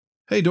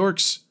Hey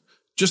dorks,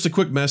 just a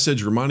quick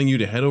message reminding you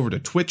to head over to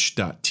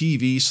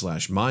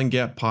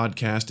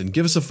twitch.tv/mindgappodcast and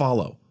give us a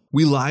follow.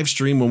 We live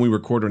stream when we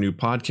record our new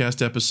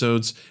podcast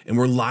episodes, and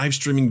we're live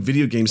streaming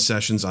video game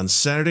sessions on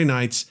Saturday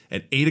nights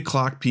at 8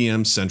 o'clock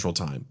p.m. Central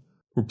Time.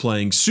 We're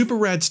playing super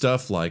rad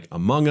stuff like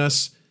Among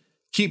Us,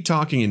 Keep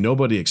Talking and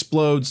Nobody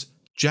Explodes,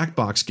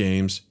 Jackbox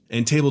games,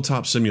 and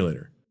Tabletop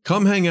Simulator.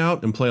 Come hang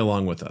out and play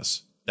along with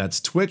us. That's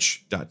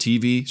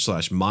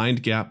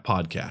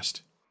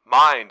twitch.tv/mindgappodcast.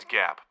 Mind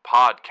Gap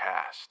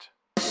Podcast.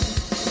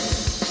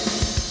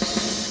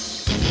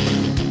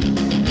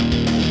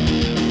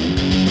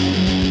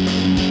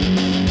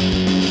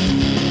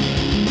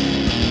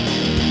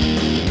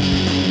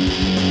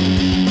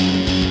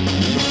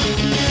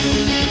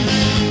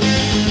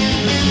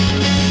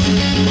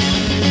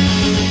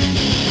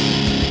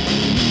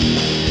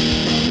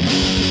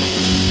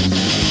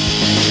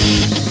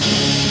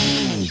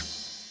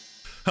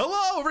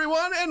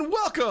 And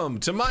welcome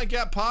to Mind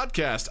Gap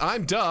Podcast.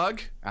 I'm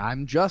Doug.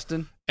 I'm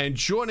Justin. And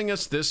joining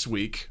us this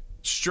week,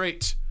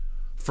 straight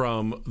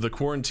from the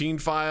Quarantine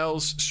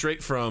Files,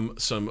 straight from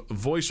some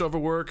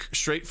voiceover work,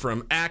 straight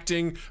from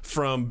acting,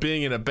 from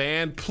being in a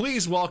band,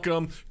 please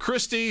welcome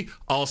Christy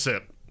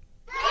Alsip.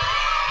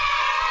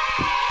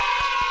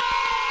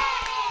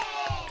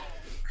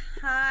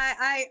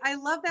 Hi, I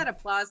love that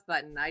applause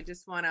button. I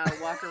just want to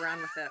walk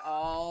around with it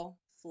all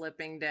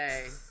flipping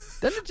day.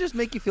 Doesn't it just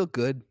make you feel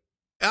good?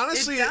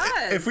 Honestly,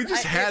 if we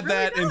just had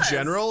that in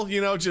general,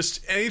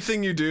 just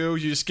anything you do,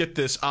 you just get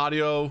this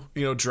audio,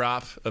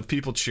 drop of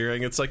people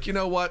cheering. It's like, you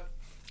know what?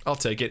 I'll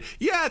take it.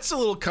 Yeah, it's a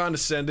little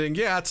condescending.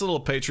 Yeah, it's a little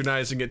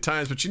patronizing at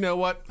times, but you know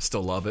what? I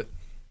still love it.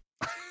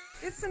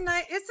 It's a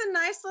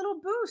nice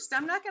little boost.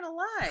 I'm not going to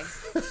lie.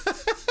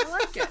 I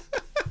like it.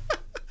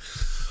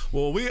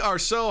 Well, we are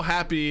so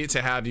happy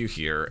to have you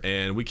here,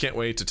 and we can't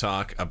wait to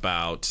talk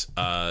about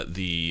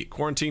the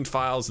Quarantine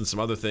Files and some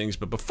other things.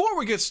 But before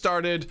we get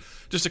started,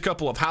 just a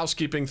couple of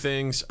housekeeping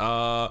things.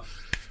 Real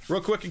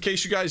quick, in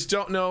case you guys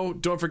don't know,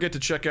 don't forget to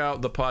check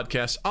out the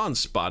podcast on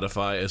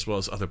Spotify, as well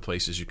as other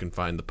places you can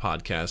find the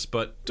podcast.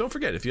 But don't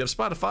forget, if you have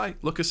Spotify,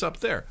 look us up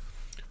there.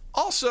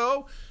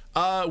 Also,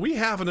 we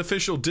have an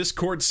official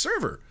Discord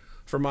server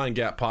for Mind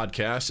Gap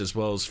Podcast, as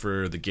well as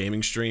for the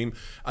gaming stream.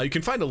 You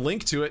can find a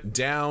link to it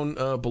down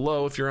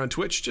below if you're on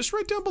Twitch, just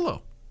right down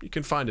below. You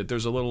can find it.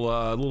 There's a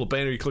little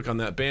banner. You click on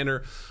that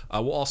banner.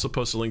 We'll also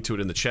post a link to it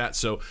in the chat.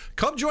 So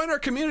come join our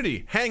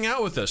community. Hang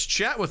out with us.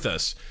 Chat with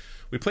us.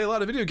 We play a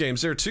lot of video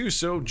games there too,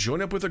 so join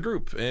up with a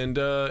group and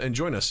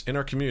join us in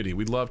our community.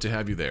 We'd love to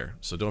have you there.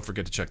 So don't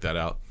forget to check that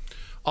out.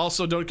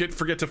 Also, don't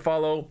forget to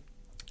follow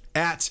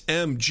at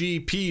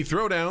MGP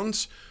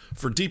Throwdowns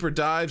for deeper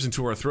dives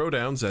into our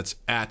throwdowns. That's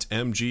at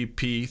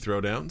MGP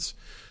Throwdowns.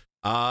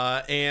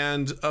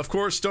 And of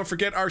course, don't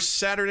forget our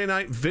Saturday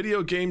night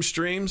video game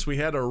streams. We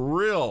had a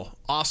real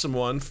awesome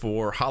one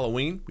for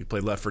Halloween. We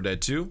played Left 4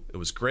 Dead 2. It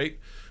was great.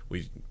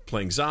 We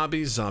playing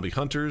zombies, zombie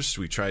hunters.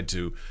 We tried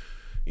to,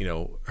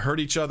 hurt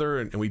each other,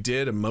 and we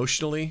did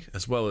emotionally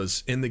as well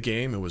as in the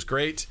game. It was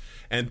great.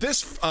 And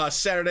this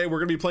Saturday, we're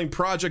going to be playing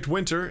Project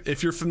Winter.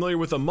 If you're familiar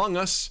with Among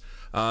Us,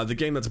 the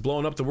game that's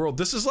blowing up the world,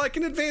 this is like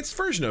an advanced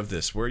version of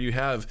this, where you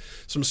have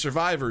some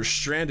survivors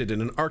stranded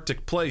in an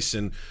Arctic place,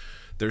 and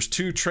there's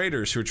two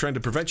traitors who are trying to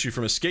prevent you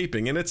from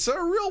escaping, and it's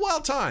a real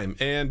wild time,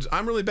 and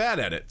I'm really bad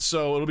at it,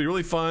 so it'll be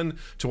really fun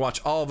to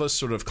watch all of us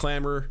sort of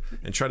clamor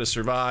and try to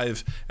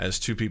survive as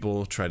two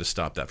people try to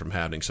stop that from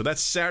happening. So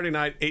that's Saturday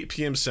night, 8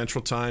 p.m.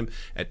 Central Time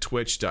at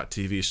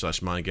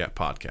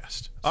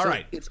twitch.tv/mindgappodcast. All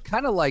right. It's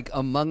kind of like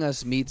Among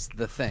Us meets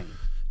The Thing.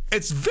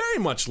 It's very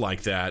much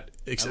like that.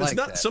 It's like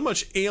not that. so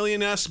much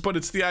Alien-esque, but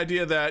it's the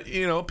idea that,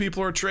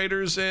 people are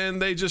traitors,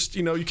 and they just,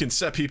 you can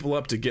set people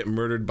up to get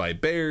murdered by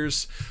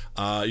bears.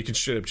 You can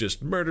straight up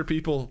just murder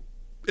people.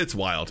 It's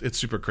wild. It's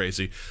super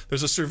crazy.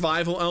 There's a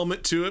survival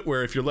element to it,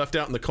 where if you're left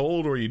out in the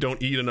cold or you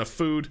don't eat enough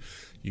food,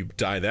 you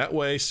die that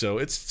way. So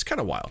it's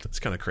kind of wild. It's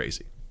kind of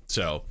crazy.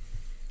 So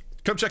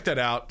come check that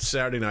out.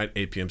 Saturday night,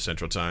 8 p.m.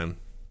 Central Time.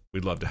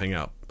 We'd love to hang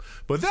out.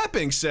 But that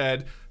being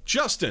said,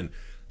 Justin,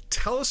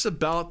 tell us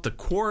about the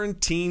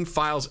Quarantine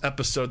Files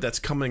episode that's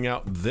coming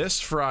out this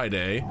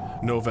Friday,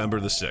 November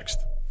the 6th.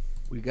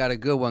 We got a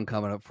good one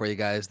coming up for you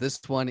guys. This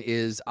one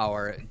is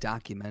our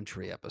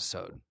documentary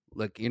episode.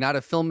 Look, you're not a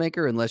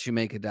filmmaker unless you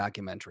make a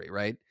documentary,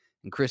 right?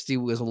 And Christy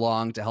was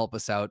along to help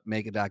us out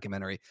make a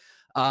documentary.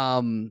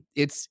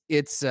 This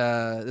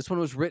one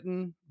was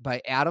written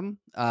by Adam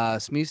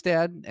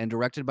Smeestad and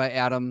directed by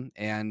Adam,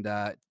 and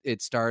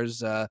it stars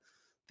the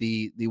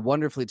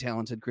wonderfully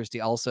talented Christy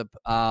Alsip.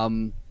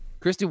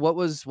 Christy, what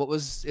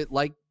was it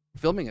like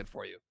filming it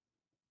for you?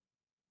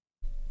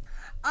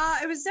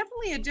 It was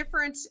definitely a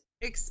different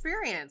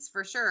experience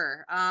for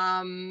sure.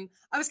 I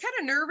was kind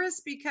of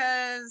nervous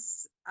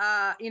because,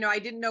 I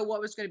didn't know what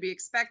was going to be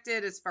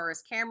expected as far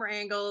as camera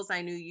angles.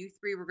 I knew you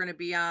three were going to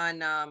be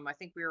on, I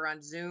think we were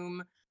on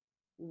Zoom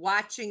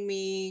watching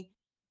me,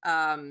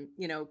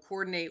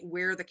 coordinate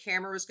where the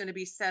camera was going to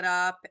be set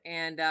up.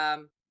 And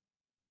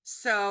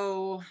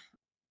so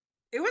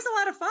It was a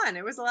lot of fun.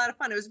 It was a lot of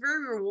fun. It was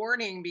very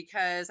rewarding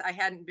because I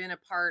hadn't been a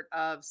part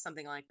of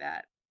something like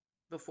that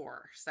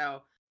before.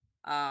 So,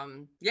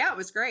 yeah, it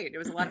was great. It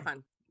was a lot of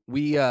fun.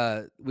 We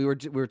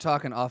were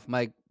talking off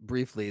mic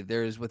briefly.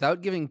 There's,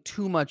 without giving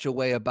too much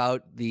away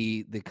about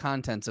the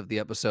contents of the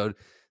episode,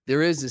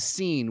 there is a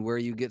scene where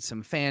you get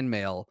some fan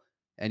mail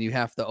and you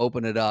have to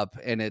open it up,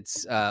 and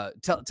it's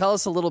tell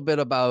us a little bit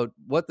about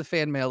what the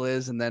fan mail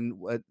is, and then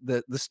what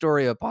the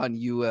story upon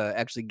you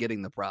actually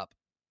getting the prop.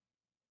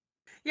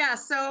 Yeah,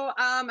 so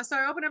so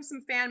I opened up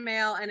some fan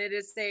mail, and it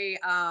is a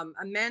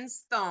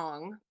men's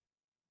thong.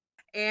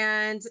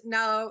 And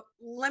now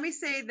let me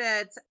say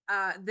that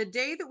the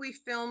day that we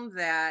filmed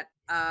that,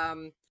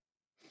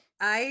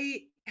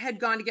 I had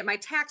gone to get my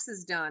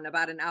taxes done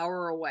about an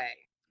hour away.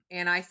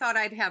 And I thought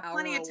I'd have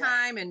plenty of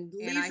time and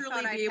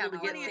leisurely be able to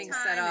get things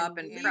set up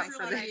and prep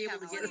for the,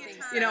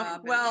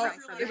 well,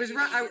 it was,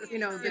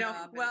 the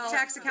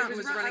tax accountant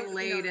was running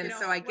late. And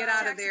so I get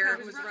out of there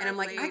and I'm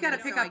like, I got to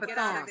pick up a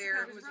thong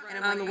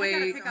on the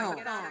way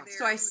home.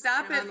 So I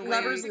stop at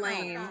Lover's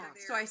Lane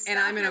and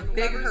I'm in a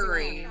big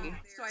hurry.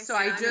 So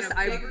I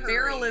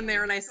barrel in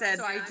there and I said,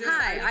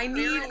 hi, I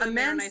need a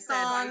men's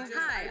thong,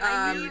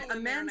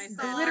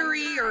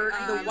 glittery or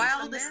the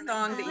wildest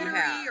thong that you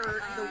have.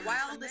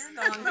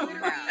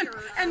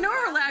 And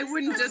normally I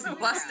wouldn't just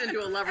bust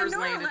into a Lover's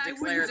Lane and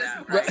declare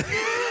that.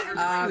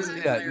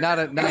 Yeah, not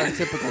a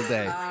typical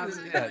day.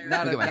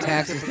 Not get my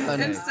taxes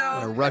done. I'm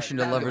gonna rush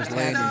into Lover's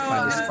Lane and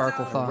find a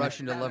sparkle thong. Rush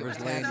into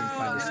Lover's Lane and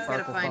find a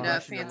sparkle thong. Find a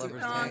fancy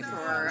thong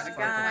for a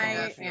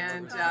guy,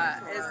 and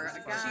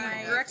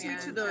she directs me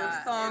to the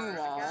thong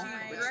wall,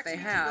 which they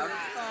have,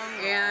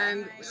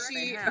 and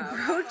she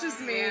approaches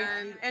me,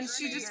 and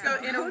she just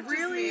goes in a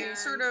really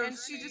sort of,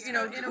 in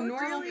a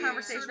normal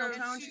conversational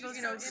tone. She goes,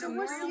 so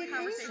what's the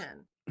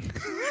occasion?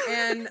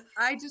 And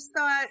I just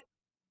thought,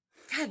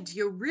 God, do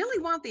you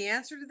really want the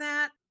answer to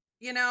that?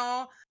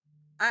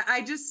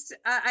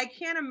 I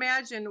can't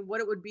imagine what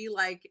it would be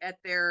like at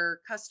their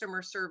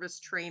customer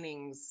service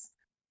trainings,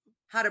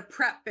 how to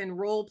prep and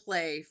role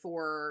play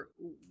for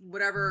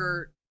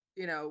whatever,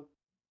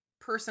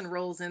 person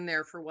rolls in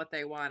there for what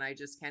they want. I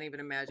just can't even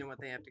imagine what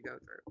they have to go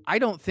through. I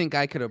don't think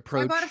I could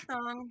approach. I bought a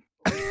thong.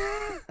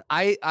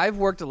 I've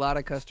worked a lot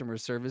of customer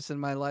service in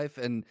my life,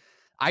 and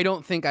I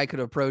don't think I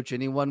could approach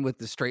anyone with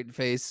the straight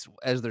face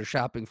as they're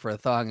shopping for a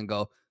thong and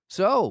go,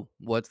 so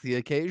what's the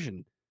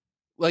occasion?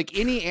 Like,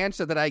 any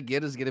answer that I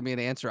get is going to be an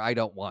answer I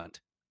don't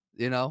want,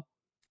 Yeah.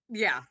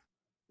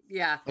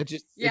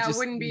 It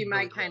wouldn't be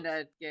my kind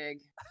of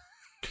gig.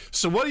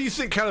 So what do you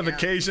think kind of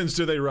occasions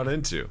do they run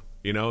into?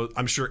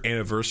 I'm sure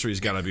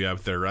anniversary's got to be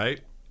up there, right?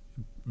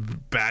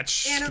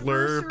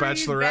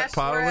 Bachelorette,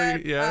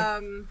 probably. Yeah.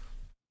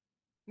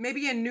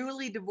 Maybe a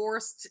newly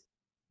divorced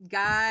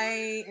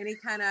guy, any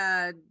kind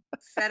of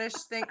fetish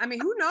thing. I mean,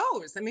 who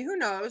knows?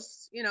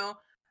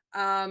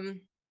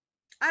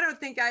 I don't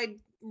think I'd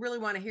really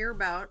want to hear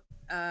about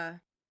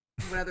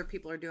what other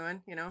people are doing.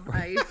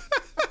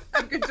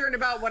 I'm concerned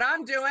about what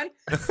I'm doing.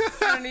 I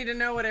don't need to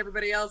know what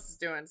everybody else is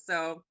doing.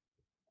 So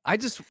I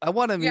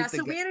want to meet. Yeah.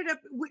 So we ended up.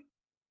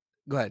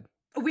 Go ahead.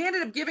 We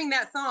ended up giving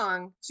that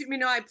thong to,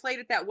 I played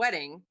at that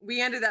wedding.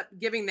 We ended up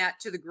giving that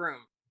to the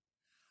groom.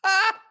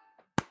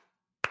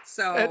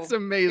 So that's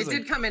amazing. It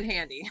did come in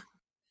handy.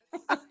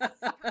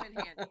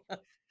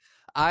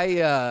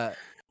 I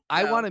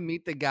want to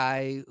meet the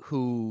guy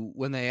who,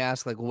 when they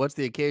ask, like, well, what's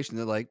the occasion?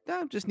 They're like,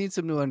 just need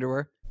some new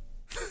underwear.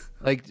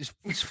 Like,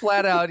 just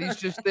flat out, he's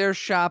just there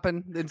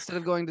shopping. Instead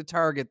of going to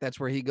Target, that's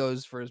where he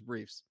goes for his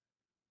briefs.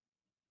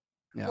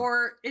 Yeah.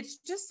 Or it's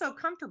just so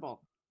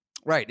comfortable.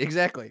 Right,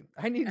 exactly.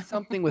 I need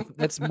something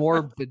that's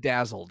more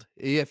bedazzled.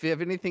 If you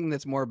have anything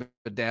that's more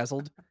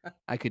bedazzled,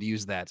 I could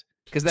use that,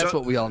 because that's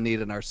what we all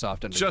need in our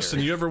soft underwear.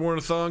 Justin, you ever worn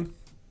a thong?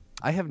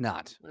 I have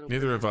not.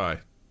 Neither have I.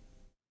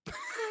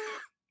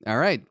 All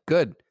right,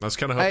 good. I was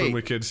kind of hoping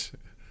we could.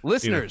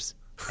 Listeners,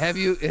 have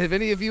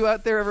any of you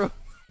out there ever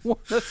worn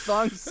a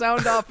thong?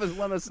 Sound off and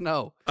let us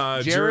know.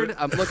 Jared,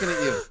 I'm looking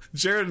at you.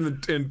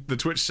 Jared in the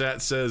Twitch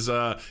chat says,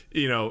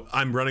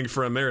 I'm running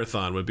for a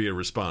marathon would be a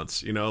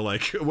response.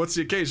 Like, what's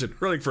the occasion?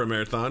 Running for a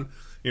marathon.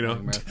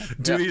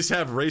 Do these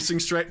have racing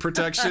stripe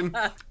protection?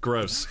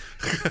 Gross.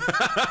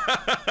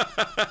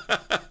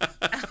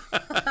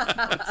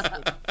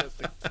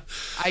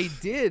 I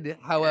did,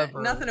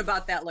 however. Nothing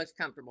about that looks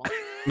comfortable.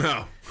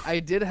 No. I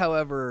did,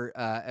 however,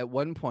 at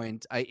one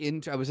point, I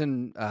was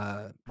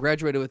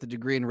graduated with a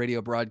degree in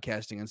radio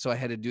broadcasting, and so I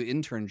had to do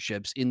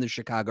internships in the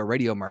Chicago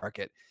radio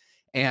market.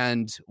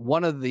 And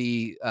one of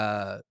the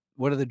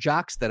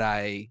jocks that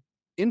I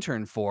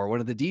interned for, one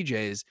of the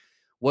DJs,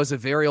 was a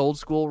very old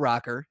school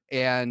rocker,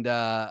 and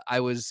I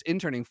was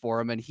interning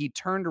for him, and he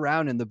turned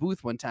around in the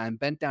booth one time,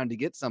 bent down to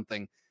get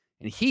something,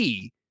 and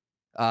he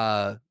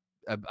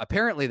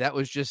apparently that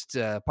was just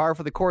par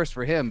for the course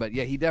for him. But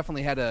yeah, he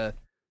definitely had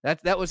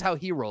that was how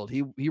he rolled.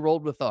 He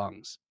rolled with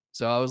thongs.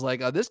 So I was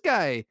like, oh, this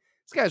guy's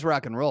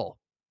rock and roll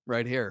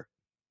right here.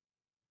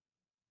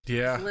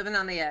 Yeah, living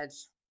on the edge.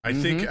 I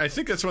think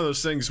that's one of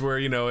those things where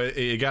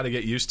you got to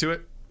get used to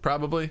it.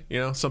 Probably,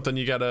 something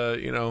you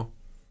gotta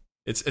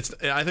It's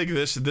I think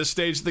this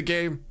stage of the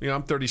game, you know,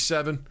 I'm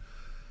 37.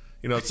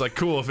 You know, it's like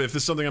cool if this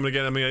is something I'm gonna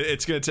get. I mean,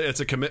 it's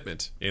a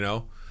commitment, you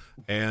know,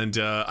 and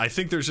I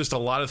think there's just a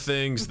lot of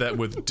things that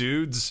with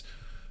dudes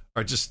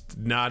are just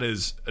not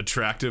as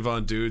attractive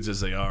on dudes as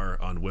they are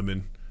on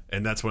women,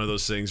 and that's one of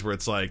those things where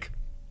it's like,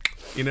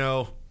 you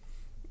know,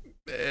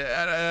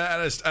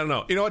 I don't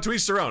know. You know what? To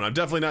each their own. I'm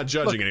definitely not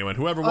judging anyone.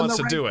 Whoever wants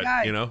to do it,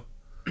 you know.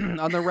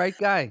 On the right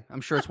guy, I'm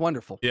sure it's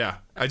wonderful. Yeah,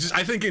 I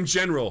think in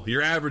general,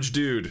 your average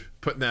dude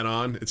putting that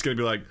on, it's gonna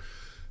be like,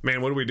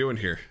 man, what are we doing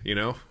here? You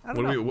know,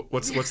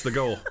 what's the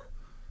goal?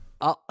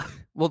 I'll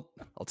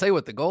tell you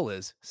what the goal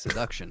is: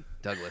 seduction,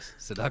 Douglas.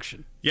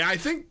 Seduction. Yeah, I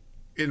think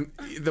in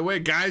the way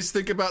guys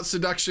think about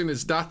seduction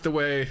is not the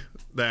way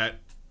that.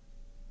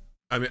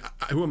 I mean,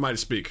 who am I to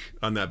speak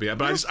on that?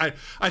 But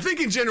I think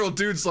in general,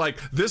 dudes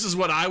like, this is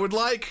what I would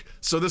like,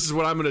 so this is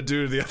what I'm gonna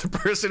do to the other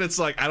person. It's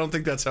like, I don't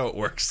think that's how it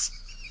works.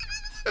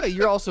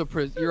 You're also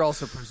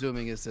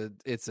presuming it's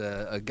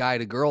a guy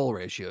to girl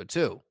ratio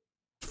too.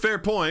 Fair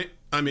point.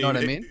 I mean, know what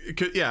I mean? It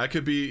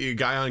could be a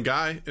guy on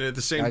guy, and at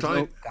the same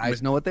time,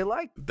 guys know what they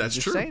like. That's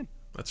true. Saying.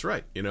 That's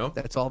right. You know,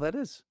 that's all that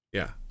is.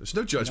 Yeah, there's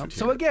no judgment here.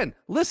 So again,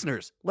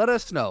 listeners, let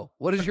us know,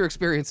 what has your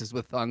experiences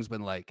with thongs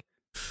been like?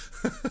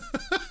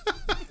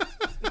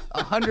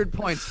 100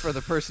 points for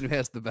the person who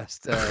has the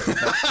best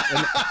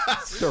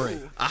story.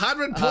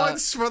 100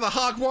 points for the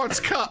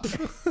Hogwarts Cup.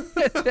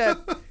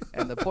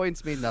 And the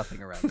points mean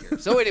nothing around here.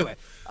 So anyway,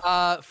 Friday.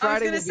 I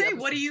was going to say,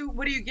 what do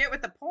you get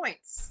with the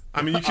points?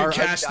 I mean, you can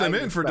cash them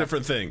in for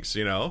different things,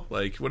 you know,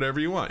 like whatever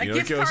you want. A you know,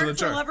 gift it goes card in the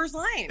jar. for Lover's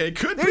Lane. It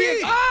could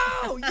be.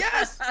 Oh,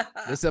 yes.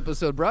 This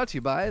episode brought to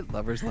you by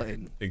Lover's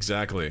Lane.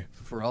 Exactly.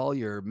 For all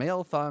your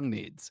male thong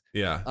needs.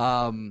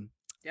 Yeah.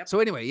 Yep. So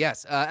anyway,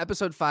 yes,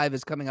 episode 5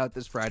 is coming out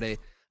this Friday.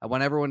 I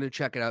want everyone to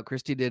check it out.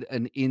 Christy did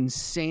an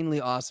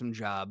insanely awesome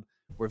job.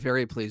 We're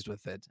very pleased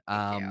with it.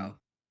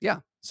 Yeah.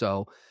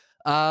 So,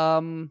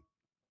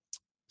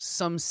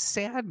 some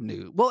sad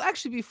news. Well,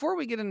 actually, before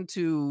we get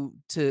into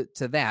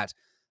that,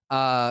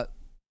 I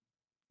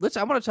want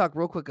to talk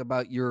real quick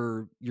about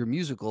your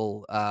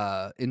musical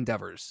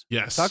endeavors.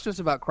 Yes. Talk to us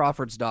about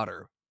Crawford's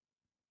Daughter.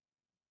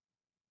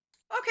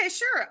 Okay,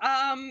 sure.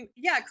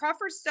 Yeah,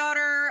 Crawford's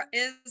Daughter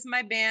is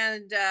my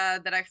band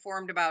that I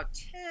formed about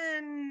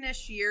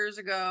 10-ish years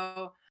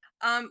ago.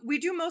 We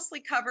do mostly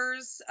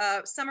covers,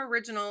 some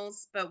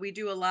originals, but we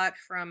do a lot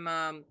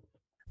from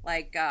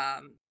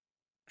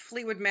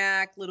Fleetwood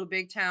Mac, Little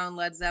Big Town,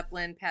 Led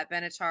Zeppelin, Pat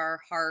Benatar,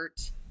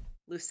 Heart,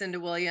 Lucinda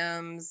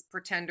Williams,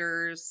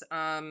 Pretenders.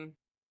 I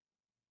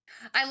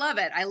love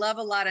it. I love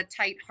a lot of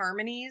tight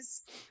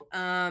harmonies.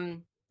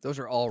 Those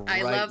are all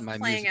right. I love in my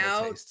playing musical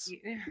out. Tastes.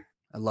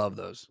 I love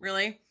those.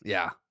 Really?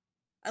 Yeah.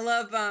 I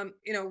love,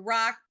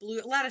 rock,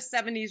 blue, a lot of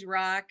 70s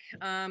rock.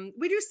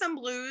 We do some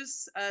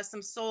blues,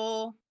 some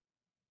soul,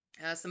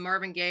 some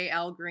Marvin Gaye,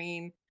 Al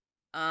Green.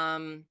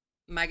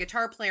 My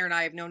guitar player and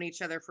I have known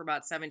each other for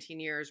about 17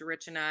 years,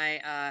 Rich and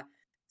I.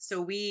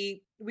 So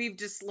we've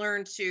just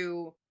learned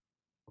to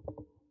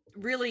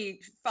really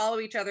follow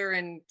each other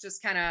and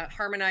just kind of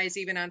harmonize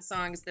even on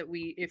songs that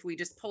if we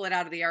just pull it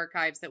out of the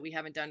archives that we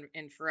haven't done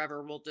in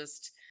forever, we'll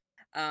just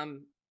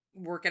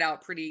work it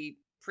out pretty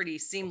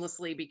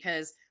seamlessly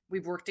because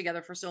we've worked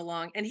together for so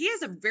long. And he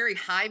has a very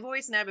high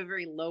voice and I have a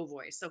very low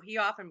voice. So he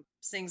often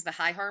sings the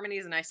high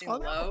harmonies and I sing the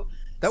low.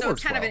 That so works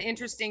it's kind well. of an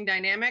interesting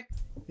dynamic.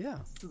 Yeah.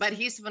 But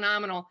he's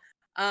phenomenal.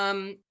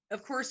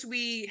 Of course,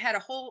 we had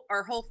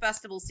our whole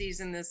festival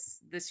season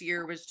this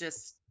year was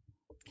just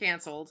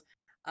canceled.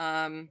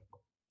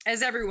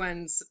 As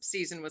everyone's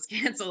season was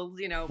canceled,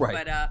 you know,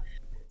 right. But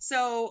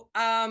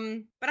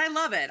but I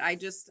love it.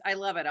 I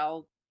love it.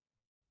 I'll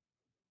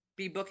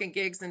be booking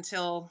gigs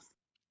until,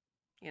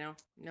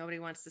 nobody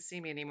wants to see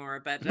me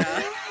anymore, but but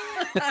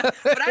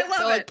I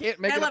love it. I can't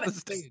make it up the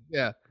stage.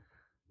 Yeah.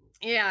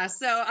 Yeah,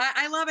 so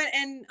I love it,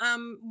 and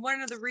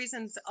one of the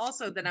reasons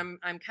also that I'm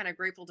kind of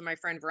grateful to my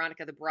friend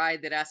Veronica the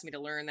Bride that asked me to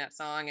learn that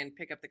song and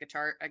pick up the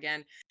guitar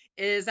again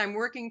is I'm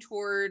working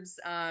towards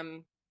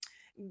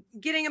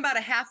getting about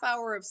a half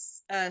hour of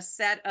a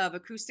set of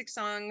acoustic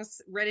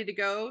songs ready to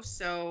go,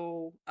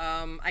 so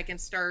I can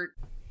start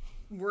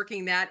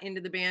working that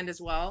into the band as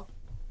well.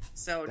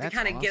 So to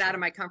kind of get out of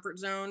my comfort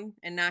zone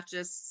and not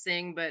just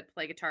sing but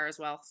play guitar as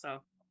well.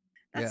 So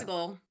that's the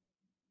goal.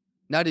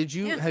 Now,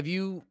 have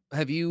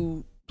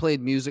you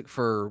played music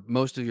for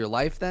most of your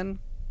life then?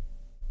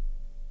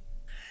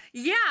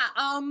 Yeah.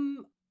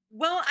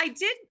 Well, I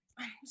did.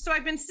 So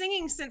I've been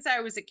singing since I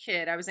was a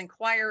kid. I was in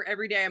choir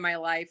every day of my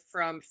life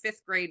from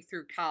 5th grade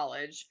through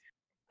college.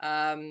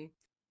 And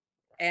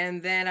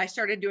then I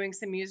started doing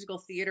some musical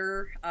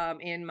theater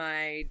in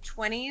my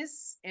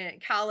 20s, in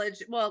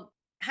college,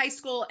 high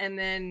school, and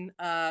then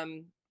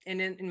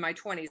in my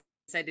 20s.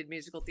 I did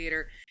musical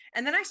theater,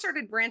 and then I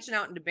started branching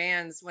out into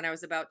bands when I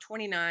was about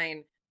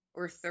 29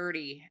 or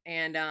 30,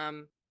 and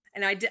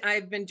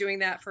I've been doing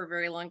that for a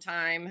very long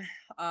time.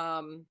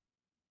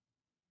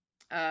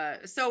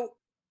 So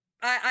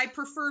I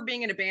prefer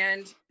being in a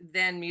band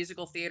than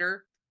musical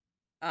theater.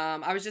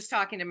 I was just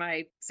talking to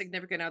my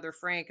significant other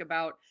Frank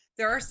about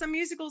there are some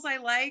musicals I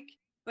like,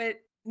 but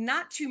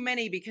not too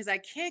many, because I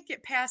can't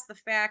get past the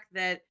fact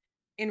that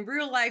in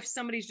real life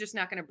somebody's just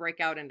not going to break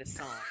out into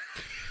song.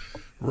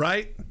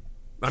 Right?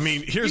 I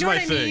mean, here's You know my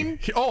what I thing. mean?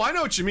 Oh, I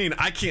know what you mean.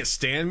 I can't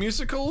stand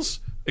musicals.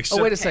 Except,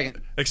 Oh, wait a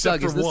second.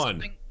 Except Doug, for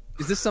one.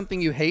 Is this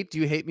something you hate? Do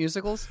you hate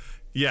musicals?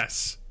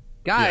 Yes.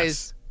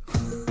 Guys,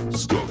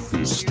 Stuff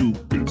is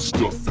stupid,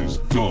 stuff is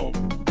dumb.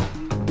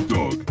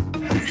 Doug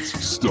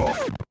hates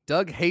stuff.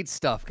 Doug hates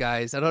stuff,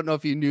 guys. I don't know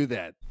if you knew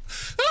that.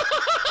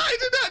 I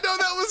did not know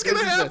that was going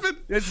to happen.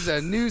 This is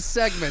a new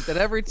segment that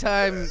every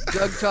time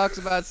Doug talks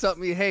about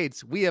something he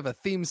hates, we have a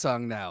theme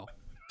song now.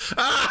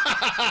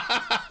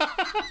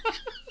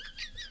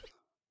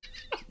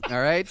 All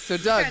right. So,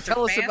 Doug, guys are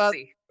tell us about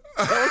fancy.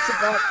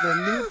 the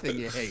new thing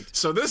you hate.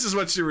 So this is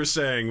what you were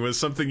saying was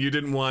something you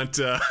didn't want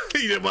you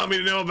didn't want me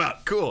to know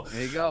about. Cool.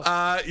 There you go.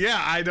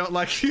 Yeah, I don't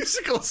like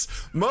musicals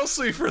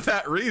mostly for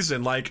that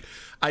reason. Like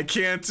I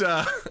can't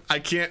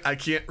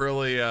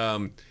really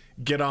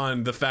get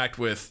on the fact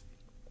with,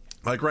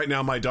 like, right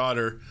now my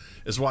daughter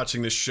is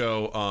watching this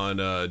show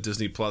on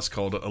Disney Plus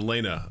called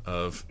Elena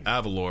of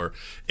Avalor,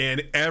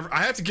 and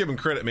I have to give him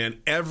credit,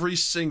 man. Every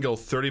single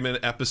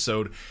 30-minute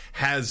episode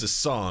has a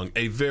song,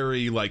 a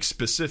very like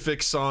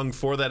specific song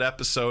for that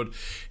episode,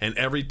 and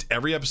every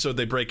episode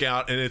they break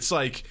out, and it's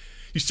like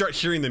you start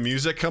hearing the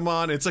music come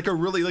on. It's like a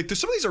really like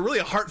some of these are really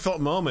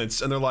heartfelt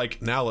moments, and they're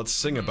like, now let's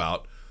sing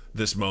about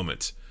this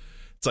moment.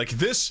 It's like,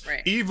 this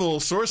Right. evil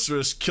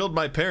sorceress killed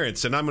my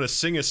parents, and I'm going to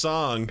sing a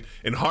song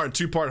in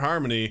two-part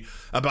harmony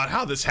about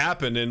how this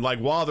happened. And like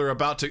while they're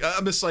about to,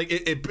 I'm just like,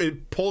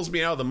 it pulls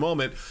me out of the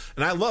moment.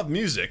 And I love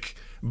music,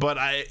 but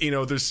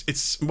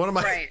it's one of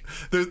my Right.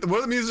 one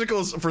of the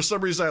musicals for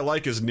some reason I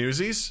like is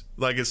Newsies.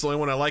 Like it's the only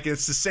one I like. And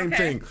it's the same Okay.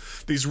 thing.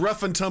 These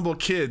rough and tumble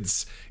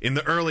kids in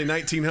the early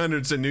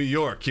 1900s in New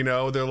York,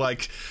 they're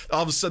like,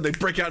 all of a sudden they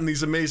break out in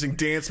these amazing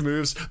dance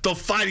moves. They'll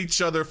fight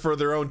each other for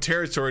their own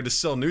territory to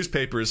sell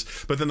newspapers,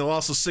 but then they'll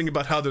also sing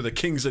about how they're the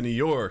kings of New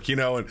York,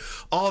 and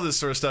all this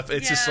sort of stuff.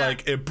 It's just Yeah.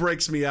 like, it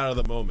breaks me out of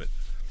the moment.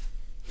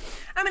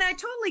 I mean, I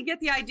totally get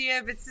the idea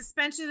of its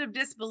suspension of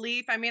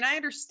disbelief. I mean, I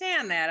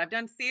understand that. I've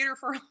done theater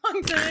for a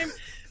long time,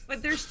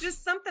 but there's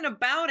just something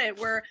about it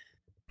where,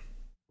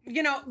 and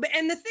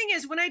the thing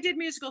is, when I did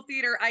musical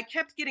theater, I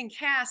kept getting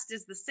cast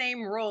as the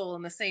same role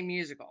in the same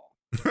musical.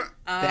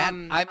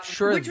 I'm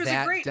sure which was a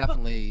that great-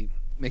 definitely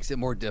makes it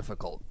more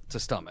difficult to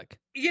stomach.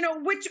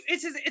 Which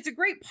it's a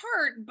great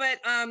part, but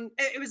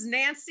it was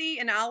Nancy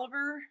and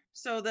Oliver.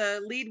 So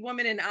the lead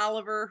woman in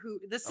Oliver,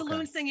 the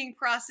saloon singing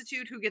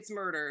prostitute who gets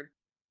murdered.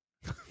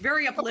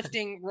 Very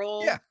uplifting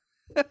role. Yeah.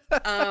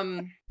 I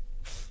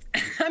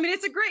mean,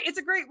 it's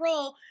a great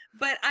role,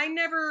 but I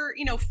never,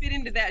 fit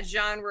into that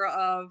genre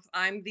of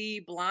I'm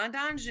the blonde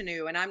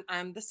ingenue and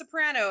I'm the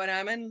soprano and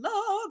I'm in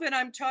love and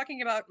I'm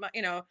talking about my,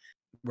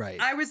 Right.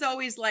 I was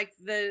always like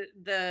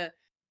the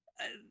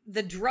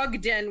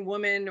drug den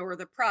woman or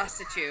the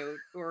prostitute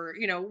or,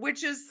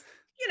 which is,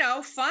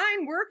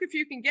 fine work if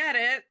you can get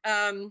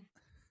it.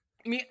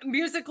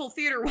 Musical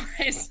theater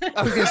wise.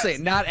 I was gonna say,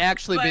 not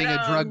actually But, being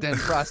a drug den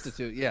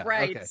prostitute. Yeah.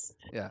 right. Okay.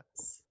 Yeah.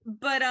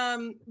 But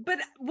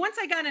once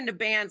I got into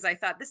bands, I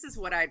thought this is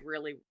what I'd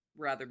really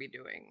rather be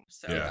doing.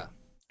 So Yeah.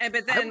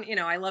 but then,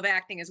 I love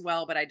acting as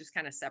well, but I just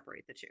kind of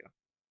separate the two.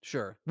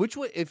 Sure. Which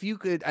one, if you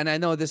could, and I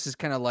know this is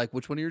kind of like,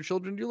 which one of your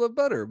children do you love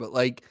better? But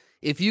like,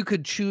 if you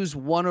could choose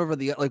one over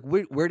the, like,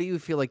 where do you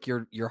feel like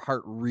your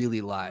heart really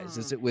lies?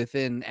 Is it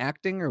within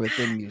acting or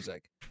within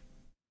music?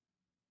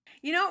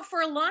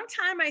 For a long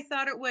time, I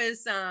thought it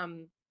was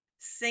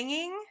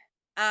singing.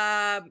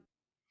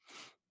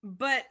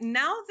 But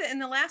now that in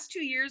the last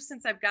 2 years,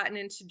 since I've gotten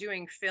into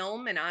doing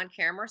film and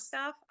on-camera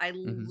stuff, I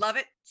love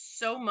it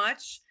so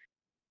much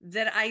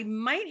that I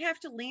might have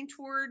to lean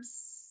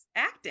towards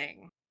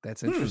acting.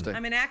 That's interesting.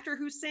 I'm an actor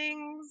who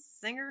sings,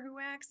 singer who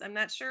acts. I'm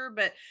not sure,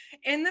 but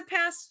in the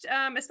past,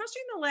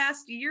 especially in the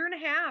last year and a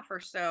half or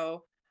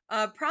so,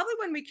 probably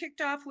when we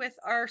kicked off with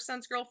our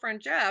son's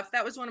girlfriend, Jeff,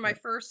 that was one of my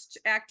first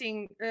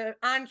acting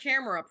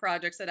on-camera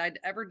projects that I'd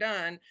ever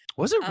done.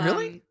 Was it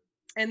really?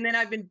 And then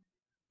I've been,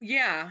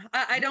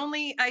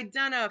 I'd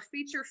done a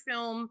feature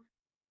film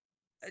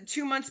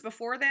 2 months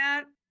before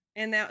that,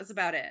 and that was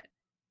about it.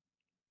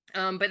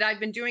 But I've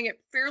been doing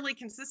it fairly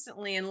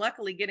consistently and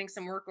luckily getting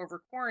some work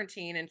over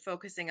quarantine and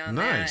focusing on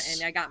Nice. that.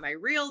 And I got my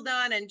reel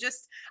done and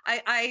just,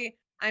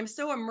 I'm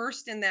so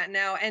immersed in that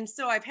now. And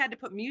so I've had to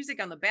put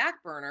music on the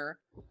back burner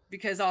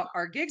because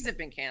our gigs have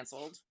been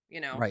canceled,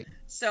 Right.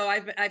 So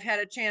I've had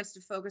a chance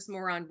to focus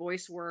more on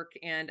voice work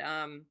and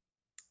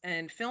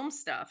film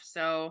stuff.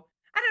 So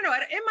I don't know,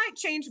 it might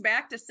change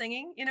back to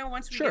singing,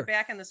 once we Sure. get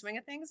back in the swing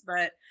of things,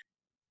 but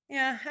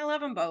yeah, I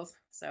love them both.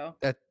 So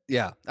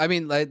Yeah. I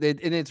mean, like,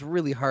 and it's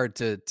really hard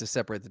to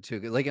separate the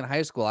two. Like in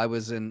high school, I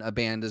was in a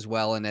band as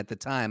well. And at the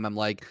time I'm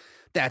like,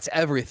 that's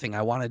everything.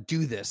 I want to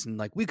do this. And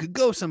like, we could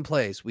go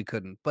someplace. We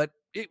couldn't, but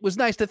it was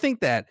nice to think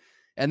that.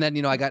 And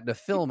then, I got into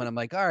film and I'm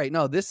like, all right,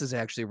 no, this is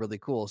actually really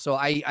cool. So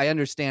I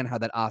understand how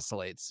that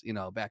oscillates,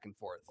 back and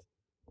forth.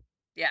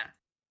 yeah.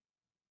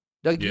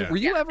 Doug, Yeah. were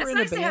you ever It's in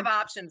nice a to have band?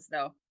 options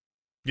though.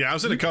 Yeah, I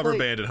was in a cover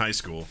band in high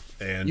school,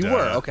 and You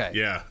were? Okay.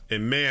 Yeah,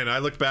 and man, I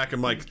look back,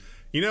 I'm like,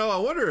 I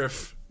wonder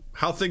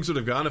how things would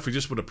have gone if we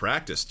just would have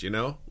practiced.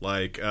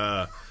 Like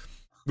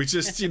we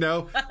just,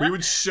 we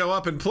would show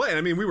up and play.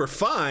 I mean, we were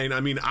fine. I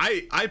mean,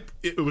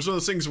 it was one of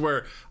those things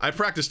where I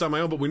practiced on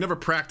my own, but we never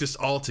practiced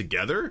all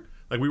together.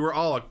 Like we were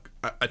all,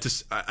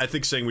 I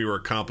think saying we were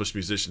accomplished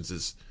musicians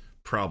is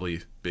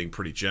probably being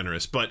pretty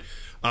generous, but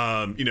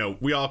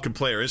we all could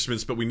play our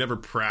instruments, but we never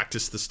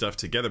practiced the stuff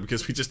together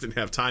because we just didn't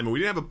have time, and we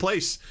didn't have a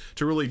place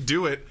to really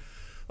do it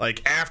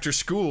like after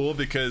school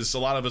because a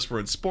lot of us were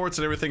in sports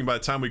and everything. By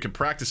the time we could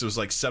practice, it was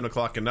like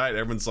 7:00 at night.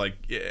 Everyone's like,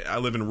 yeah, I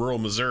live in rural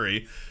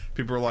Missouri.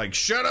 People were like,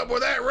 shut up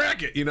with that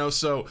racket,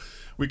 so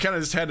we kind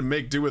of just had to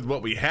make do with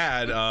what we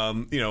had,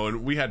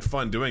 and we had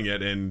fun doing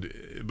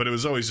it, but it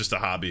was always just a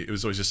hobby. It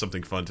was always just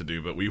something fun to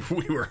do, but we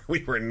were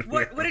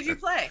What did you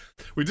play?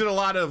 We did a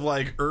lot of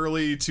like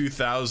early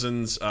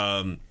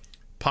 2000s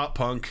pop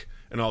punk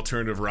and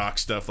alternative rock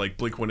stuff like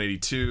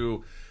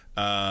Blink-182,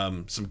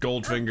 some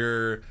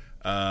Goldfinger,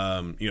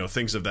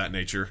 things of that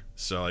nature.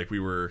 So like we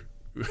were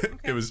Okay.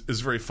 it was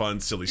very fun,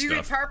 silly Are you a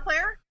stuff. guitar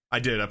player? I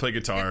did. I play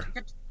guitar.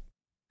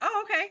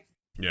 Oh, okay.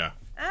 Yeah.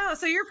 Oh,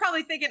 so you're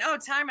probably thinking, oh,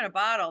 Time in a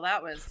Bottle.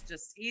 That was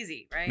just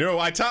easy, right? No,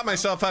 I taught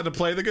myself how to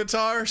play the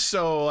guitar,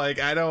 so like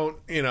I don't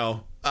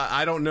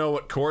know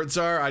what chords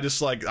are. I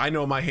just I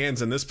know my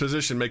hands in this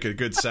position make a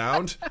good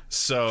sound.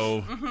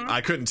 So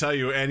I couldn't tell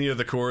you any of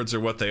the chords or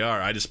what they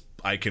are.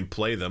 I can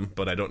play them,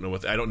 but I don't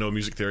know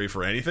music theory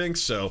for anything.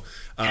 So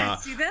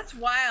see, that's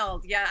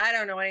wild. Yeah, I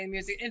don't know any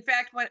music. In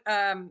fact,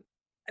 when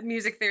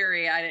music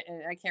theory, I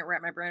can't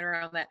wrap my brain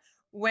around that.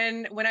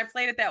 When I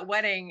played at that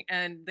wedding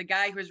and the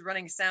guy who was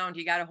running sound,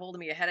 he got a hold of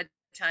me ahead of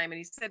time and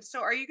he said,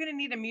 so are you going to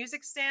need a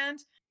music stand?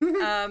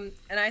 And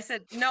I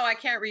said, no, I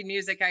can't read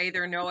music. I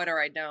either know it or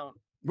I don't.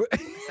 I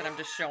said, I'm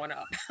just showing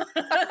up.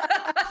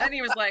 And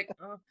he was like,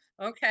 oh,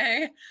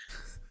 okay.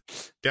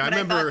 Yeah, But I I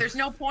remember thought there's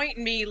no point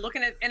in me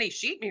looking at any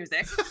sheet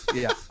music,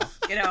 Yeah.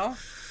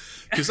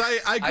 because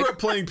I grew up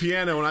playing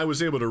piano and I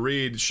was able to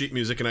read sheet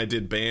music and I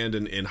did band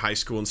in high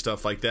school and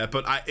stuff like that.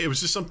 But it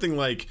was just something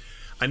like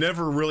I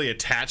never really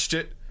attached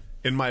it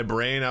in my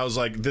brain. I was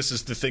like, this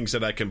is the things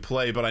that I can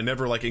play, but I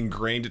never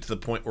ingrained it to the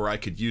point where I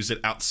could use it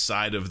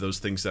outside of those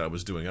things that I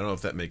was doing. I don't know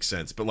if that makes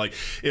sense, but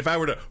if I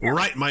were to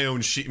write my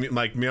own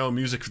my own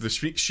music for the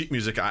sheet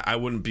music, I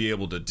wouldn't be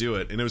able to do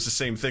it. And it was the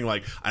same thing.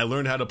 I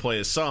learned how to play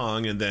a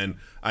song and then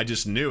I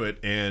just knew it.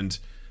 And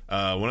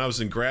when I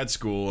was in grad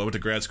school, I went to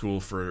grad school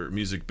for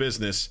music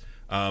business.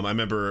 I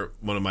remember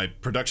one of my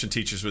production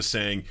teachers was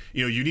saying,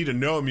 you need to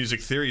know music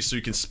theory so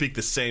you can speak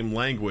the same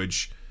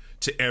language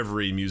to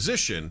every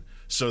musician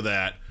so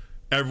that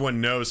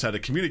everyone knows how to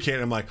communicate.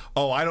 And I'm like,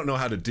 oh, I don't know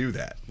how to do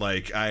that.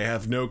 I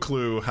have no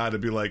clue how to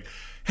be like,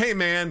 hey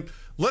man,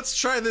 let's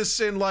try this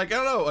in I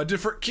don't know, a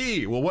different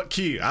key. Well, what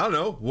key? I don't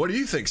know. What do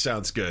you think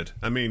sounds good?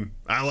 I mean,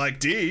 I like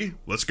D.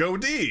 Let's go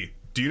D.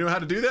 Do you know how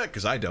to do that?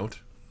 Because I don't.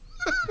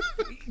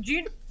 Do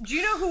you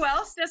know who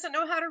else doesn't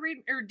know how to read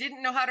or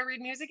didn't know how to read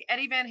music?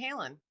 Eddie Van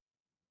Halen.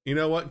 You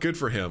know what? Good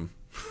for him.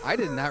 I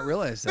did not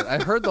realize that. I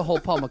heard the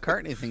whole Paul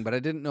McCartney thing, but I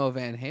didn't know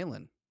Van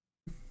Halen.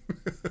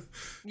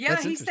 Yeah,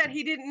 That's he said interesting.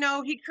 he didn't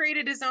know. He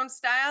created his own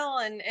style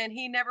and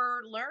he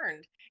never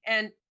learned.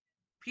 And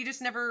he just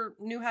never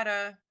knew how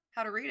to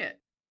read it.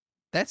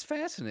 That's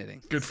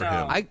fascinating. Good for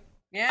So- him.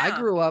 Yeah. I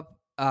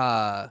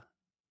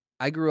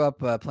grew up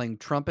playing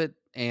trumpet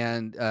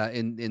and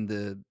in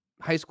the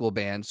high school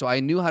band, so I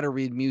knew how to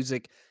read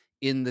music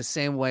in the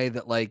same way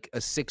that a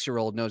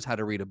 6-year-old knows how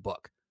to read a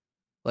book.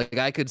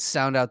 I could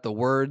sound out the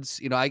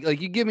words. You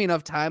give me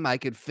enough time, I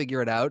could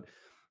figure it out.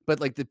 But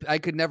I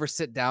could never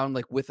sit down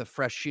with a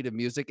fresh sheet of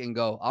music and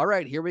go, all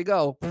right, here we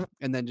go,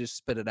 and then just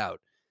spit it out.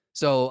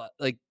 So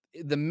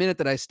the minute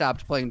that I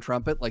stopped playing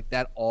trumpet,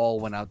 that all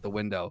went out the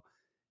window.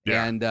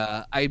 Yeah. And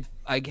I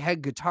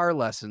had guitar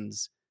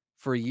lessons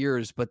for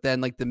years, but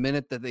then the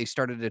minute that they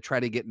started to try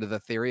to get into the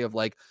theory of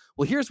well,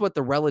 here's what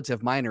the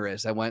relative minor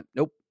is, I went,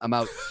 nope, I'm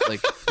out.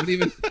 Don't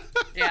even.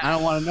 Yeah. I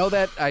don't want to know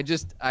that. I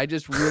just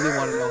really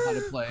want to know how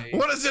to play.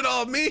 What does it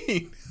all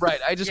mean? Right.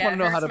 I just Yeah, want to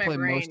know it how to hurts my play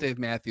brain. most Dave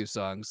Matthews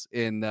songs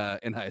in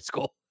high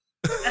school.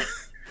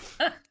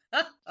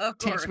 Of course.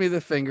 Teach me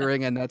the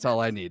fingering, and that's all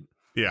I need.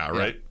 Yeah,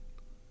 right.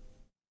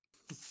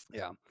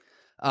 Yeah.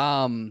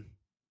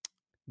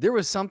 There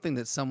was something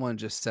that someone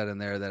just said in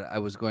there that I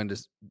was going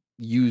to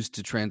use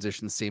to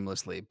transition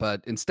seamlessly,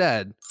 but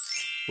instead,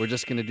 we're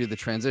just going to do the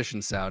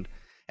transition sound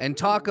and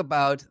talk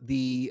about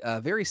the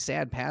very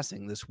sad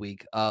passing this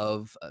week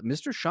of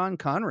Mr. Sean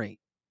Connery.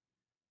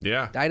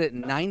 Yeah. Died at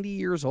 90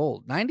 years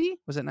old. 90?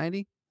 Was it 90?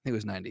 I think it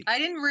was 90. I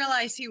didn't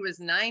realize he was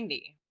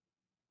 90.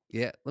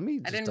 Yeah, let me. I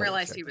just didn't double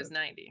realize check he was that.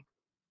 90.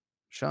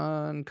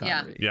 Sean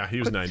Yeah. Connery. Yeah, he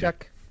was Quick 90.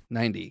 Check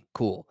 90.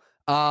 Cool.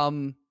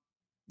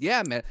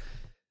 Yeah, man.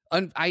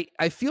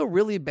 I feel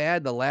really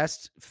bad the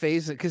last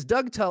phase because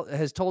Doug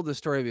has told this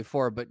story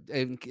before, but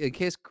in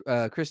case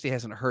Christy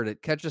hasn't heard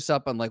it, catch us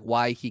up on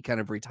why he kind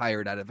of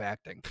retired out of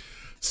acting.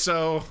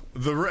 So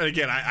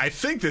again, I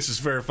think this is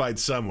verified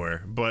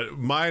somewhere, but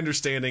my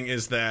understanding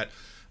is that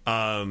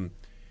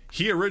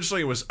he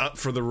originally was up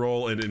for the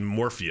role in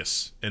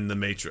Morpheus in The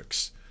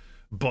Matrix,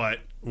 but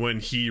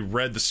when he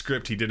read the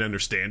script, he didn't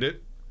understand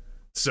it,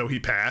 so he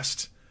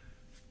passed.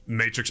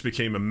 Matrix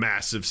became a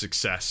massive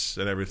success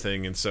and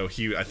everything, and so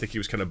I think he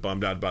was kind of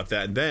bummed out about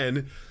that. And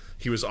then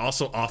he was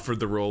also offered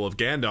the role of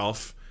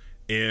Gandalf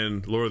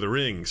in Lord of the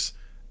Rings,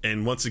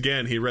 and once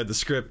again he read the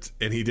script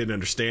and he didn't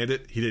understand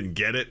it, he didn't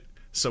get it,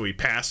 so he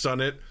passed on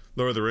it.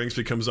 Lord of the Rings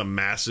becomes a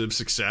massive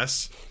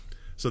success.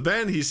 So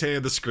then he's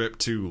handed the script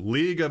to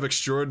League of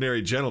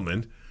Extraordinary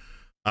Gentlemen.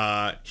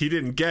 He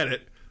didn't get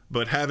it,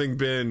 but having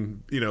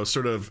been,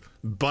 sort of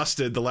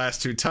busted the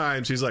last 2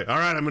 times, he's like, all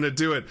right, I'm going to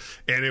do it.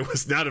 And it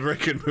was not a very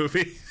good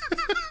movie.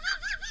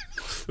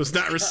 It was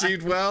not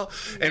received well.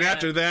 And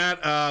after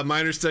that, my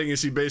understanding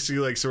is he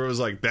basically sort of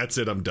was like, that's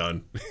it, I'm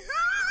done.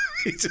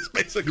 He just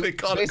basically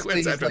called it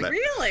quits after that.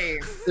 Really?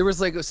 There was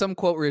some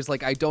quote where he's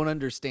like, I don't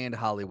understand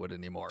Hollywood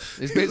anymore.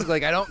 He's basically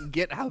like, I don't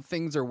get how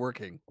things are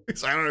working.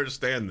 I don't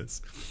understand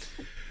this.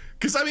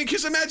 Because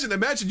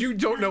imagine you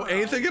don't know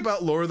anything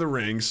about Lord of the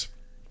Rings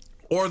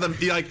or the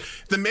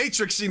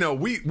Matrix.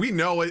 We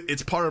know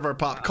it's part of our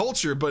pop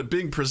culture, but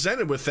being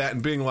presented with that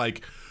and being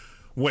like,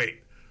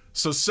 wait,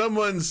 so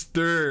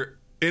they're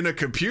in a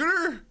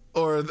computer?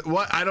 Or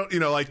what? I don't,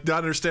 not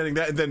understanding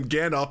that, and then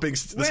Gandalf being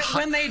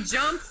when they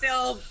jump,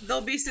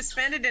 they'll be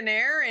suspended in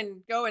air and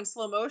go in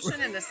slow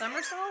motion in the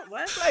somersault.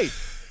 What? Right.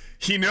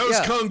 He knows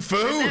kung fu.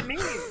 What does that mean?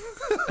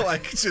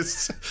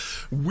 Just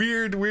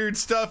weird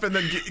stuff. And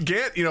then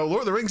Lord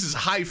of the Rings is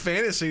high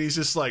fantasy. And he's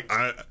just like,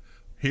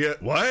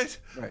 what?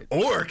 Right.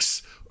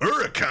 Orcs,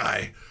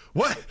 Uruk-hai.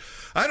 What?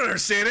 I don't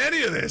understand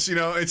any of this.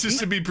 It's just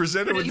to be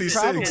presented with these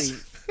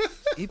things.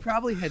 He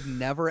probably had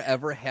never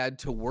ever had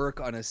to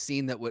work on a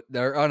scene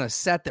on a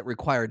set that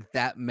required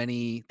that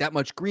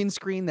much green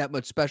screen, that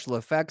much special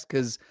effects,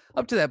 because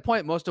up to that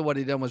point, most of what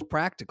he'd done was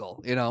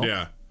practical,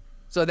 Yeah.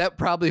 So that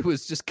probably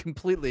was just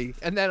completely,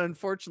 and then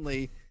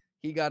unfortunately,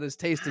 he got his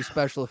taste of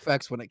special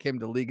effects when it came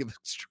to League of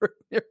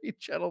Extraordinary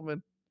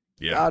Gentlemen.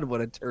 Yeah. God,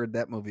 what a turd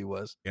that movie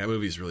was. Yeah, that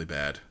movie's really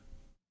bad.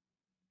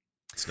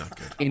 It's not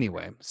good.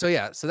 Anyway, so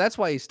that's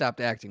why he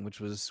stopped acting, which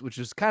was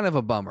kind of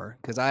a bummer,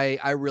 because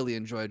I really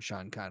enjoyed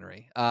Sean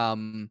Connery.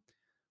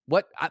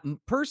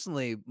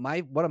 Personally,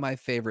 one of my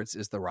favorites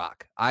is The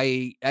Rock.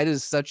 That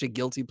is such a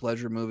guilty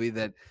pleasure movie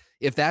that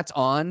if that's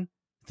on,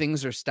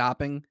 things are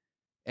stopping,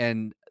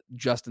 and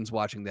Justin's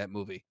watching that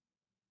movie.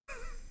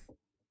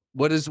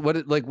 What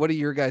are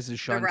your guys'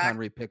 Sean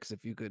Connery picks?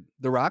 If you could,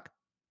 The Rock.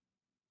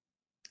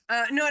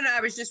 No, I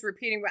was just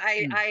repeating.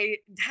 I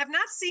have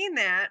not seen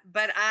that,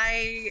 but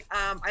I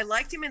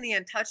liked him in The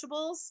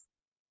Untouchables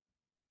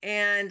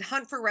and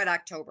Hunt for Red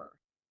October.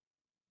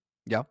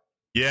 Yeah.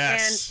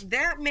 Yes. And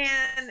that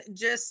man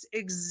just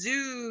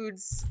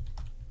exudes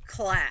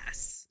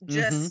class,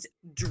 just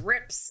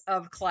drips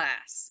of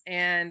class.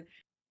 And,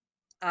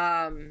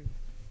 yeah,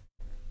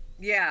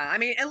 I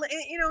mean, 90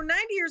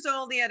 years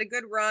old, he had a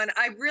good run.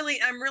 I'm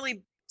really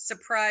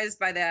surprised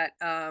by that,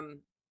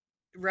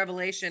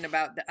 revelation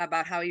about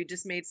how he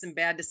just made some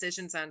bad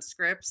decisions on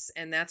scripts,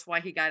 and that's why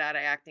he got out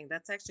of acting.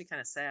 That's actually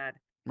kind of sad,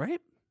 right?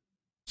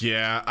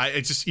 Yeah,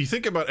 you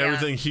think about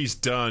everything he's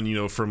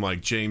done, from like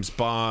James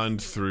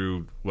Bond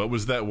through what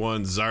was that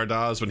one,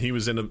 Zardoz, when he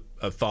was in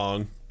a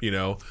thong, he'd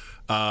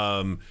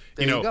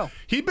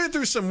been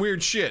through some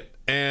weird shit,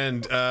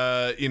 and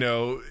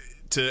to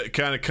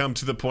kind of come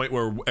to the point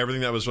where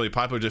everything that was really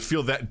popular, to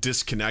feel that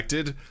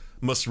disconnected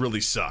must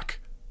really suck.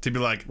 To be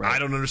like, right. I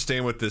don't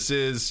understand what this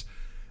is.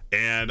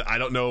 And I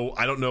don't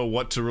know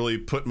what to really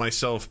put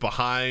myself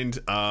behind.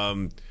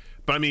 But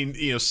I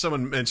mean,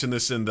 someone mentioned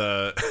this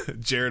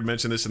Jared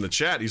mentioned this in the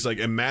chat. He's like,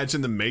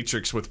 imagine The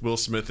Matrix with Will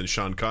Smith and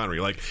Sean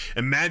Connery. Like,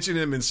 imagine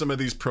him in some of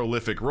these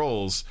prolific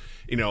roles.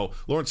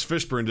 Lawrence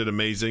Fishburne did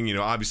amazing.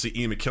 Obviously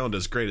Ian McKellen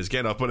does great as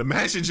Gandalf. But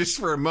imagine just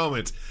for a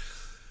moment,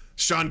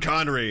 Sean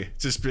Connery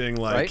just being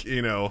like,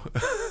 right?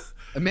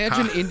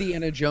 Imagine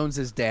Indiana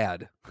Jones's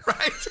dad.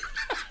 Right.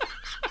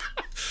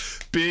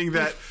 Being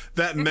that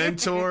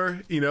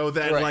mentor,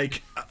 that right.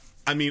 Like,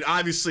 I mean,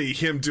 obviously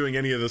him doing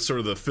any of the sort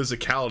of the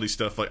physicality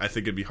stuff, like, I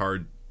think it'd be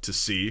hard to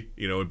see.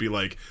 It'd be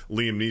like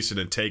Liam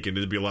Neeson and Taken.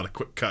 It'd be a lot of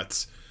quick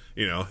cuts.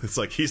 It's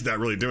like he's not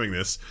really doing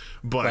this,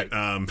 but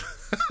right.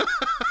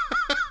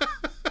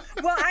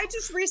 Well, I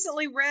just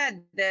recently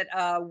read that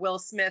Will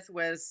Smith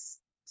was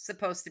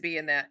supposed to be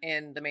in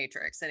The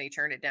Matrix, and he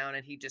turned it down,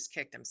 and he just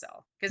kicked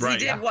himself because he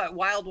did what,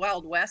 Wild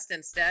Wild West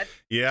instead.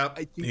 Yeah,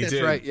 I think that's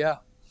did. Right. Yeah,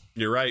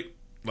 you're right.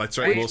 That's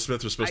right. Will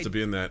Smith was supposed to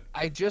be in that.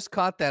 I just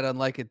caught that on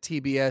like a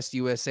TBS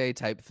USA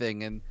type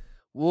thing, and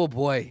oh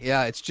boy,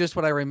 yeah, it's just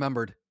what I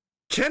remembered.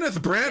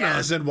 Kenneth Branagh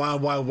is in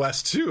Wild Wild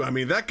West too. I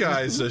mean, that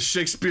guy's a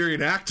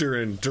Shakespearean actor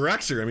and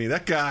director. I mean,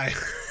 that guy.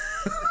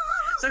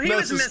 So he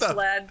was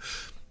misled.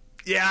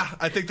 Yeah,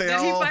 I think Did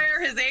he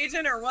fire his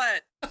agent or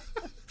what?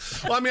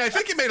 Well, I mean, I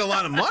think he made a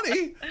lot of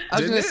money.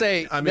 I was going to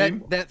say, I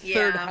mean, that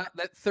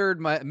third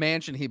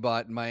mansion he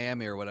bought in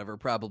Miami or whatever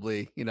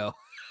probably,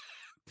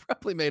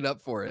 probably made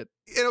up for it.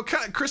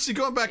 Kind of, Christy,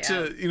 going back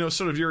to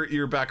sort of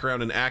your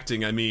background in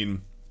acting. I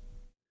mean,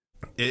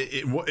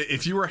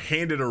 if you were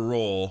handed a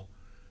role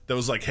that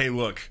was like, hey,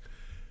 look,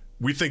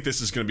 we think this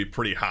is going to be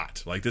pretty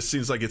hot. Like, this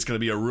seems like it's going to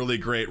be a really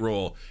great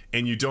role,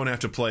 and you don't have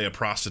to play a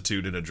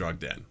prostitute in a drug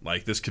den.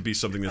 Like, this could be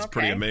something that's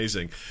pretty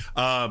amazing.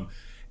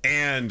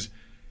 And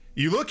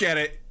you look at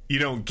it, you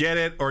don't get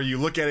it, or you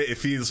look at it, it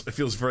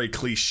feels very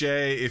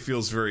cliche, it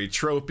feels very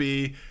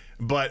tropey,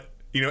 but,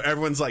 you know,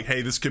 everyone's like,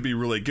 hey, this could be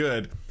really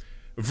good,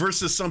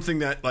 versus something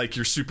that, like,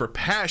 you're super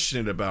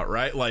passionate about,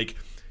 right? Like,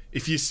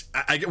 if you,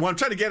 what I'm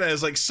trying to get at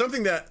is, like,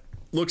 something that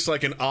looks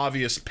like an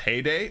obvious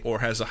payday or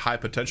has a high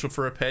potential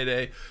for a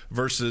payday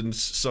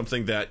versus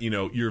something that, you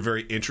know, you're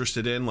very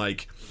interested in.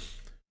 Like,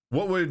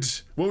 what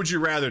would you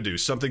rather do?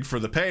 Something for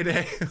the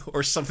payday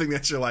or something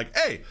that you're like,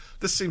 hey,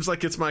 this seems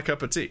like it's my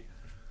cup of tea?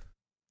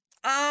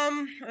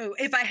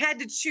 If I had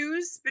to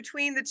choose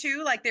between the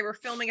two, like they were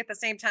filming at the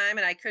same time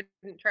and I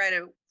couldn't try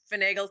to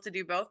finagle to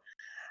do both.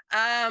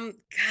 God.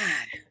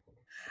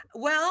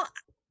 Well,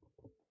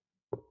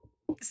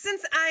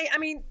 since I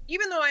mean,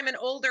 even though I'm an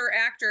older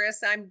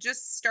actress, I'm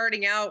just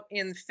starting out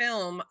in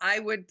film, I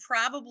would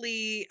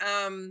probably,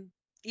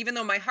 even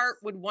though my heart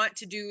would want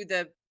to do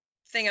the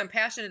thing I'm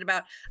passionate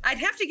about, I'd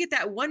have to get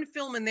that one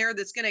film in there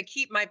that's going to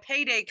keep my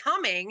payday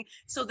coming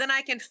so then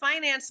I can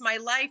finance my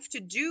life to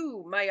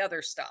do my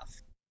other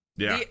stuff.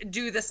 Yeah.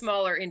 Do the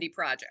smaller indie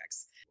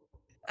projects.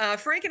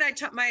 Frank and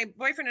my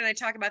boyfriend and I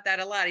talk about that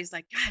a lot. He's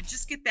like, God,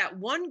 just get that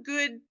one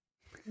good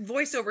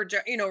voiceover,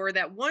 you know, or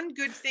that one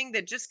good thing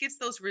that just gets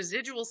those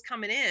residuals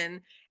coming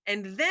in,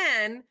 and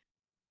then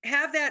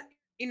have that,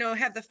 you know,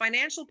 have the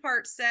financial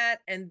part set,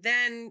 and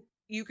then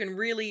you can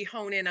really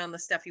hone in on the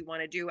stuff you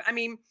want to do. I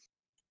mean,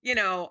 you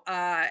know,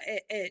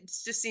 it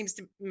just seems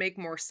to make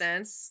more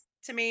sense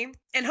to me.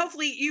 And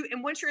hopefully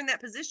and once you're in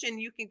that position,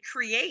 you can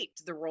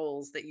create the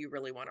roles that you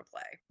really want to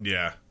play.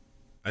 Yeah.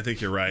 I think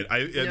you're right.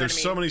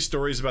 There's so many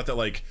stories about that,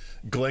 like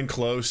Glenn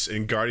Close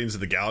in Guardians of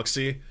the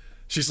Galaxy.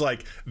 She's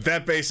like,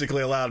 that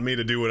basically allowed me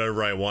to do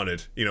whatever I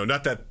wanted. You know,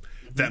 not that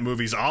that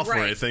movie's awful or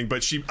anything,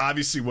 but she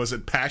obviously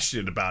wasn't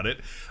passionate about it.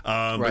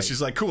 But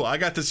she's like, cool, I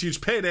got this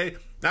huge payday.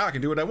 Now I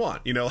can do what I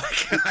want. You know,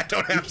 like, I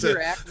don't have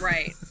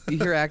to. You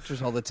hear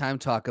actors all the time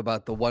talk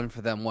about the one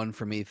for them, one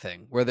for me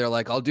thing, where they're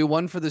like, I'll do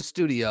one for the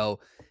studio.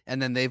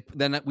 And then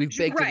we've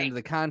baked it into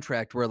the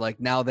contract where, like,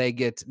 now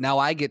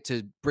I get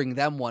to bring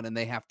them one and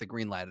they have to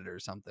greenlight it or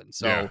something.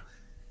 So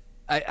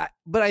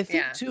but I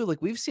think too,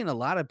 like, we've seen a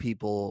lot of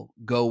people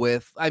go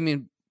with, I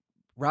mean,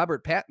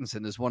 Robert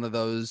Pattinson is one of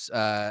those,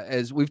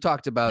 as we've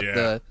talked about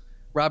the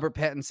Robert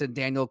Pattinson,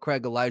 Daniel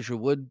Craig, Elijah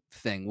Wood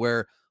thing,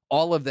 where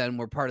all of them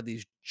were part of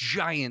these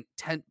giant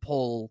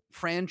tentpole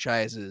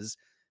franchises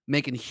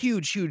making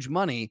huge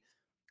money.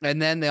 And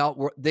then they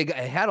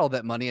had all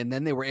that money, and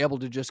then they were able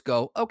to just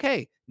go,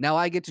 okay, now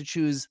I get to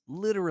choose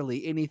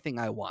literally anything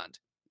I want,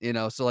 you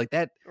know? So like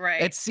that,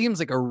 it seems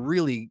like a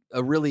really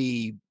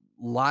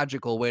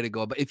logical way to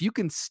go. But if you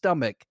can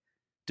stomach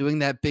doing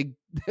that big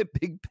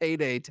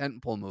payday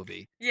tentpole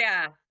movie.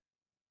 Yeah.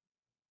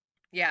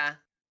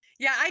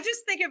 I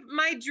just think of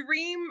my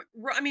dream.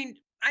 I mean,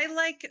 I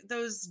like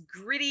those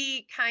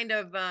gritty kind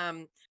of,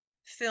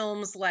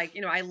 films, like, you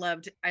know, I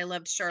loved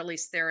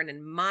Charlize Theron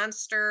in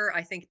Monster.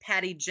 I think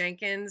Patty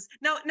Jenkins.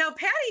 Now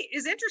Patty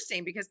is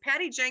interesting because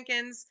Patty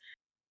Jenkins,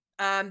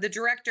 the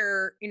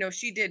director, you know,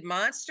 she did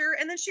Monster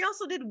and then she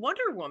also did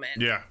Wonder Woman.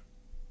 Yeah.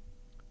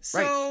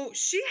 So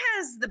she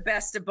has the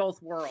best of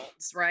both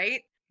worlds,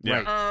 right?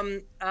 Yeah.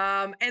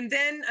 And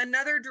then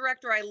another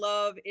director I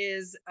love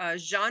is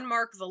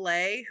Jean-Marc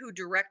Vallée, who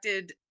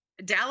directed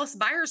Dallas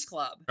Buyers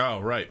Club. Oh,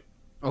 right.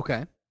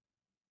 Okay.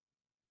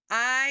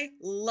 I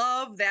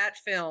love that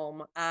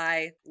film.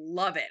 I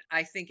love it.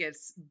 I think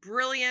it's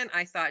brilliant.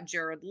 I thought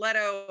Jared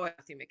Leto,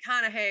 Matthew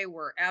McConaughey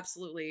were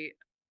absolutely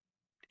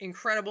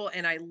incredible.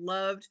 And I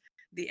loved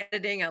the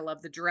editing. I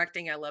loved the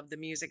directing. I loved the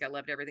music. I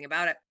loved everything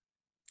about it.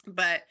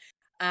 But,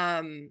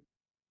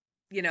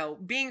 you know,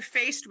 being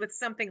faced with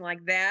something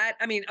like that,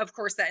 I mean, of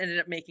course, that ended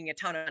up making a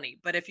ton of money.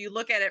 But if you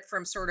look at it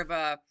from sort of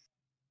a,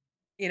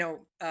 you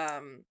know,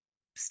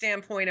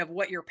 standpoint of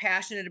what you're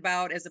passionate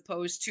about, as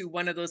opposed to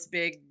one of those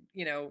big,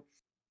 you know,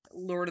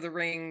 Lord of the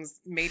Rings,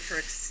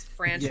 Matrix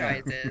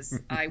franchises,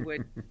 I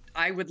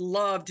would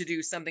love to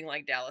do something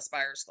like Dallas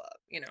Buyers Club,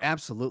 you know.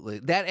 Absolutely.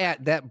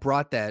 That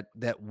brought that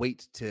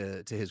weight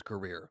to his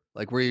career.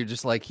 Like, where you're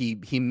just like,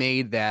 he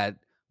made that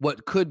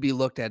what could be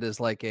looked at as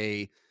like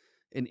an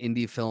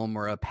indie film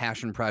or a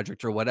passion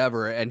project or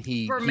whatever, and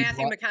Matthew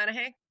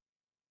McConaughey.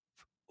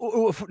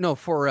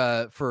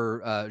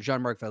 For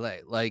Jean-Marc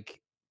Vallée,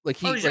 like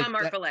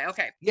Jean-Marc Vallée.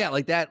 Okay. Yeah,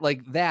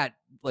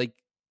 like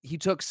he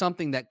took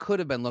something that could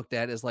have been looked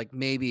at as like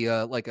maybe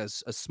a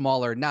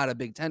smaller, not a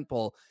big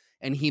tentpole,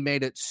 and he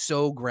made it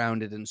so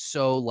grounded and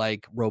so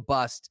like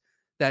robust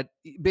that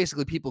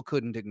basically people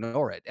couldn't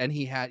ignore it. And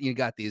you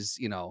got these,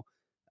 you know,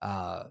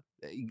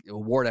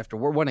 award after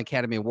award, one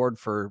Academy Award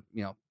for,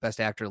 you know,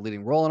 best actor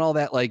leading role and all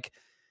that. Like,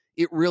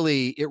 it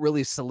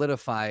really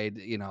solidified,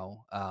 you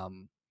know,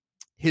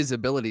 his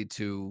ability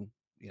to,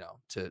 you know,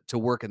 to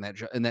work in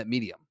that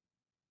medium.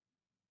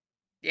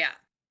 Yeah.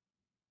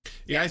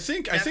 Yeah, I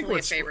think Definitely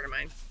what's a favorite of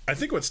mine. I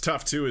think what's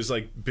tough too is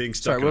like being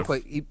stuck. Sorry, real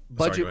quick.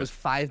 Budget go was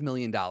 $5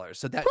 million,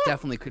 so that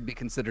definitely could be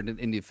considered an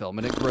indie film,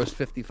 and it grossed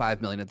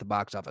 $55 million at the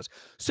box office.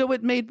 So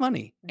it made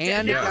money,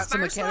 and it got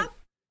some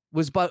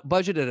was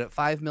budgeted at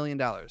 $5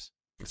 million.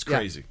 It's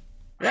crazy.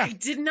 Yeah. I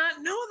did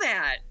not know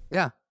that.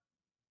 Yeah,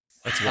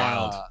 That's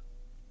wild.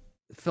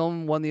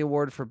 Film won the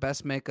award for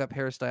best makeup,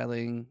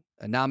 hairstyling,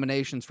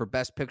 nominations for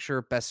best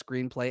picture, best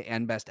screenplay,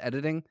 and best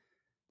editing.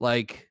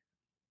 Like,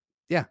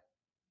 yeah.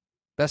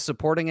 Best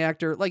supporting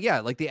actor. Like, yeah,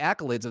 like the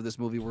accolades of this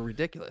movie were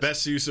ridiculous.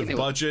 Best use of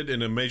budget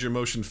in a major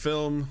motion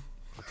film.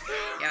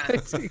 Yeah.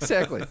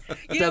 Exactly.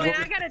 You know, and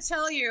I got to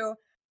tell you.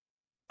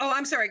 Oh,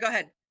 I'm sorry. Go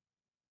ahead.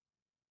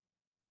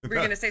 Were you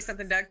going to say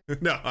something, Doug?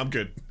 No, I'm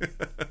good.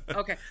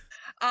 Okay.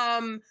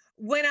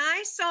 When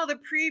I saw the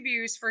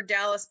previews for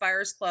Dallas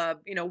Buyers Club,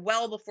 you know,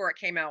 well before it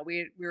came out,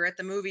 we were at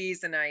the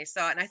movies and I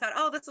saw it and I thought,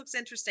 oh, this looks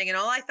interesting. And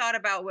all I thought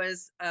about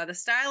was the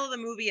style of the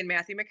movie, and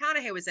Matthew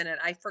McConaughey was in it.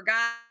 I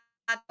forgot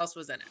what else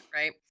was in it,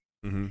 right?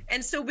 Mm-hmm.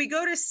 And so we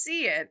go to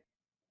see it,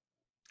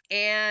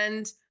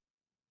 and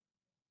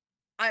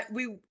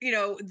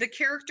the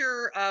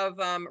character of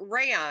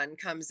Rayon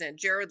comes in,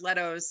 Jared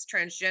Leto's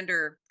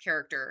transgender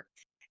character.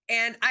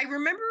 And I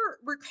remember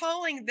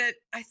recalling that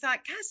I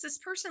thought, gosh, this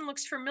person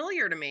looks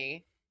familiar to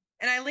me.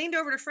 And I leaned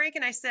over to Frank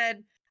and I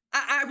said,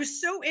 I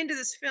was so into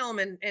this film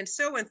and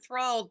so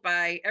enthralled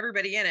by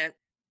everybody in it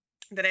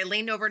that I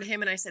leaned over to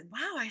him and I said,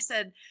 wow, I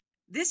said,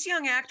 this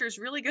young actor is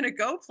really going to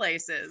go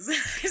places.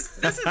 This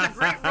is a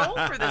great role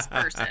for this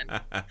person.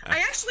 I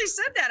actually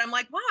said that. I'm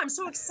like, wow, I'm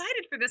so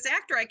excited for this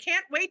actor. I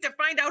can't wait to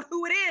find out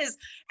who it is.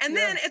 And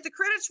then at the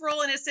credits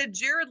roll and it said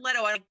Jared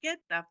Leto. I get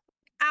the f-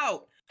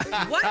 out.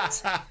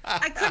 What?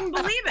 I couldn't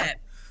believe it.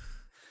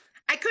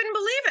 I couldn't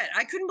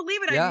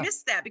believe it. Yeah. I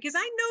missed that because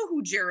I know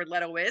who Jared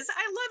Leto is.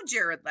 I love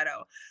Jared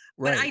Leto.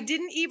 But I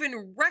didn't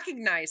even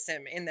recognize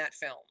him in that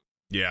film.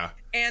 Yeah.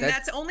 And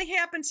that's only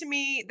happened to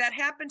me. That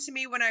happened to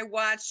me when I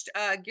watched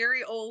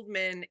Gary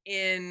Oldman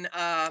in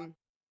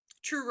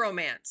True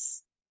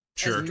Romance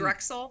as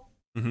Drexel.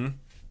 Mm-hmm.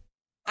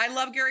 I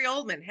love Gary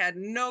Oldman. Had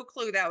no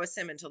clue that was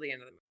him until the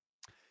end of the movie.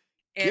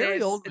 And Gary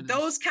Oldman,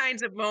 those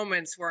kinds of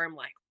moments where I'm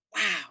like,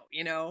 wow,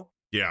 you know?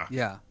 Yeah.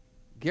 Yeah.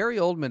 Gary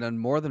Oldman on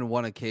more than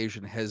one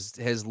occasion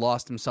has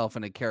lost himself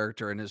in a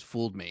character and has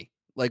fooled me.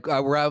 Like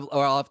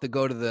I'll have to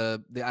go to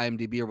the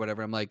IMDb or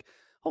whatever. I'm like,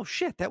 oh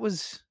shit, that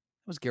was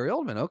Gary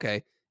Oldman.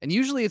 Okay. And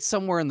usually it's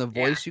somewhere in the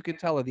voice you can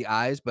tell, or the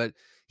eyes, but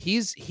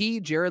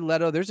Jared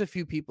Leto, there's a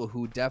few people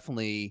who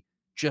definitely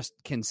just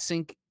can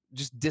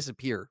just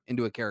disappear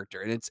into a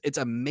character. And it's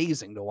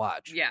amazing to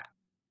watch. Yeah.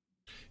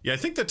 Yeah, I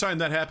think the time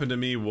that happened to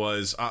me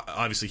was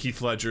obviously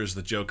Heath Ledger's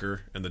the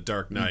Joker and The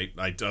Dark Knight.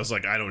 I was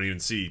like, I don't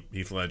even see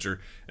Heath Ledger.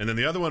 And then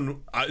the other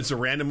one, it's a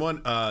random one,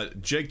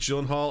 Jake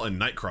Gyllenhaal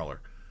and Nightcrawler.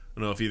 I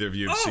don't know if either of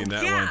you have seen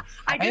that one.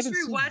 I just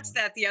rewatched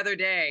that the other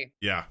day.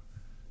 Yeah.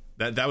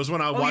 That was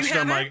when I watched it.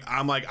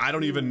 I'm like, I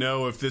don't even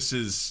know if this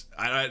is.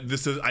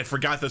 I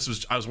forgot this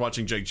was. I was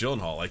watching Jake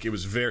Gyllenhaal. Like, it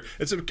was very.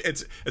 It's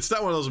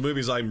not one of those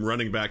movies I'm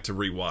running back to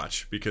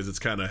rewatch because it's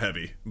kind of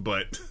heavy.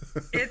 But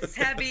it's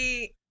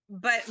heavy.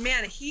 But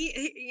man,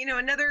 he you know,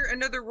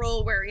 another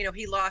role where, you know,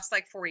 he lost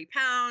like 40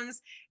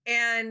 pounds,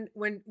 and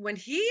when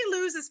he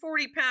loses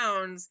 40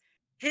 pounds,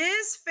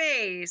 his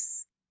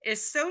face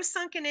is so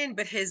sunken in,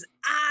 but his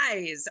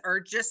eyes are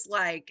just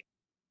like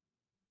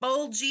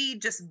bulgy,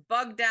 just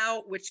bugged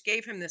out, which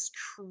gave him this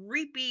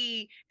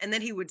creepy, and then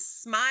he would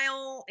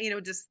smile, you know,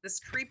 just this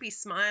creepy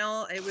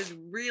smile. It was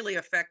really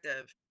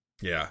effective.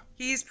 Yeah.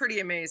 He's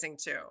pretty amazing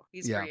too.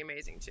 Pretty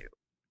amazing too.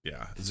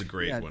 Yeah, it's a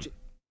great one.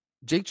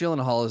 Jake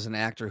Gyllenhaal is an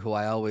actor who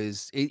I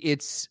always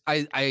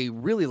I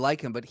really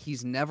like him, but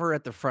he's never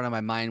at the front of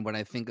my mind when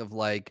I think of,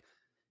 like,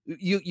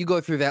 you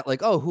go through that, like,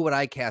 oh, who would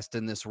I cast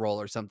in this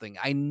role or something.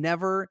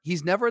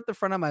 He's never at the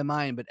front of my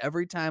mind, but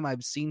every time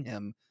I've seen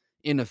him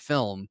in a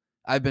film,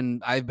 I've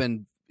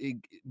been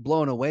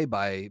blown away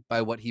by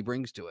what he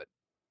brings to it.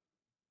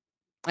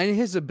 And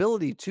his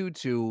ability to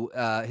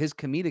his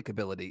comedic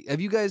ability.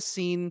 Have you guys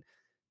seen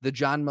the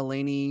John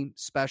Mulaney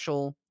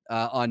special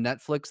on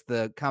Netflix,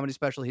 the comedy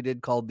special he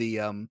did called the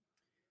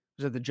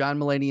John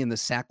Mulaney and the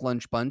Sack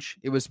Lunch Bunch?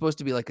 It was supposed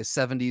to be like a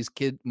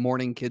 70s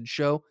morning kid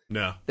show.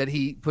 No. That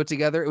he put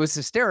together. It was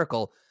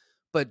hysterical,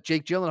 but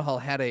Jake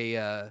Gyllenhaal had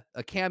a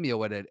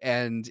cameo in it,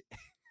 and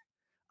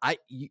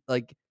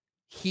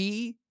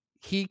he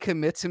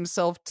commits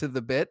himself to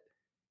the bit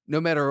no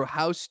matter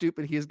how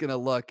stupid he's going to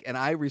look, and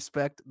I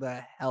respect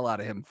the hell out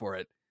of him for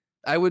it.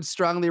 I would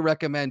strongly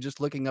recommend just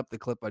looking up the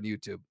clip on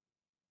YouTube.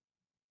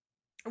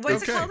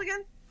 What's it called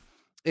again?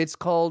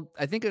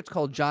 I think it's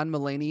called John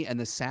Mulaney and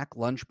the Sack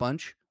Lunch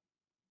Bunch.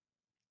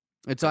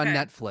 It's on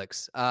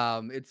Netflix.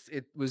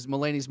 It was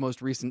Mulaney's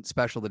most recent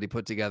special that he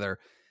put together.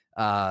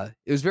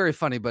 It was very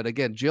funny, but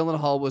again,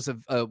 Gyllenhaal was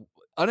a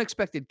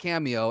unexpected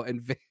cameo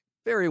and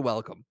very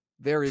welcome.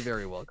 Very,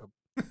 very welcome.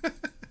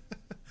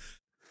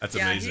 That's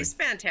amazing. He's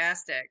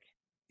fantastic.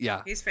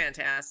 Yeah. He's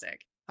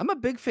fantastic. I'm a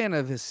big fan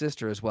of his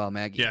sister as well,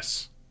 Maggie.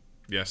 Yes.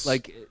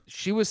 Like,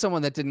 she was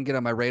someone that didn't get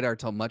on my radar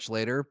till much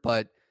later,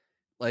 but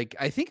like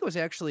I think it was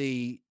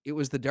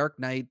the Dark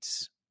Knight.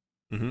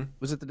 Mm-hmm.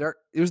 Was it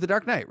it was the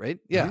Dark Knight, right?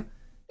 Yeah. Mhm.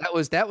 That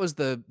was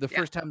the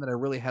first time that I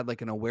really had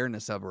like an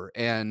awareness of her.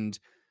 And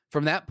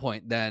from that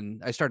point,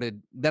 then I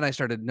started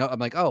I'm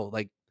like, oh,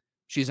 like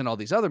she's in all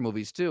these other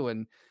movies too.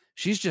 And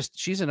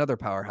she's another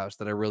powerhouse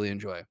that I really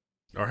enjoy.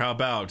 Or how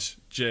about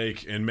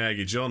Jake and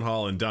Maggie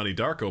Gyllenhaal and Donnie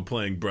Darko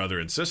playing brother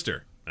and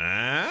sister?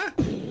 Ah?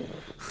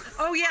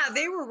 Oh yeah,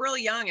 they were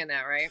really young in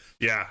that, right?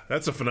 Yeah,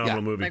 that's a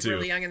phenomenal movie Like too.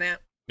 really young in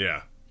that.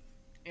 Yeah.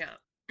 Yeah.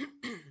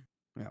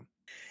 Yeah.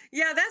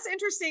 Yeah, that's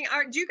interesting.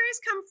 Do you guys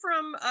come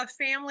from a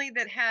family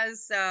that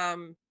has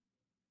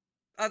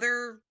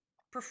other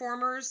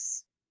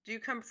performers? Do you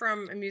come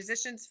from a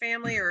musician's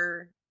family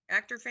or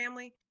actor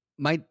family?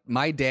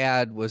 My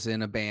dad was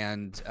in a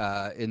band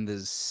in the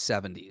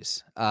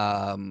 70s.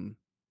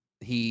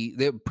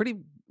 They're pretty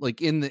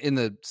like in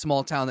the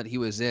small town that he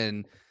was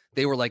in,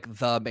 they were like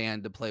the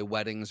band to play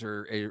weddings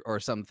or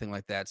something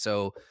like that.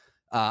 So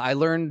I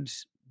learned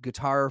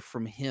guitar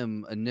from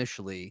him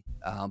initially,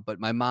 but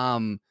my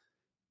mom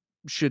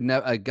should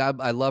never. God,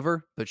 I love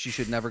her, but she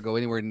should never go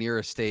anywhere near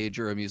a stage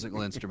or a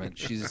musical instrument.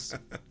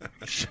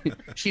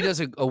 She does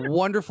a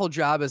wonderful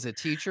job as a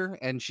teacher,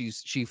 and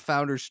she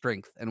found her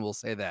strength, and we'll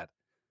say that.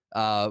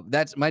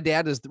 That's my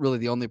dad is really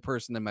the only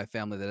person in my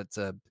family that's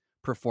a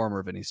performer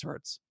of any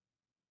sorts.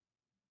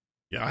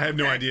 Yeah, I have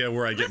no Okay. idea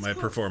where I get That's my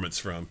cool. performance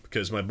from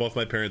because both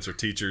my parents are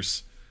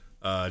teachers.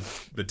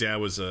 The dad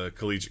was a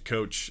collegiate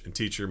coach and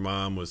teacher.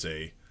 Mom was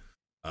a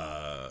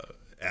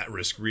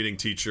at-risk reading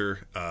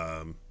teacher.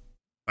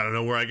 I don't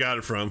know where I got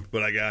it from,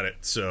 but I got it.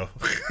 So,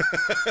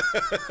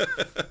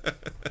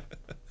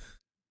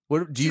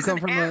 What do you She's come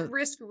an from?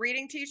 at-risk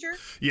reading teacher?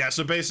 yeah.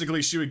 So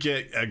basically, she would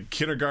get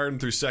kindergarten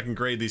through second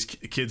grade. These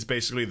kids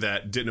basically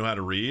that didn't know how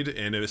to read,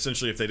 and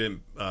essentially, if they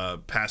didn't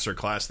pass her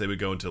class, they would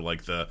go into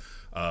like the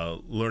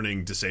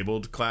learning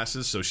disabled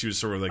classes. So she was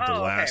sort of like the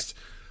Oh, okay.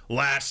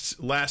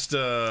 last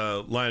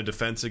line of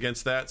defense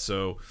against that.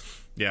 So,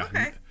 yeah,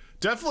 Okay.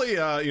 definitely.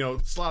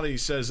 Slotty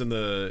says in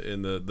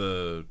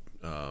the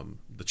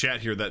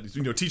chat here that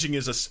teaching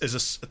is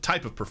a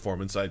type of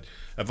performance.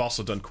 I've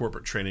also done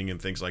corporate training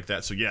and things like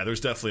that. So yeah,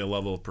 there's definitely a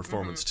level of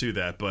performance to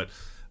that. But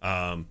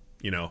I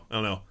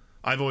don't know.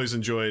 I've always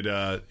enjoyed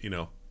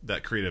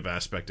that creative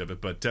aspect of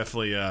it. But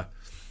definitely,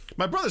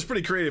 my brother's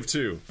pretty creative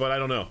too. But I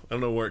don't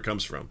know where it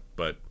comes from.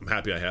 But I'm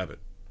happy I have it.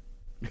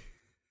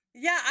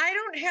 Yeah, I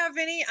don't have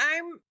any.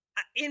 I'm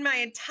in my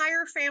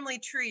entire family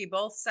tree,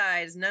 both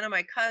sides. None of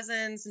my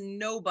cousins,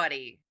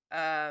 nobody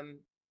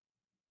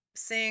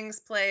sings,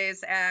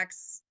 plays,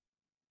 acts,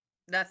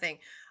 nothing.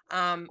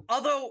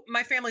 Although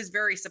my family's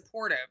very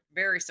supportive,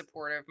 very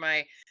supportive.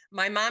 My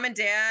mom and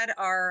dad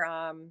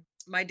are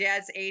my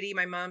dad's 80,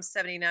 my mom's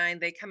 79.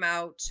 They come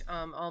out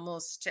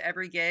almost to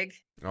every gig.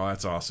 Oh,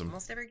 that's awesome.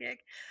 Almost every gig.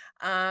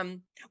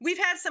 We've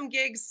had some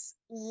gigs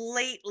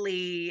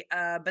lately,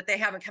 but they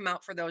haven't come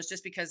out for those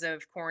just because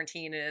of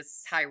quarantine and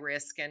it's high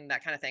risk and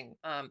that kind of thing.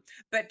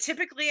 But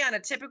typically on a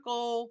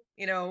typical,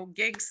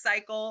 gig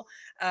cycle,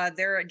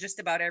 they're at just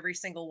about every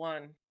single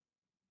one.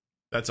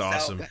 That's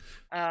awesome.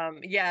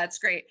 Yeah, it's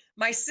great.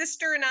 My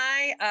sister and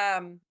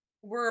I,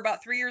 we're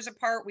about 3 years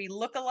apart. We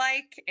look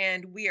alike,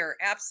 and we are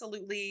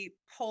absolutely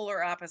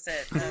polar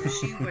opposite.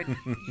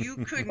 You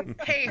couldn't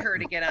pay her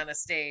to get on a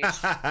stage.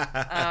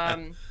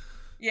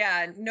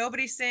 Yeah,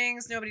 nobody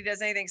sings, nobody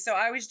does anything. So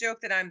I always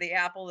joke that I'm the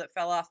apple that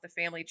fell off the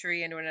family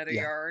tree into another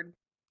Yeah. yard.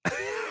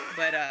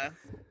 But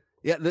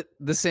Yeah,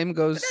 the same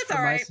goes that's for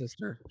all my right.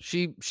 sister.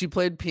 She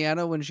played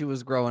piano when she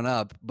was growing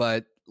up,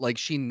 but like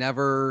she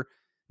never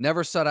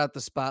sought out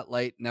the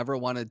spotlight, never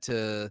wanted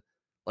to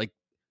like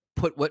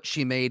put what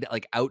she made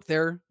like out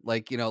there,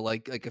 like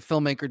like a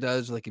filmmaker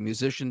does, like a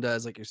musician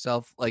does, like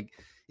yourself. Like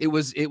it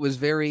was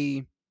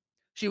very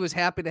she was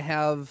happy to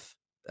have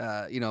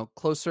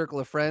close circle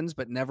of friends,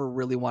 but never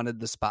really wanted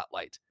the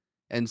spotlight.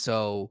 And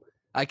so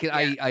I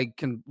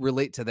can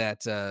relate to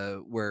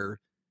that where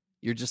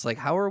you're just like,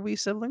 how are we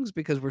siblings?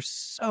 Because we're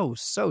so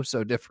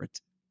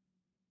different.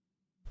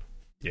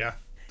 Yeah.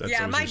 That's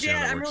Yeah, always my interesting how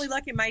dad, that I'm works. really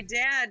lucky. My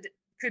dad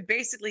could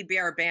basically be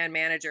our band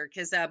manager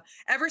because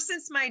ever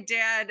since my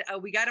dad,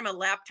 we got him a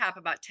laptop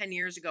about 10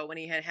 years ago when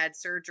he had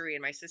surgery.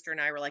 And my sister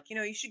and I were like,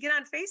 you should get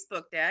on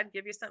Facebook, Dad,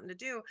 give you something to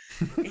do.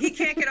 He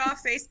can't get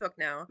off Facebook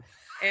now.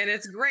 And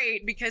it's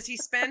great because he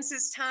spends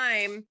his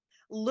time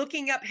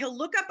he'll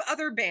look up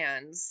other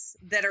bands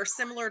that are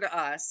similar to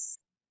us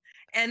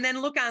and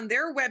then look on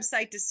their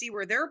website to see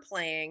where they're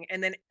playing.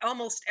 And then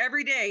almost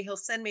every day he'll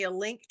send me a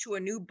link to a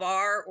new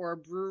bar or a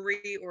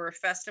brewery or a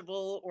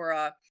festival or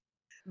a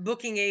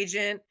booking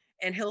agent.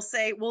 And he'll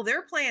say, well,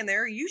 they're playing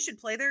there. You should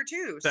play there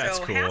too. That's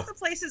so cool. half the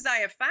places I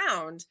have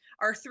found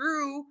are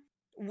through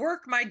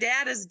work my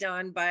dad has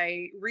done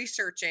by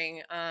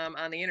researching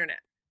on the internet.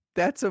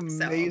 That's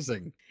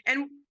amazing.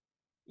 And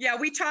yeah,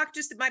 we talk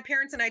my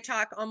parents and I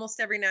talk almost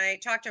every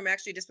night. Talked to him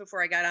actually just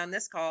before I got on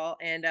this call.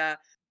 And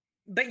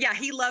but yeah,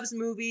 he loves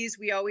movies.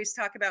 We always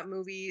talk about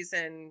movies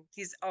and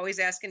he's always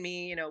asking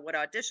me, what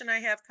audition I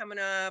have coming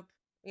up,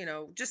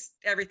 just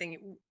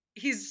everything.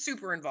 He's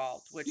super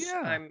involved, which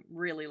Yeah. I'm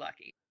really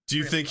lucky. Do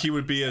you really think he love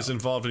would be him, as so.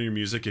 involved in your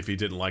music if he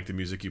didn't like the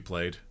music you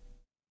played?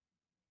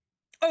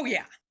 Oh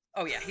yeah,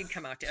 he'd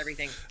come out to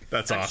everything.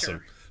 That's I'm awesome.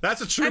 sure.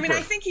 That's a trooper. I mean,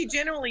 I think he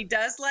generally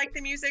does like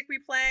the music we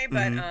play,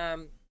 but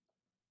Mhm.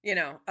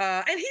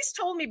 and he's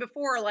told me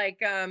before, like,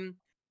 when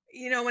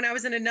I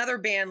was in another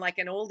band, like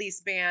an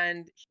oldies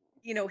band,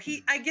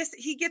 I guess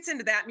he gets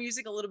into that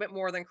music a little bit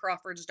more than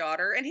Crawford's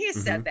Daughter, and he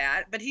has said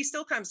that, but he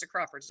still comes to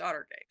Crawford's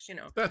Daughter gigs,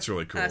 That's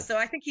really cool. So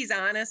I think he's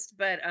honest,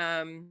 but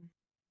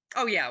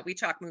oh yeah, we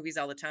talk movies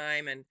all the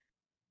time, and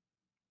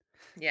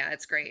yeah,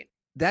 it's great.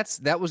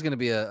 That was going to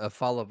be a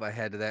follow-up I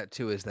had to that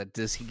too, is that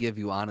does he give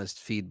you honest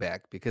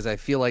feedback? Because I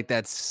feel like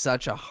that's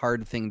such a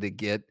hard thing to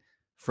get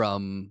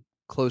from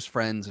close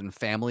friends and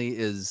family,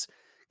 is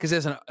because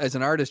as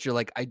an artist, you're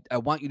like, I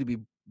want you to be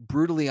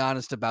brutally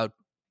honest about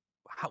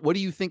what do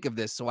you think of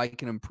this so I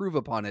can improve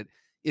upon it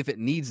if it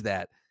needs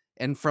that.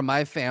 And from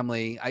my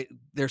family,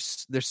 they're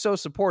so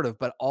supportive,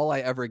 but all I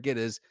ever get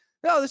is,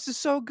 "Oh, this is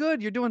so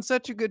good. You're doing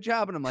such a good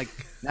job." And I'm like,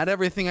 not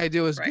everything I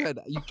do is Right. good.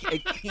 It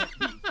can't be.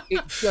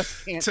 It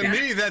just can't To be.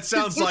 me, that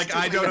sounds like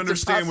I don't That's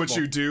understand what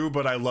impossible. you do,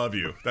 but I love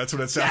you. That's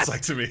what it sounds Yes.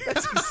 like to me.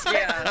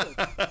 Yeah.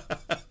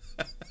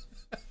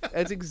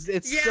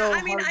 It's Yeah, so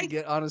I mean, hard I to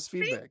get honest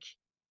feedback. think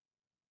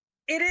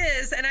it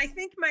is, and I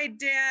think my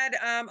dad.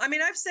 I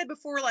mean, I've said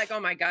before, like, "Oh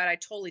my God, I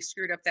totally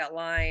screwed up that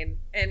line,"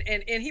 and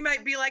he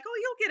might be like, "Oh,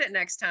 you'll get it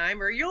next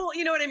time," or you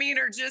know what I mean,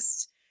 or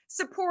just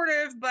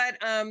supportive. But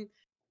I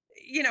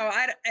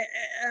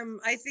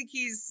think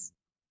he's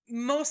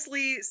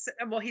mostly,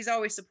 well, he's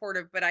always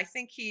supportive, but I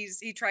think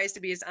he tries to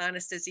be as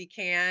honest as he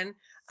can.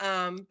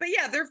 But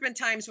yeah, there have been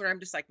times where I'm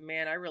just like,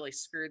 "Man, I really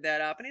screwed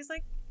that up," and he's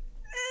like,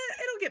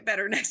 "It'll get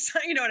better next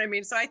time." You know what I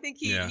mean? So I think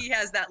Yeah. he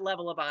has that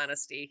level of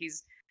honesty.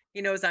 He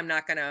knows I'm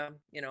not gonna,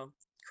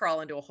 crawl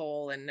into a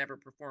hole and never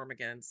perform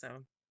again.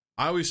 So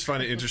I always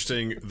find it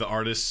interesting, the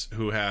artists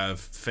who have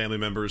family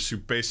members who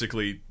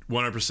basically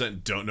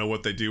 100% don't know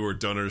what they do or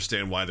don't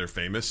understand why they're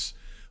famous,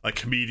 like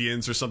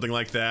comedians or something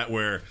like that,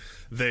 where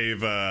they've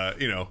they're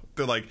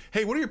like,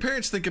 "Hey, what do your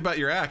parents think about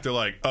your act?" They're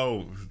like,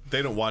 "Oh,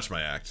 they don't watch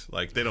my act.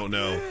 Like, they don't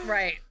know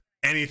right.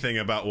 anything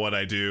about what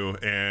I do."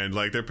 And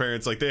like their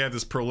parents, like, they have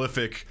this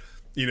prolific,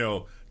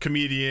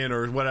 comedian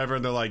or whatever,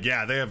 and they're like,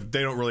 "Yeah, they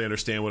don't really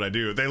understand what I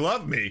do. They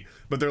love me,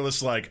 but they're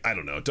just like, I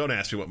don't know. Don't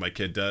ask me what my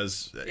kid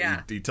does.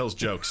 Yeah. He tells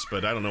jokes,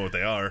 but I don't know what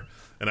they are,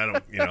 and I don't,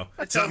 it's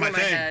It's not over my my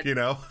thing, head.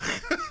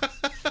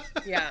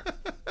 Yeah.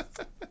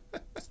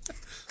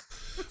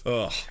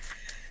 Ugh.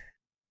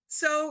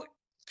 So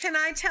can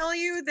I tell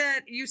you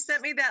that you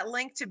sent me that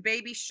link to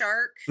Baby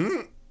Shark,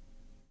 Mm.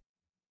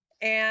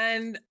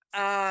 and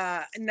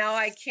now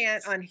I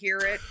can't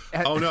unhear it.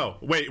 Oh no!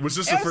 Wait, was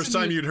this the As first a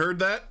time mu- you'd heard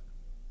that?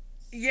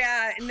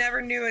 Yeah,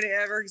 never knew it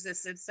ever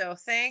existed. So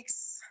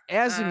thanks.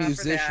 As a for that.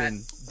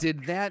 musician,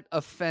 did that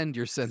offend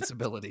your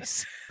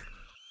sensibilities?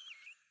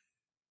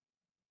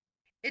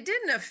 It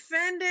didn't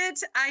offend it.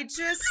 I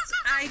just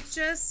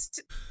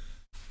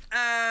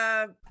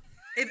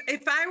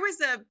if I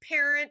was a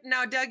parent,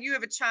 now Doug, you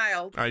have a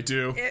child. I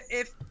do.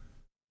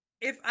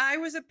 If I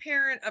was a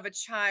parent of a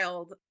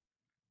child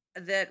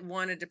that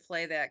wanted to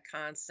play that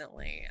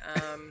constantly,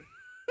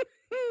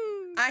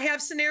 I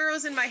have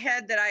scenarios in my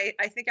head that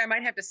I think I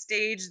might have to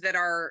stage, that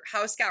our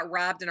house got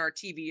robbed and our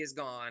TV is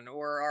gone,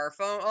 or our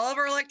phone, all of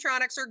our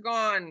electronics are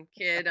gone,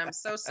 kid. I'm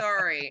so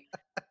sorry.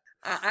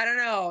 I don't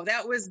know.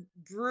 That was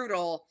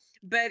brutal.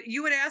 But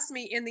you would ask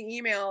me in the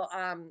email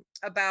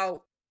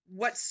about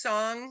what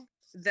song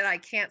that I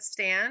can't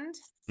stand.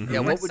 Mhm. Yeah,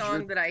 What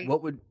song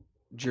what would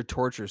your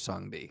torture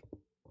song be?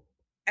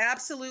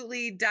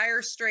 Absolutely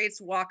Dire Straits'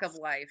 Walk of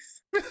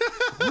Life.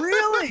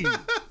 Really?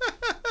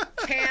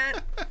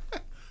 Can't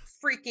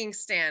freaking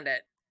stand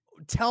it.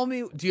 Tell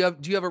me, do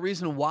you have a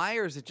reason why,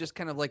 or is it just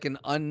kind of like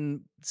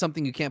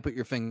something you can't put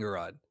your finger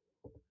on?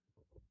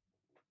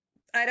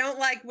 I don't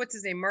like, what's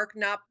his name? Mark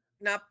Knopfler?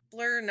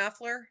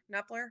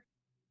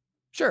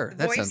 Sure, The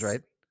that sounds voice?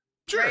 right.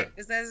 Sure. Right?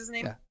 Is that his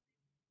name?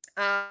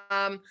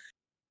 Yeah.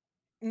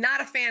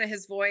 Not a fan of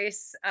his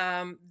voice.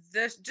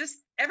 Just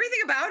everything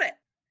about it.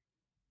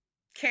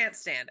 Can't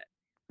stand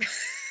it.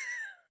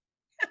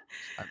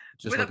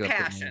 Just With a looking up the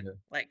name passion. here.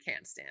 Like,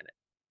 can't stand it.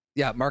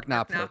 Yeah, Mark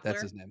Mark Knopfler, that's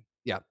Knopfler? his name.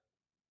 Yeah.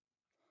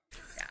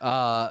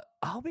 Yeah.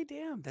 I'll be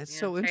damned. That's Yeah,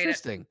 so hate it.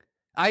 interesting.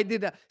 I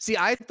did see.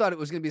 I thought it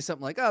was going to be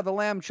something like, oh, the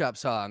Lamb Chop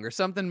song or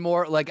something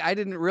more. Like, I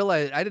didn't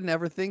realize. I didn't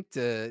ever think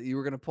you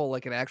were going to pull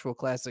like an actual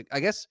classic. I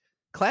guess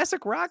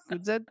classic rock.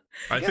 Is that?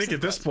 I guess think it's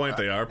at this classic point rock.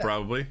 they are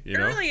probably,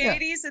 Early Yeah.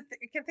 80s.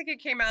 I think it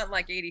came out in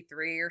like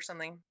 83 or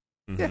something.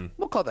 Yeah, Mhm.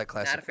 we'll call that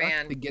classic. Not a rock,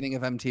 fan. Beginning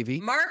of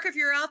MTV. Mark, if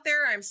you're out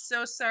there, I'm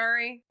so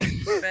sorry.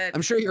 But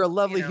I'm sure you're a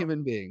lovely know.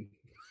 human being.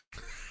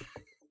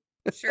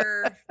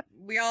 sure,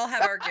 we all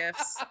have our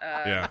gifts.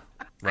 Yeah.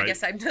 I Right.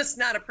 guess I'm just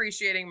not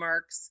appreciating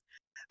Mark's.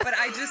 But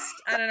I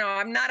don't know.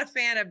 I'm not a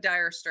fan of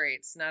Dire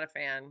Straits. Not a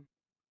fan.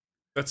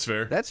 That's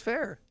fair. That's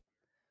fair.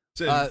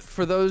 So-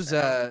 For those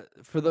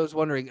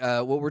wondering,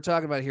 what we're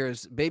talking about here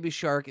is Baby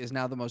Shark is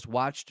now the most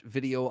watched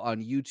video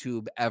on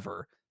YouTube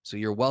ever. So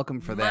you're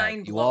welcome for that.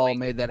 You all Mind-blowing.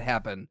 made that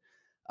happen.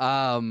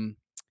 And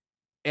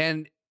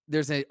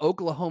there's an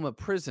Oklahoma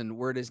prison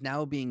where it is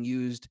now being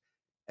used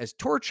as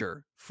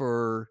torture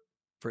for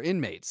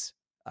inmates.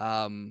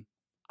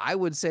 I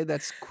would say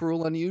that's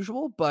cruel,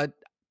 unusual, but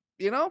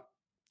to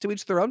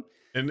each their own.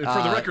 And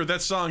for the record,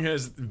 that song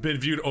has been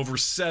viewed over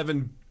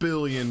 7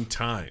 billion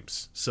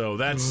times. So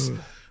that's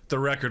the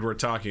record we're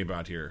talking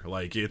about here.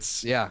 Like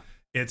it's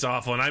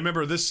awful. And I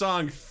remember this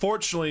song,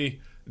 fortunately,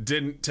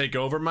 didn't take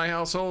over my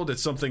household.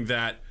 It's something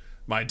that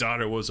my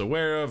daughter was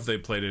aware of. They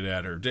played it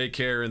at her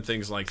daycare and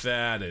things like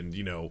that. And,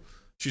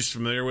 she's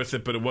familiar with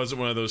it, but it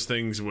wasn't one of those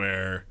things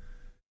where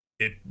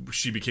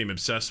she became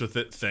obsessed with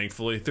it,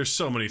 thankfully. There's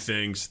so many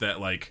things that,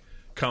 like,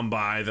 come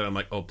by that I'm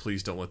like, oh,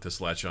 please don't let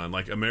this latch on.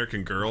 Like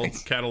American Girl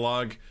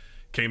catalog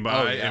came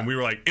by and we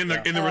were like in the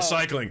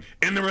recycling.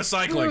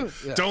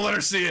 Yeah. Don't let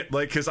her see it.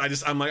 Like, cause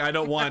I'm like, I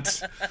don't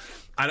want,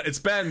 it's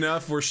bad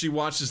enough where she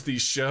watches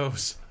these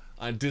shows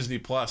on Disney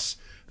Plus.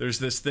 There's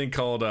this thing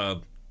called,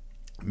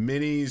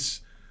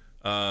 Minnie's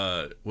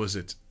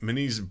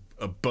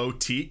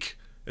Boutique.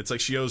 It's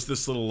like she owns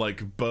this little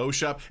like bow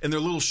shop and they're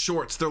little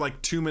shorts. They're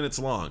like 2 minutes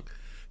long.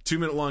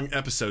 2-minute long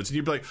episodes, and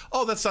you'd be like,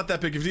 oh, that's not that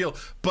big of a deal,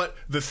 but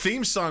the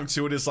theme song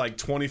to it is like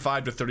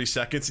 25 to 30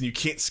 seconds and you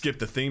can't skip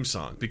the theme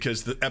song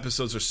because the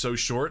episodes are so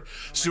short.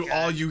 So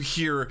all you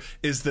hear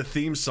is the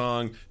theme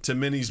song to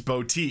Minnie's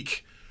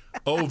Boutique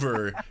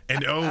over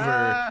and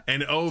over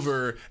and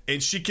over,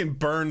 and she can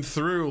burn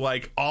through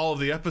like all of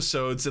the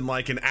episodes in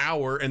like an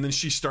hour, and then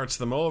she starts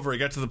them over. I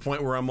got to the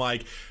point where I'm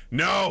like,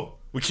 no,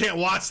 we can't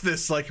watch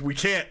this. Like, we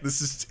can't.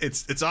 This is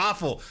it's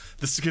awful.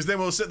 This because then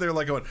we'll sit there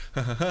like going,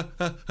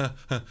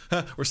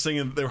 we're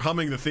singing, they're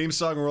humming the theme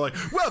song, and we're like,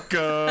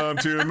 welcome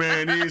to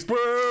Manny's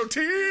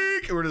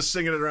Boutique, and we're just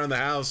singing it around the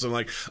house. I'm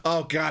like,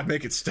 oh God,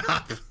 make it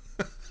stop.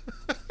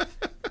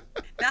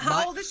 Now,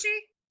 how old is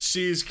she?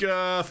 She's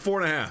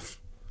 4.5.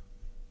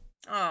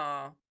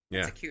 Oh,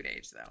 yeah, it's a cute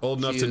age though. Old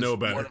enough to know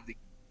better. One of the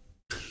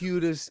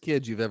cutest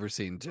kids you've ever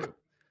seen too.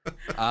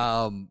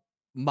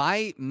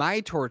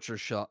 My torture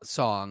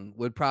song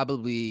would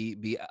probably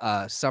be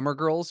 "Summer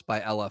Girls"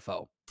 by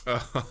LFO.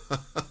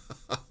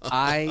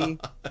 I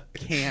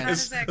can't. How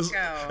does that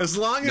go? As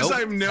long as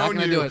I've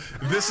known you,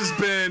 this has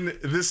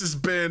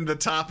been the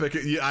topic.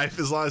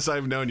 As long as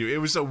I've known you, it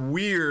was a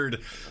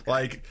weird,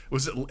 like,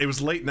 it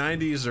was late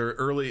 90s or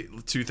early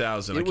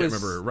 2000. I can't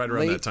remember. Right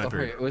around that time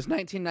period. It was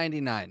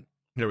 1999.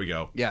 There we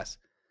go. Yes.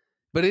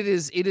 But it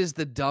is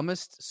the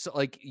dumbest. So,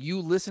 like,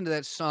 you listen to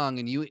that song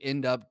and you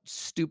end up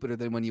stupider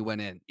than when you went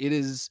in. It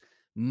is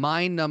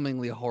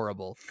mind-numbingly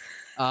horrible.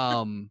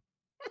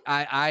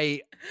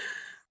 I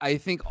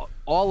think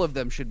all of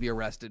them should be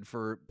arrested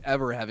for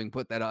ever having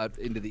put that out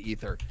into the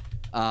ether.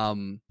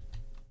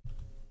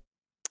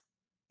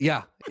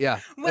 Yeah.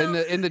 Well,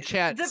 in the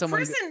chat, the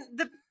someone.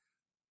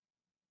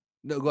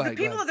 No, go ahead.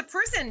 The people of the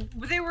prison,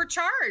 they were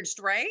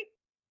charged, right?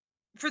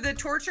 For the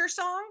torture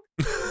song,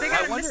 they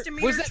got a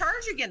misdemeanor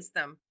charge against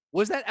them.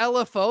 Was that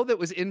LFO that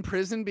was in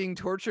prison being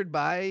tortured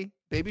by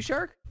Baby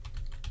Shark?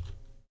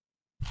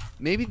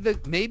 Maybe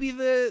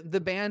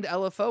the band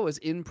LFO is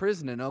in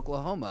prison in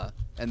Oklahoma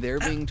and they're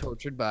being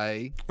tortured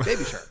by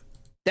Baby Shark.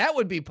 That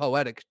would be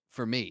poetic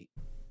for me.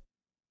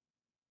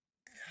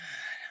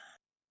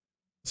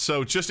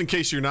 So, just in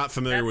case you're not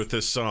familiar with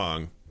this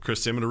song,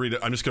 Christy, I'm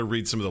just going to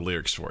read some of the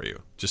lyrics for you,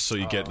 just so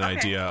you get an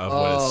idea of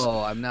what it's.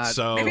 Oh, I'm not.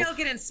 So maybe I'll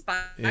get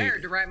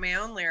inspired to write my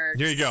own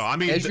lyrics. Here you go. I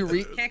mean,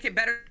 can't get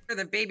better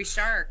than Baby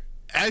Shark.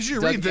 As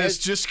you read this,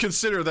 just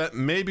consider that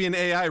maybe an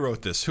AI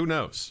wrote this. Who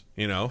knows?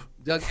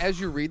 Doug, as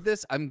you read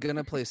this, I'm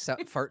gonna play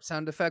fart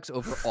sound effects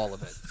over all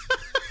of it.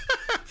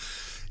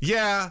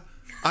 Yeah,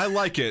 I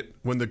like it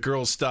when the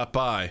girls stop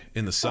by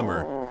in the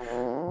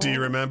summer. Do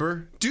you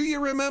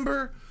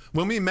remember?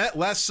 When we met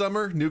last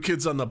summer, New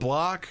Kids on the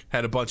Block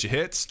had a bunch of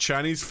hits.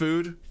 Chinese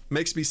food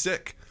makes me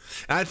sick.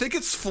 And I think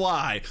it's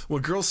fly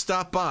when girls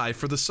stop by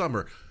for the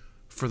summer.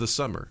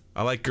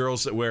 I like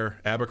girls that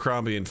wear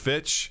Abercrombie and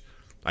Fitch.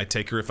 I'd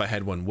take her if I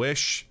had one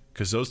wish,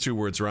 because those two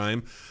words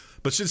rhyme.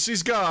 But since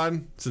she's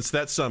gone, since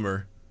that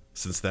summer,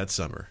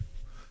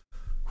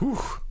 whew,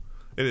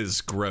 it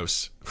is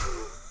gross.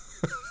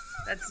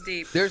 That's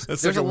deep. There's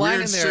like a line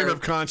weird in there. stream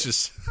of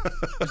conscious.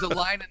 There's a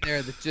line in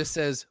there that just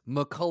says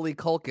Macaulay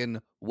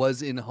Culkin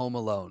was in Home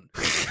Alone.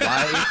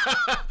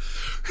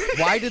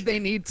 Why did they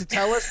need to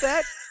tell us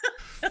that?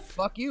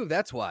 Fuck you.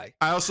 That's why.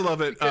 I also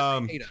love it.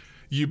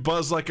 You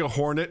buzz like a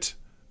hornet.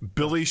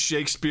 Billy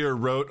Shakespeare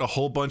wrote a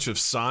whole bunch of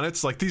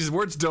sonnets. Like, these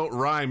words don't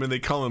rhyme, and they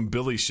call him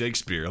Billy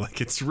Shakespeare. Like,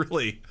 it's not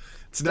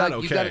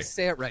okay. You gotta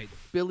say it right.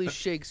 Billy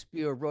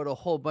Shakespeare wrote a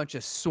whole bunch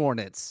of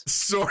sonnets.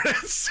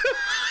 Sonnets.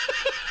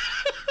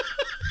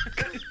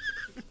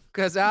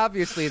 Because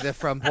obviously they're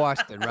from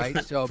Boston, right?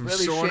 So From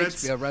Billy sonnets?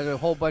 Shakespeare wrote a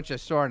whole bunch of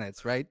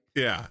sonnets, right?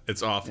 Yeah,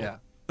 it's awful. Yeah.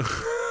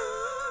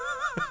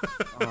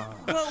 Well,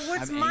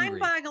 what's I'm angry.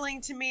 mind-boggling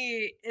to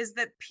me is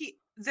that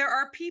there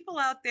are people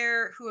out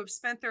there who have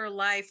spent their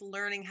life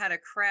learning how to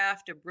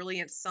craft a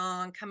brilliant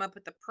song, come up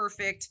with the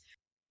perfect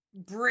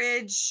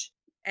bridge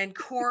and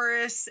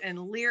chorus and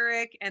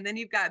lyric, and then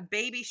you've got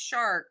Baby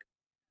Shark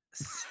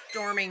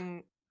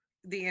storming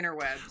the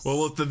interwebs.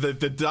 Well,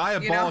 the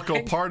diabolical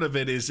You know? part of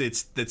it is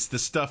it's the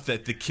stuff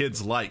that the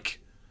kids like.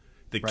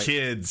 The Right.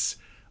 kids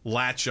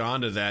latch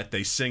onto that.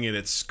 They sing it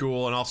at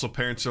school, and also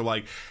parents are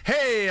like,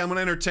 "Hey, I'm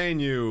gonna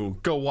entertain you.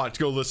 Go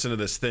listen to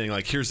this thing.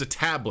 Like, here's a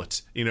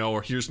tablet,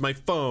 or here's my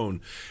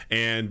phone,"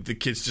 and the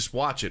kids just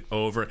watch it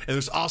over. And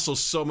there's also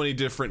so many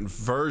different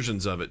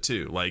versions of it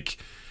too. Like,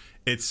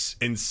 it's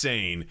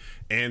insane.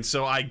 And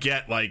so I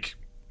get like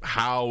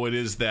how it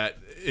is that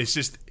it's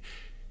just.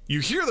 You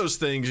hear those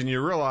things and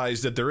you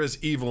realize that there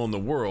is evil in the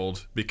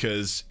world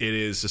because it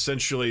is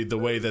essentially the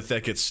way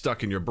that gets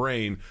stuck in your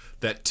brain.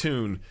 That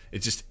tune, it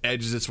just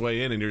edges its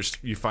way in, and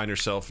you find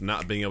yourself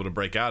not being able to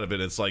break out of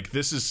it. It's like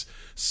this is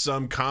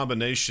some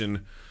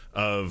combination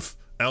of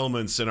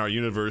elements in our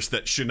universe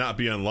that should not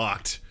be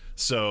unlocked.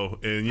 So,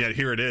 and yet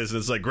here it is, and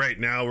it's like, great,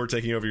 now we're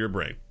taking over your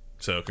brain.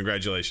 So,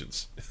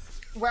 congratulations.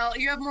 Well,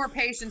 you have more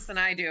patience than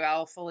I do.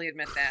 I'll fully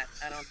admit that.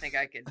 I don't think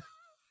I could.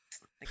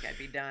 I think I'd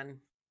be done.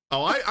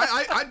 Oh,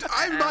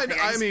 I mind.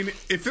 I mean,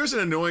 if there's an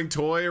annoying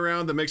toy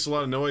around that makes a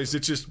lot of noise,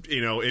 it just,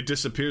 it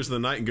disappears in the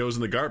night and goes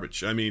in the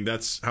garbage. I mean,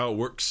 that's how it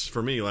works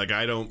for me. Like,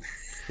 I don't.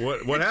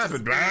 What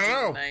happened? I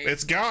don't know.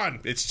 It's gone.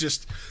 It's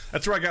just.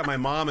 That's where I got my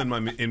mom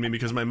in me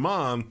because my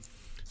mom,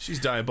 she's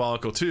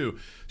diabolical too.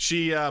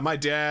 My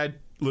dad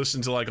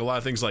listened to like a lot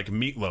of things like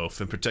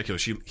Meatloaf in particular.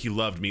 He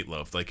loved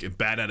Meatloaf, like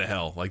Bad Outta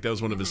Hell. Like that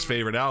was one of his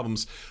favorite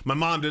albums. My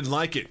mom didn't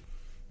like it.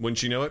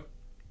 Wouldn't you know it?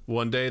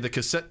 One day the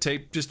cassette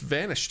tape just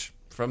vanished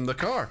from the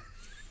car.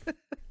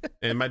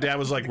 And my dad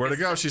was like, "Where'd it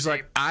go?" She's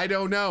like, "I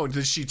don't know." And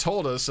then she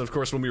told us, of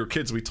course, when we were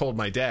kids, we told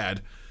my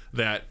dad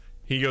that.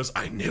 He goes,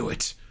 "I knew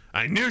it.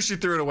 I knew she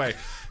threw it away."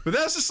 But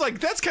that's just like,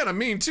 that's kind of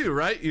mean too,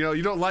 right?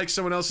 You don't like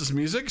someone else's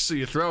music, so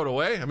you throw it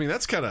away. I mean,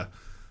 that's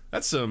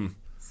some.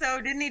 So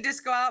didn't he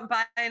just go out and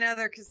buy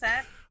another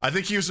cassette? I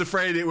think he was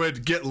afraid it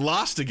would get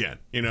lost again,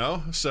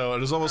 So it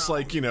was almost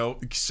like,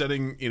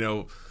 setting,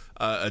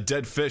 a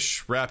dead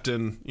fish wrapped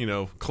in,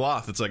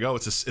 cloth. It's like, oh,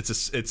 it's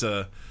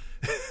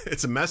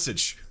a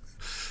message.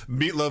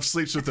 Meatloaf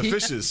sleeps with the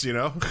fishes, He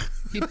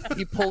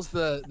pulls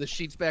the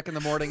sheets back in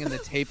the morning and the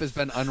tape has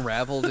been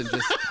unraveled and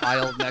just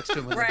piled next to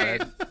him in Right.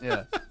 the bed.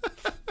 Yeah.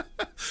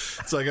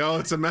 It's like, oh,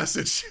 it's a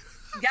message.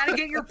 You got to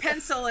get your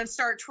pencil and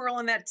start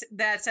twirling that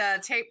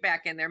tape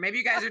back in there. Maybe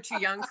you guys are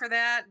too young for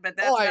that, but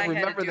that's what I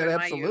remember had to do that in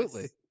my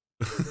absolutely.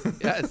 youth.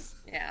 Yes.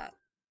 Yeah.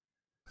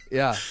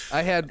 Yeah.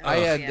 I had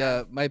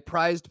yeah. my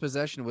prized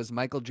possession was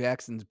Michael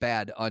Jackson's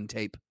Bad on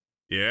tape.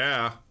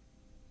 Yeah.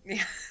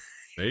 Yeah.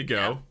 There you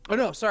go. Oh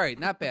no, sorry,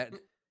 not Bad.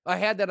 I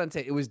had that on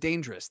tape. It was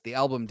Dangerous, the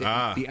album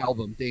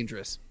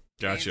Dangerous.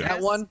 Gotcha.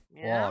 That one?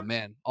 Yeah. Oh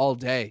man, all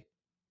day.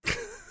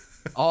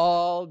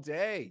 All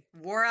day.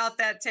 Wore out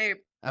that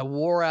tape. I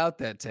wore out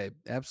that tape.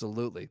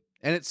 Absolutely.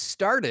 And it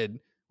started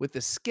with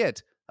the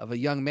skit of a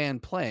young man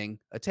playing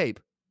a tape.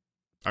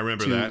 I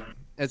remember that.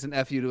 As an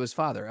FU to his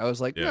father. I was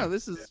like, Yeah. no,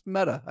 this is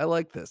meta. I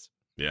like this.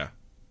 Yeah.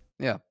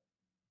 Yeah.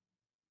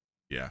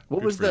 Yeah. What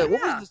Good was for the you.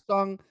 what was the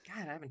song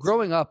God, I haven't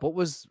growing up? What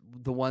was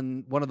the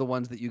one of the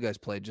ones that you guys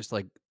played just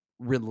like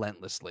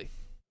relentlessly?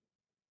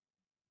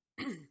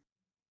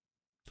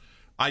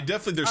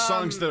 There's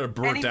songs that are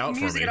burnt out for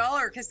me. Music at all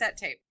or cassette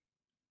tape?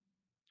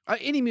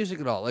 Any music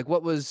at all? Like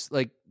what was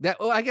like that?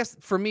 Well, I guess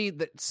for me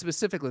that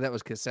specifically that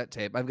was cassette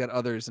tape. I've got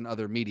others in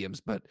other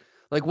mediums, but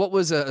like what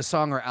was a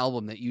song or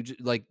album that you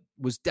like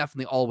was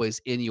definitely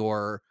always in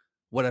your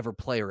whatever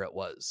player it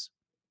was?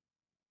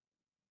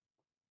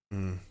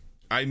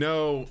 I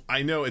know.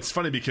 It's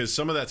funny because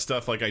some of that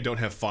stuff, like I don't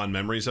have fond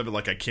memories of it.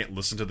 Like I can't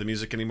listen to the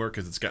music anymore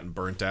because it's gotten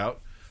burnt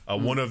out.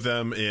 One of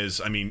them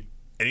is,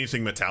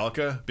 anything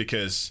Metallica,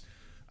 because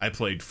I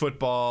played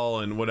football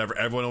and whatever.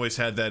 Everyone always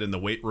had that in the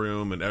weight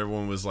room, and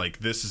everyone was like,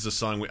 "This is a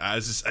song."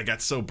 I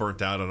got so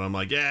burnt out, and I'm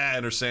like, "Yeah, I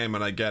understand,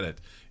 man. I get it,"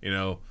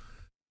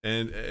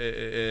 And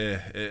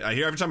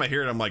every time I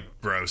hear it, I'm like,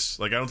 gross.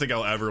 Like I don't think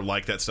I'll ever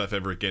like that stuff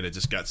ever again. It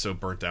just got so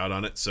burnt out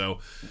on it. So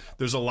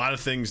there's a lot of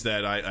things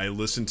that I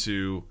listen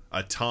to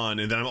a ton,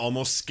 and then I'm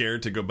almost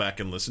scared to go back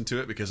and listen to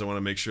it because I want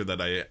to make sure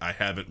that I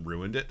haven't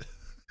ruined it.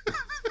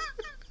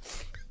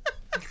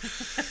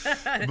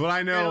 But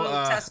I know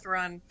test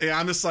run. Yeah,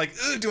 I'm just like,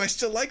 do I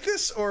still like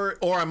this, or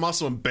I'm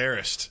also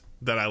embarrassed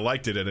that I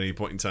liked it at any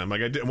point in time.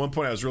 Like at one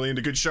point, I was really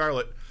into Good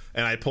Charlotte,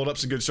 and I pulled up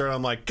some Good Charlotte.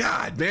 I'm like,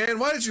 God, man,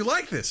 why did you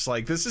like this?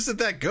 Like, this isn't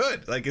that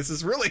good. Like, this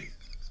is really,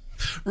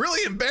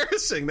 really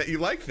embarrassing that you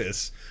like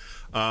this.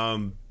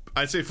 I'd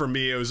say for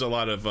me, it was a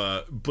lot of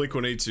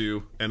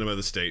Blink-182, Enema of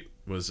the State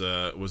was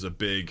a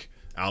big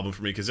album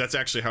for me because that's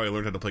actually how I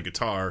learned how to play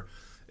guitar.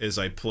 Is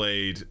I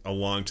played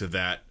along to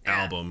that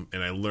album,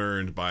 and I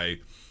learned by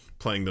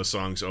playing those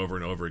songs over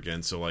and over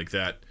again. So like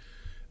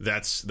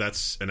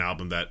that's an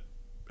album that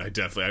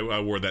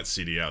I wore that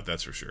CD out.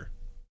 That's for sure.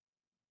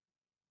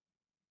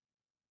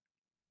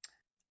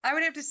 I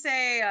would have to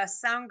say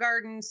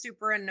Soundgarden,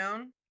 Super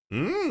Unknown.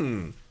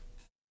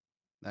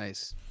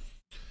 Nice.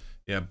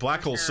 Yeah,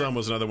 Black Hole Sun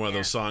was another one of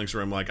those songs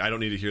where I'm like, I don't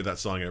need to hear that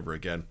song ever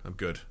again. I'm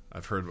good.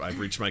 I've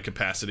reached my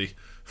capacity.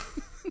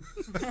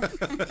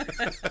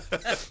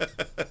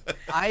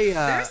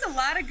 There's a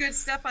lot of good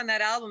stuff on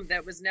that album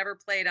that was never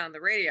played on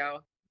the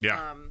radio.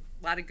 Yeah.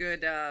 A lot of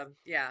good, a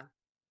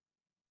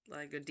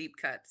lot of good deep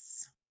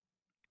cuts.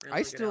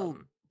 Really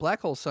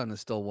Black Hole Sun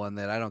is still one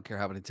that I don't care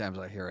how many times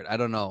I hear it. I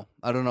don't know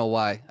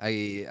why.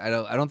 I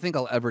don't think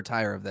I'll ever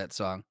tire of that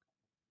song.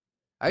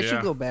 I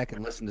should go back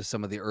and listen to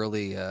some of the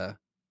early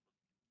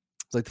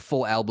like the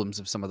full albums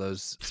of some of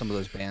those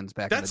bands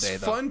back in the day.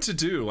 That's fun to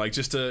do. Like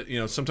just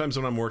to, sometimes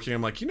when I'm working,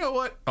 I'm like, you know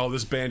what? Oh,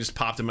 this band just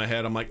popped in my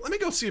head. I'm like, let me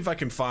go see if I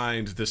can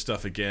find this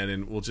stuff again,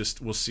 and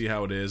we'll see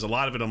how it is. A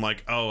lot of it, I'm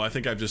like, oh, I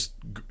think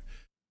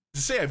to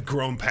say I've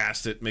grown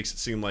past it makes it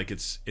seem like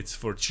it's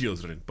for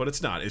children, but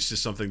it's not. It's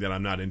just something that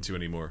I'm not into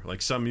anymore.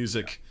 Like some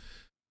music,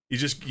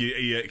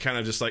 you kind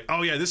of just like,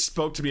 oh yeah, this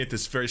spoke to me at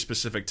this very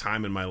specific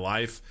time in my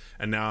life,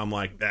 and now I'm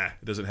like,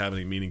 it doesn't have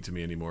any meaning to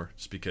me anymore,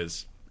 just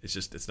because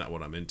it's not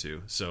what I'm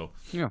into. So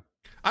yeah,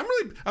 I'm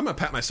gonna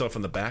pat myself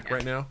on the back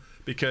right now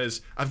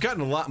because I've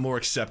gotten a lot more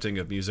accepting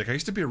of music. I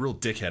used to be a real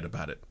dickhead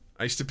about it.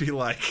 I used to be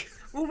like,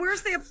 well,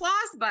 where's the applause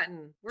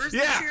button? Where's the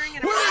cheering?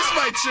 Where's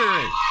my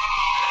cheering?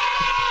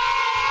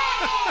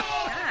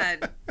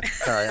 God.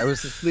 Sorry, I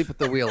was asleep at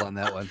the wheel on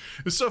that one.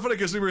 It's so funny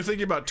because we were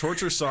thinking about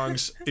torture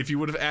songs. If you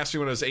would have asked me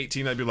when I was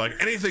 18, I'd be like,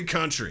 anything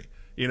country,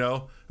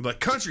 I'm like,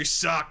 country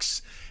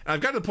sucks. And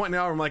I've got to the point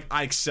now where I'm like,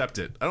 I accept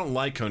it. I don't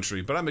like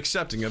country, but I'm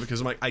accepting of it because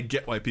I'm like, I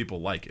get why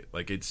people like it.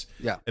 Like it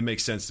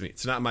makes sense to me.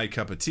 It's not my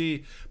cup of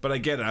tea, but I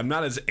get it. I'm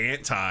not as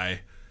anti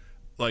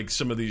like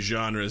some of these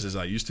genres as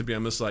I used to be.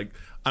 I'm just like,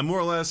 I'm more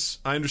or less,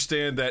 I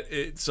understand that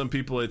some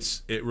people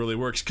it really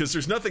works, because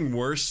there's nothing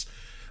worse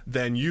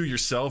than you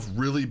yourself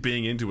really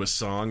being into a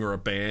song or a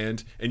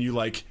band, and you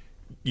like,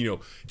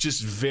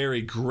 just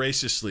very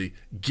graciously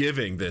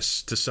giving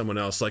this to someone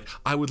else. Like,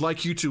 I would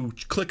like you to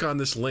click on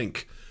this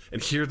link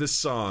and hear this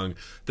song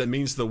that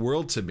means the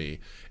world to me.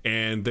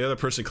 And the other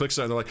person clicks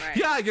on it, and they're like, right.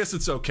 Yeah, I guess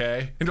it's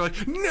okay. And they're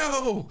like,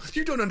 no,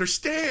 you don't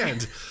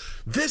understand.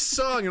 This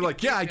song, you're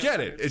like, yeah, I get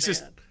it. It's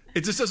just,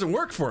 it just doesn't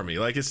work for me.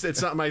 Like,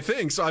 it's not my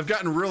thing. So I've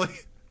gotten really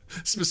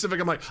specific.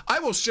 I'm like, I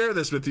will share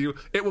this with you.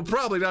 It will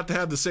probably not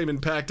have the same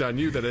impact on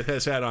you that it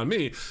has had on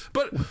me,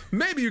 but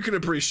maybe you can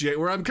appreciate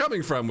where I'm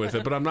coming from with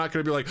it. But I'm not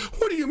going to be like,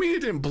 what do you mean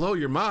it didn't blow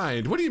your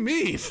mind? What do you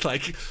mean?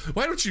 Like,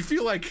 why don't you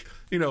feel like,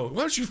 why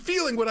aren't you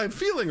feeling what I'm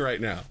feeling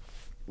right now?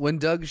 When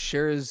Doug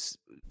shares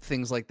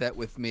things like that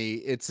with me,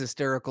 it's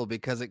hysterical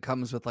because it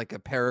comes with like a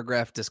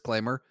paragraph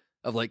disclaimer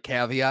of like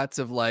caveats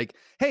of like,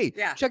 hey,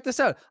 check this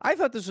out. I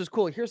thought this was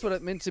cool. Here's what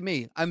it meant to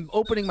me. I'm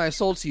opening my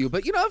soul to you. But,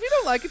 if you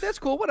don't like it, that's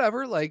cool.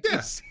 Whatever. Like,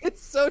 it's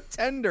so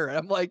tender.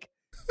 I'm like,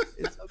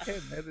 it's okay,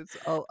 man.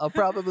 I'll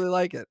probably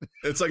like it.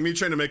 It's like me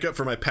trying to make up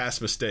for my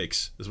past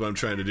mistakes is what I'm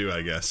trying to do,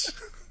 I guess.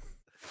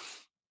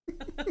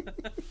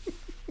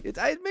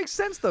 It makes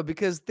sense, though,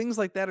 because things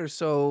like that are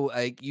so,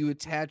 like, you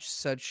attach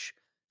such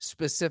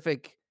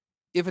specific,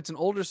 if it's an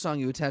older song,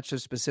 you attach to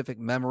specific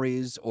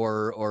memories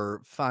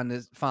or fond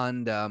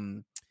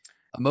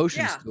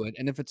emotions to it.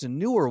 And if it's a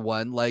newer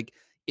one, like,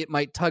 it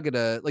might tug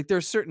at like,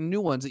 there's certain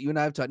new ones that you and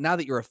I have taught. Now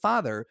that you're a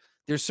father,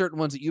 there's certain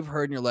ones that you've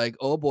heard and you're like,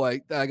 oh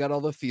boy, I got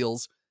all the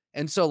feels.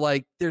 And so,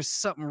 like, there's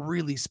something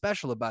really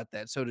special about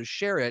that. So to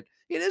share it,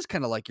 it is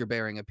kind of like you're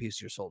bearing a piece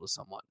of your soul to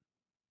someone.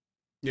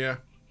 Yeah.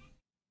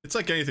 It's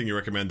like anything you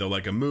recommend, though,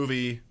 like a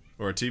movie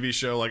or a TV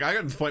show. Like, I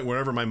got to the point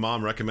whenever my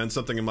mom recommends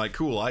something, I'm like,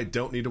 cool, I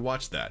don't need to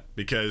watch that,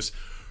 because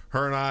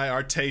her and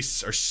our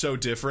tastes are so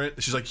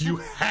different. She's like, you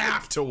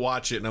have to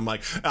watch it. And I'm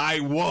like, I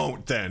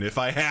won't then if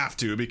I have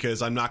to,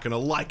 because I'm not going to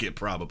like it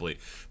probably,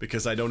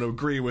 because I don't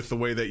agree with the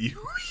way that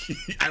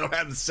I don't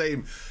have the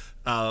same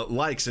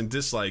likes and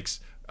dislikes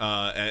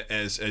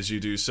as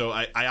you do. So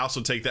I also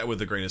take that with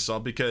a grain of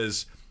salt,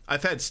 because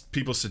I've had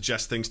people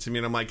suggest things to me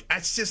and I'm like,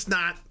 it's just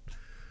not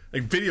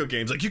like video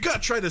games. Like, you got to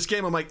try this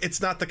game. I'm like,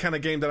 it's not the kind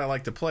of game that I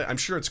like to play. I'm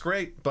sure it's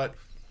great, but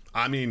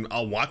I mean,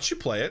 I'll watch you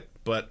play it,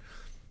 but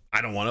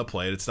I don't want to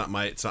play it. It's not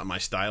my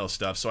style of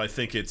stuff. So I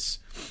think it's,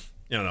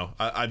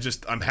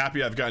 I'm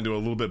happy I've gotten to a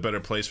little bit better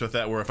place with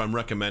that, where if I'm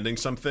recommending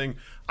something,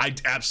 I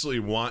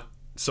absolutely want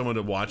someone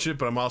to watch it,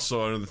 but I'm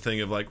also under the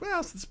thing of like, well,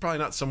 it's probably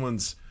not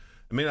it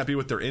may not be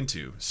what they're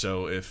into.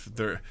 So if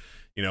they're,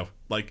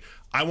 like,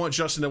 I want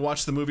Justin to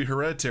watch the movie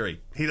Hereditary.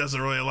 He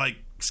doesn't really like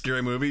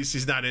scary movies.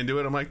 He's not into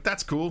it. I'm like,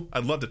 that's cool.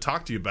 I'd love to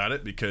talk to you about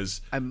it,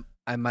 because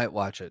I might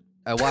watch it.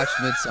 I watched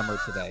Midsummer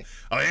today.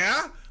 Oh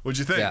yeah? What'd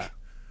you think? Yeah,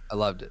 I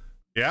loved it.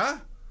 Yeah?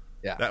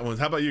 Yeah. That one.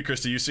 How about you,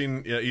 Christy? You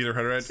seen either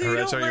Hereditary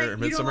or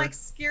Midsummer? You don't like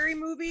scary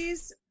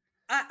movies?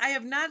 I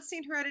have not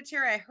seen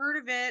Hereditary. I heard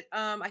of it.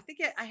 I think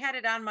I had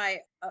it on my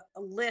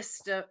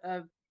list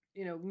of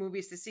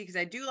movies to see, because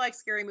I do like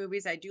scary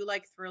movies. I do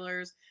like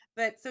thrillers.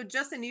 But so,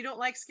 Justin, you don't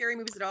like scary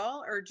movies at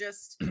all, or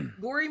just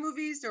gory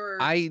movies, or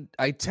I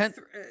tend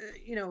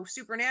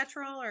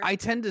supernatural, or I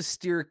tend to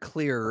steer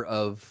clear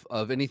of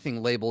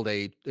anything labeled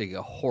a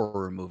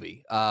horror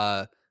movie.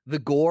 The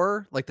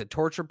gore, like the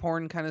torture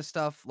porn kind of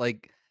stuff,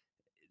 like,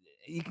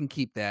 you can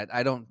keep that.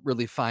 I don't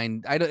really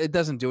find it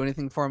doesn't do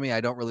anything for me.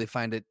 I don't really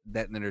find it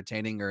that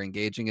entertaining or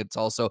engaging. It's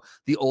also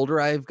the older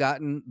I've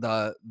gotten,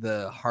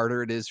 the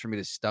harder it is for me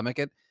to stomach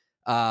it.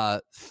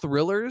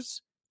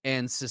 Thrillers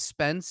and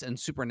suspense and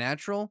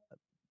supernatural,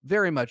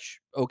 very much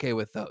okay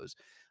with those.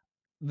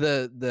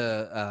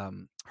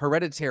 The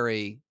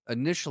Hereditary,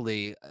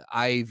 initially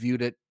I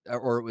viewed it,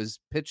 or it was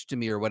pitched to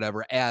me or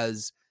whatever,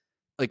 as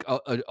like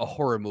a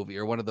horror movie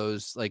or one of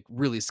those like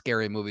really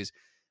scary movies.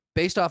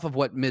 Based off of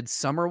what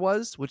Midsummer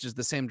was, which is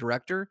the same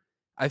director,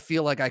 I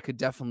feel like I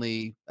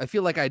definitely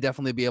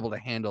be able to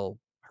handle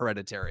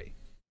Hereditary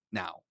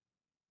now.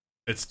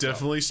 It's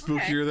definitely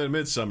spookier than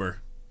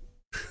Midsummer.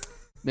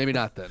 Maybe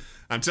not then.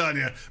 I'm telling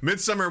you,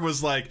 Midsummer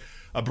was like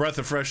a breath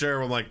of fresh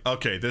air. I'm like,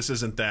 okay, this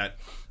isn't that.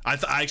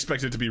 I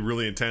expected it to be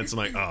really intense. I'm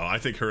like, oh, I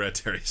think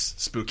Hereditary's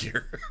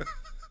spookier.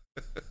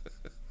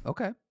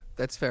 Okay,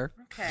 that's fair.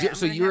 Okay,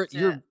 So I'm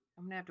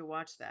gonna have to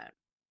watch that.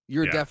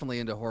 You're definitely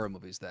into horror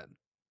movies then.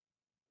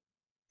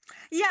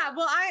 Yeah,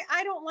 well,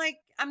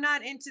 I'm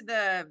not into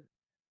the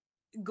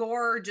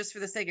gore just for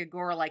the sake of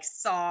gore, like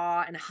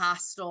Saw and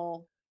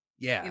Hostel.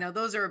 Yeah.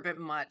 Those are a bit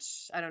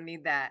much. I don't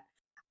need that.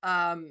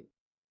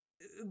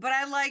 But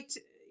I liked,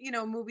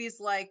 movies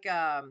like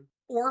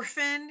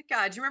Orphan.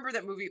 God, do you remember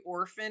that movie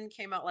Orphan?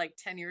 Came out like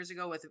 10 years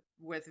ago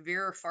with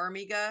Vera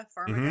Farmiga.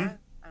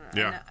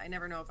 Mm-hmm. I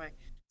never know if I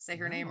say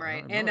her name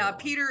right. And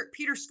Peter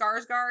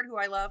Skarsgård, who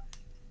I love.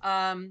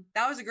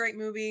 That was a great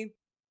movie.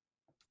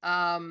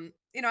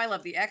 I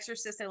love The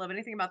Exorcist. I love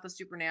anything about the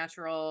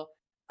supernatural.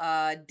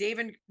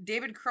 David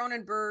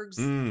Cronenberg's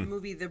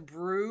movie The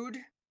Brood.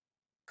 God,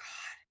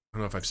 I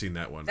don't know if I've seen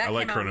that one. That I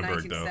like came out in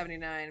Cronenberg though.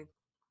 1979.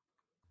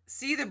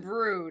 See The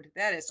Brood.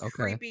 That is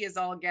creepy as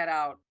all get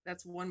out.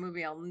 That's one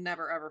movie I'll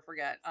never ever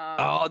forget.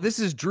 This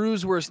is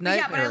Drew's worst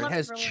nightmare. It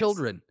has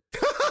children.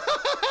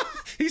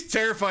 He's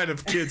terrified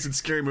of kids in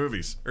scary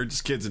movies, or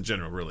just kids in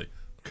general, really.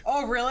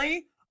 Oh,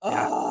 really?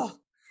 Oh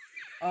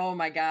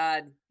my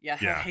God. Yeah,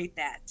 I hate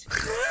that.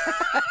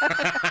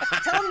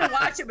 Tell him to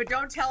watch it, but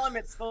don't tell him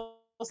it's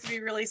supposed to be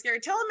really scary.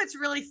 Tell him it's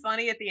really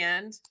funny at the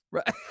end.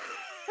 Right.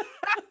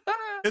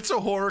 It's a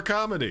horror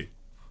comedy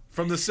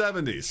from the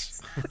 70s.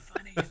 It's not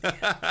funny at the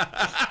end.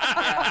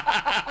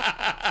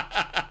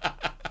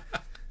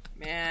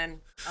 Man,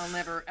 I'll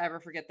never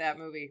ever forget that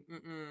movie.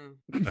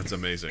 That's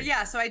amazing. But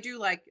yeah, so I do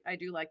like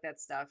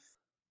that stuff.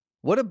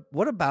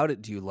 What about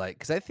it do you like?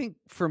 Because I think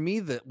for me,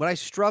 what I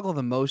struggle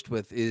the most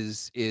with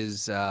is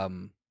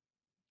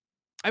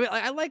I mean,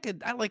 I like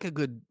a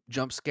good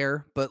jump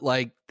scare, but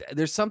like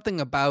there's something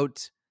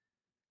about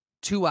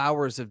 2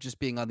 hours of just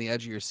being on the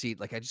edge of your seat.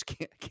 Like I just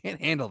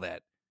can't handle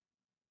that.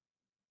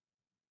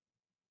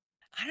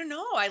 I don't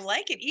know. I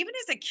like it. Even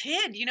as a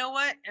kid, you know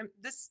what? And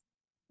this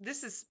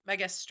is, I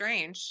guess,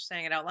 strange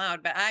saying it out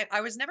loud, but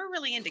I was never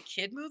really into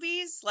kid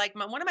movies. Like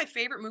one of my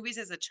favorite movies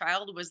as a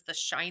child was The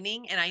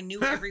Shining, and I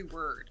knew every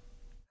word.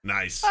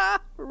 Nice.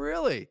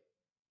 Really?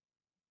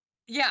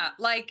 Yeah,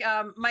 like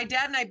my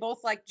dad and I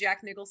both liked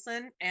Jack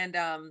Nicholson, and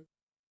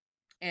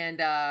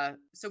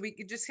so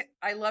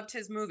I loved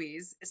his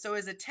movies. So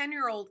as a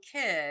 10-year-old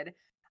kid,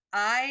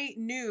 I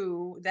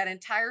knew that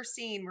entire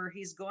scene where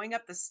he's going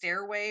up the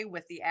stairway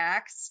with the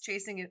axe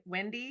chasing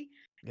Wendy.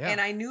 Yeah. And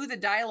I knew the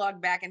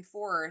dialogue back and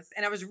forth,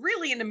 and I was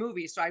really into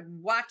movies. So I'd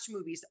watch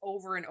movies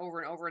over and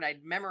over and over, and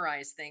I'd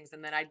memorize things,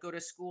 and then I'd go to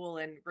school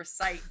and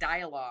recite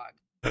dialogue.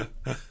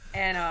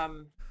 And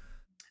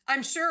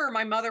I'm sure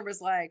my mother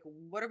was like,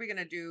 "What are we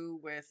gonna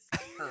do with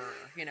her?"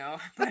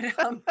 But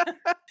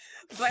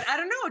I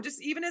don't know.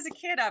 Just even as a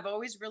kid, I've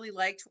always really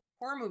liked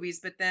horror movies.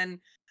 But then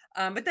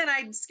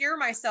I'd scare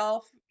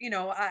myself,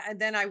 and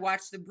then I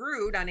watched The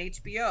Brood on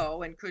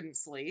HBO and couldn't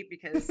sleep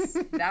because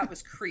that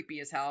was creepy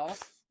as hell.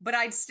 But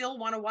I'd still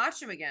want to watch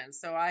them again.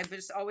 So I've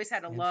just always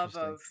had a love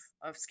of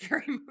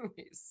scary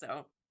movies.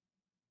 So,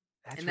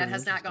 and that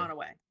has not gone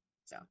away.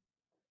 So,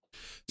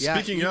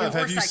 speaking of,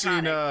 have you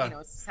seen?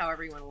 It's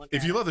however you want to look.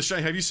 If you love The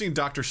Shining, have you seen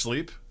Dr.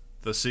 Sleep,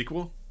 the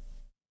sequel?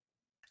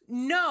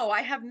 No,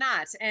 I have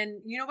not.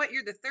 And you know what?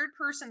 You're the third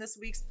person this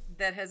week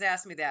that has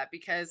asked me that,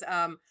 because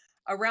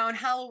around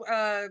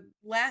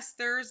last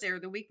Thursday or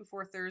the week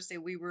before Thursday,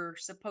 we were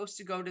supposed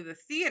to go to the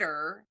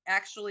theater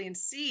actually and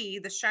see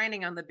The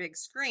Shining on the big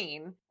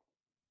screen.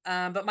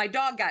 But my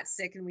dog got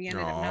sick and we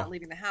ended up not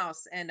leaving the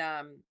house. And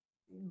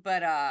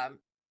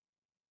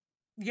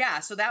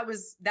so that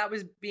was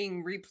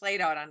being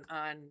replayed out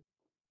on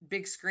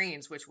big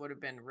screens, which would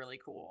have been really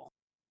cool.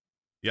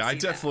 Yeah, I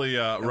definitely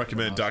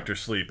recommend Dr.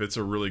 Sleep. It's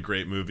a really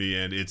great movie,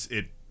 and it's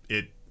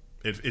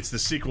the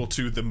sequel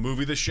to the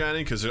movie The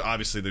Shining, because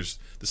obviously there's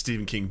the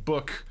Stephen King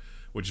book,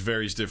 which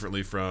varies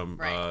differently from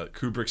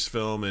Kubrick's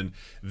film, and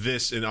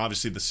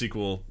obviously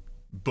the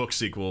book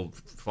sequel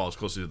follows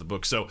closely to the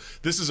book. So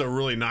this is a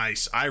really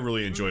nice. I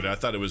really enjoyed it. I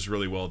thought it was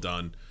really well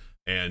done,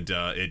 and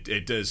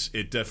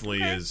it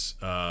definitely is.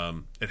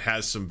 It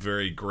has some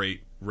very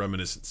great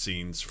reminiscent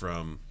scenes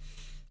from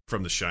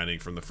The Shining,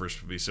 from the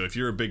first movie. So if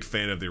you're a big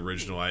fan of the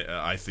original,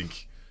 I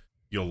think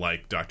you'll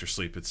like Dr.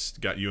 Sleep. It's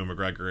got Ewan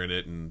McGregor in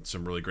it and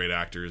some really great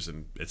actors,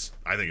 and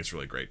I think it's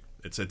really great.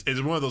 It's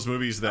one of those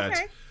movies that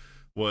Okay.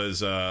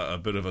 was a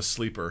bit of a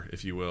sleeper,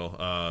 if you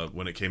will,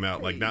 when it came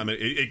out. Like, not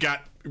it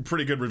got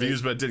pretty good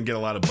reviews, but it didn't get a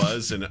lot of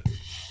buzz. And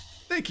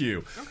thank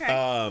you. Okay.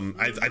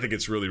 I think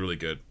it's really, really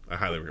good. I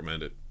highly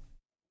recommend it.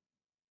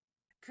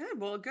 Good.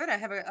 Well, good. I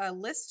have a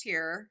list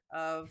here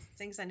of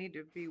things I need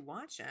to be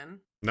watching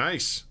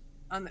Nice.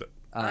 on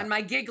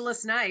my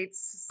gigless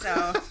nights.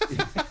 So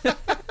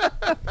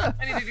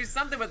I need to do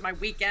something with my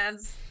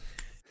weekends.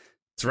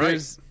 That's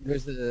right.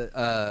 There's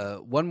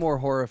one more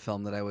horror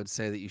film that I would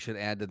say that you should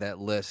add to that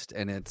list,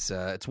 and it's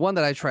one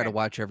that I try to Okay.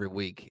 watch every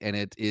week, and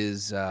it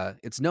is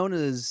it's known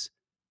as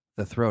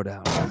The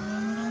Throwdown.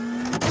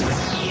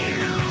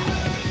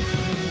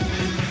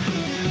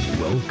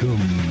 Welcome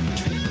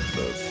to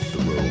the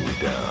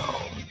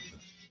Throwdown.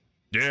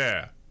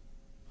 Yeah.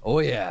 Oh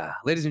yeah,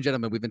 ladies and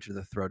gentlemen, we've entered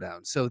The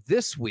Throwdown. So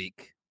this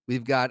week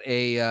we've got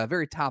a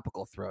very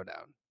topical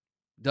throwdown.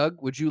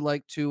 Doug, would you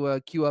like to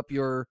cue up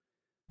your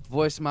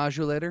voice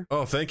modulator?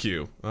 Oh, thank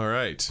you. All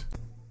right.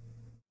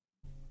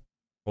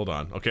 Hold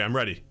on. Okay, I'm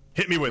ready.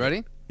 Hit me with Ready?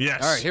 it.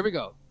 Yes. All right, here we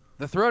go.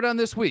 The Throwdown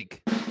this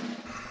week.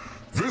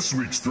 This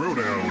week's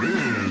Throwdown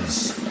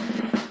is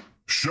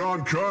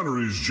Sean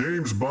Connery's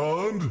James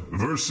Bond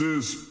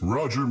versus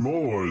Roger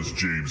Moore's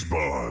James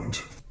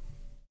Bond.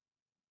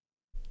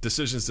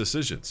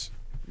 Decisions.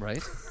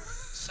 Right?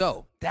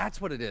 So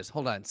that's what it is.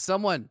 Hold on.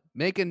 Someone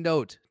make a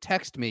note.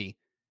 Text me.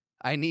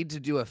 I need to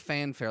do a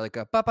fanfare, like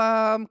a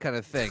ba-bam kind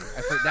of thing.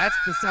 That's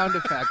the sound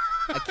effect.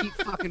 I keep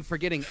fucking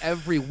forgetting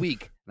every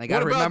week. And I got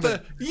to What about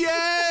remember. the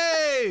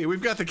yay?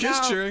 We've got the kiss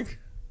No. cheering.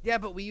 Yeah,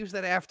 but we use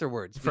that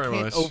afterwards. We Very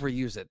can't much.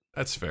 overuse it.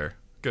 That's fair.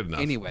 Good enough.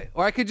 Anyway.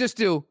 Or I could just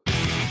do,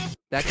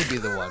 that could be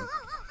the one.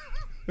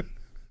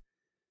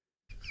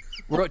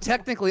 We're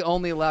technically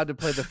only allowed to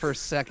play the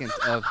first second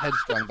of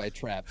Headstrong by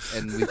Trap,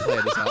 and we play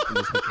it as often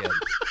as we can.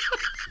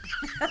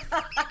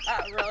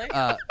 Really?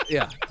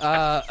 Yeah.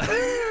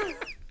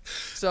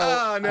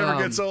 So It never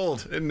gets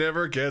old. It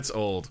never gets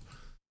old.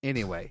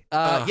 Anyway,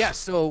 yeah.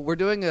 So we're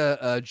doing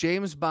a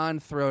James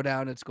Bond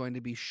throwdown. It's going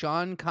to be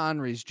Sean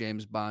Connery's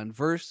James Bond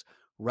versus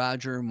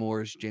Roger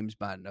Moore's James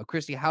Bond. Now,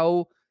 Christy,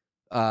 how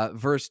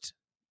versed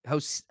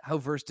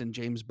in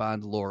James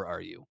Bond lore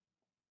are you?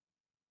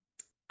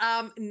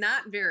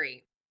 Not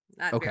very.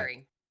 Not Okay.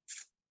 very.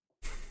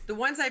 The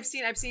ones I've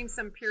seen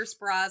some Pierce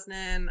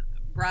Brosnan,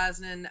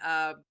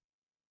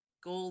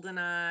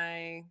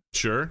 GoldenEye,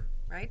 Sure.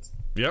 right?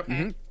 Yep. Okay.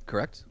 Mhm,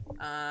 correct.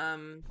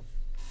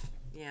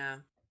 Yeah.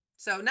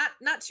 So not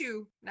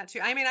too.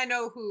 I mean, I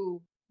know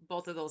who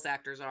both of those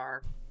actors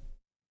are,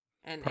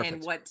 and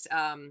Perfect. what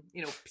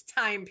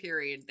time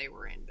period they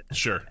were in. But that's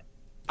Sure. about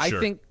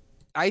it.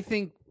 I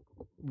think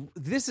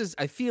this is.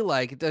 I feel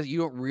like it does. You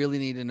don't really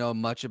need to know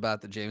much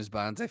about the James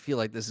Bonds. I feel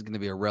like this is going to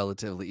be a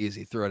relatively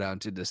easy throwdown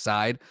to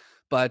decide.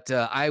 But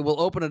I will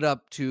open it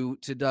up to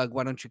Doug.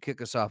 Why don't you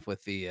kick us off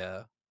with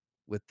the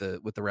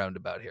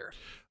roundabout here?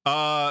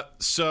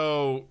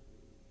 So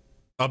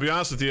I'll be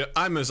honest with you.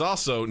 I'm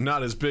also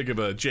not as big of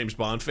a James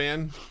Bond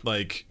fan.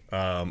 Like,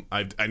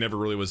 I never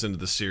really was into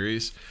the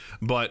series,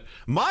 but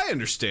my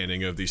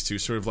understanding of these two,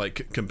 sort of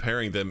like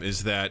comparing them,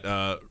 is that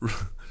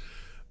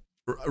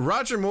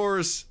Roger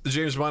Moore's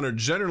James Bond are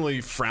generally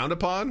frowned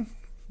upon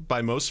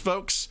by most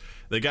folks.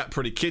 They got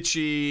pretty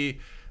kitschy.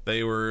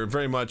 They were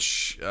very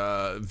much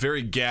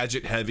very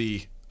gadget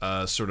heavy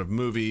sort of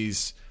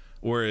movies.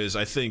 Whereas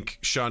I think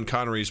Sean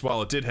Connery's,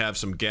 while it did have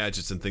some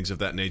gadgets and things of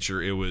that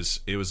nature, it was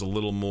a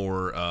little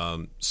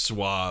more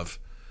suave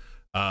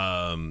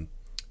and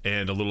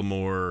a little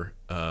more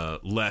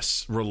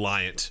less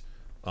reliant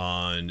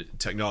on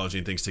technology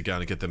and things to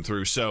kind of get them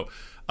through. So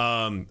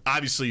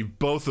obviously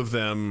both of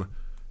them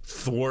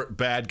thwart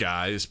bad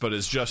guys, but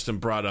as Justin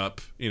brought up,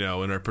 in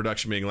our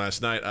production meeting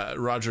last night,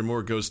 Roger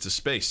Moore goes to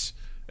space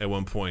at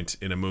one point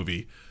in a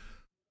movie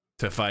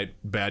to fight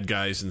bad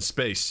guys in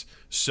space.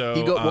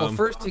 So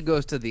first he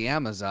goes to the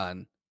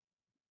Amazon,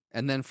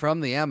 and then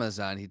from the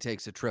Amazon he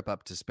takes a trip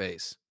up to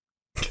space.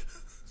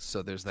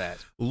 So there's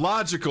that.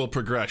 logical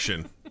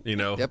progression,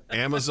 Yep.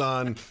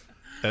 Amazon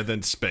and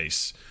then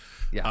space.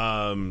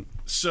 Yeah.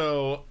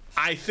 So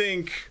I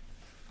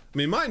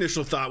mean, my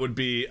initial thought would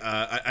be,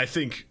 I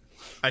think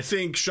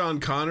Sean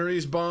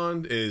Connery's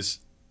Bond is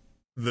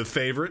the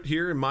favorite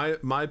here, in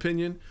my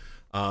opinion,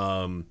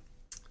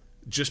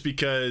 just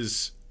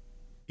because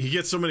he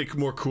gets so many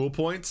more cool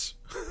points,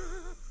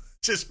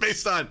 just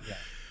based on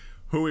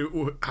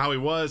how he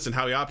was and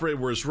how he operated.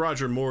 Whereas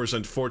Roger Moore's,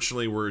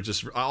 unfortunately, were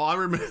just all I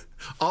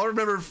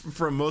remember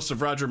from most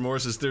of Roger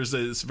Moore's is there's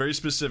this very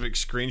specific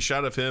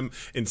screenshot of him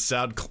in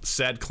sad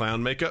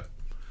clown makeup.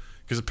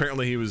 Because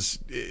apparently he was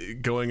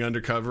going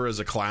undercover as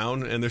a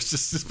clown, and there's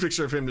just this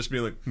picture of him just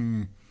being like,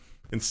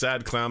 in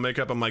sad clown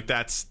makeup. I'm like,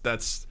 that's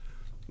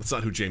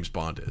not who James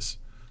Bond is.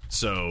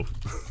 So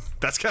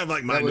that's kind of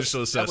like my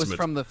initial assessment. That was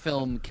from the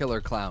film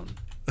Killer Clown.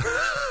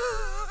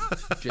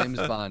 James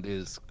Bond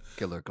is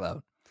Killer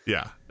Clown.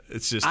 Yeah,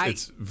 it's just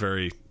it's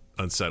very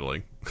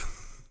unsettling.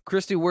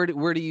 Christy, where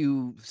do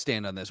you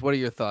stand on this? What are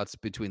your thoughts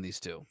between these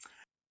two?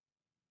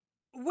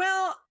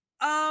 Well,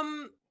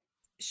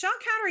 Sean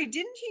Connery,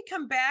 didn't he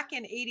come back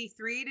in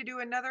 83 to do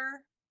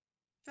another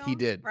film? He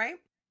did. Right?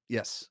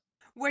 Yes.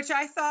 Which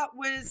I thought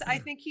was, I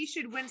think he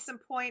should win some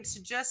points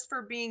just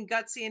for being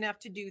gutsy enough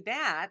to do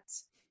that.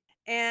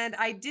 And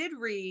I did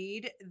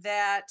read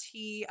that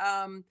he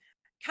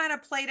kind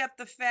of played up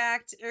the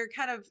fact, or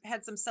kind of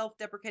had some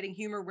self-deprecating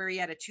humor where he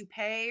had a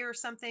toupee or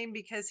something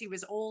because he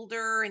was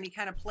older, and he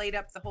kind of played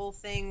up the whole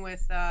thing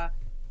with,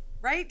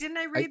 right? Didn't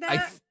I read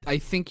that? I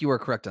think you are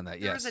correct on that.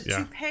 There Yes. was a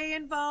toupee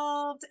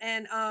involved,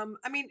 and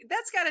I mean,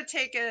 that's got to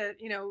take a,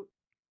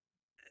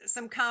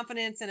 some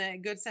confidence and a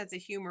good sense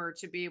of humor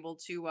to be able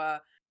to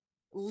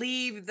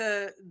leave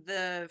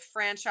the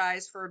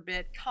franchise for a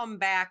bit, come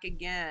back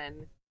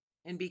again,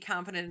 and be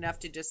confident enough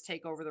to just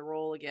take over the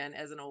role again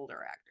as an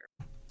older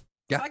actor.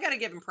 Yeah. So I got to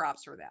give him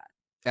props for that.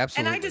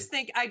 Absolutely. And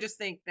I just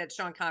think that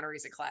Sean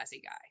Connery's a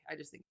classy guy. I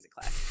just think he's a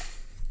classy guy.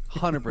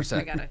 100%.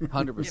 I gotta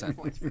 100%. give him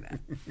points for that.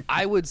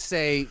 I would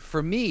say,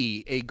 for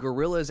me, a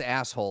gorilla's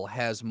asshole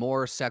has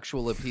more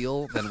sexual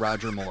appeal than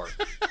Roger Moore.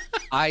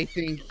 I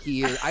think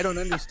he is. I don't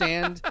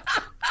understand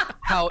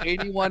how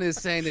anyone is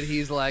saying that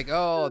he's like,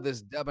 oh,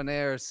 this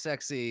debonair,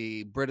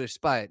 sexy British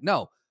spy.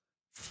 No,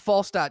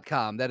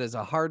 false.com. That is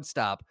a hard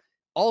stop.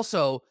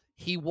 Also,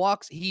 he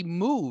walks, he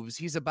moves.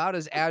 He's about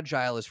as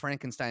agile as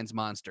Frankenstein's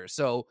monster.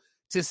 So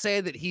to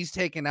say that he's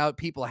taken out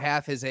people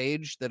half his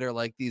age that are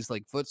like these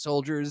like foot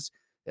soldiers,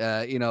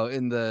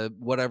 in the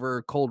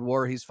whatever Cold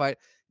War he's fight.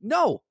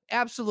 No,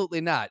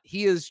 absolutely not.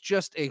 He is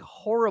just a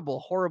horrible,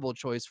 horrible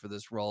choice for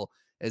this role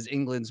as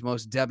England's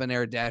most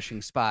debonair,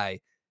 dashing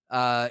spy.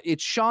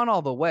 It's Sean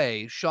all the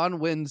way. Sean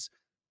wins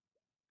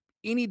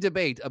any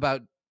debate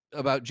about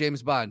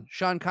James Bond.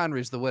 Sean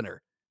Connery's the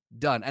winner.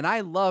 Done. And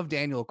I love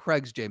Daniel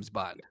Craig's James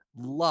Bond.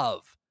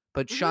 Love.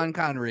 But Sean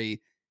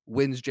Connery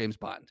wins James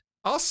Bond.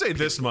 I'll say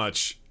this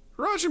much.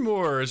 Roger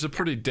Moore is a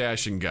pretty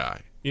dashing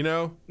guy.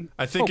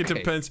 I think it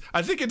depends.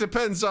 I think it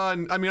depends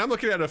on. I mean, I'm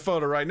looking at a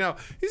photo right now.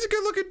 He's a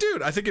good-looking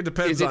dude. I think it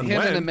depends Is it on him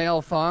when. in a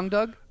male thong,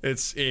 Doug?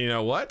 It's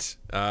what?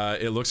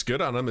 It looks good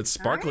on him. It's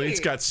sparkly. It's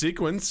Right. got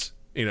sequins.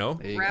 There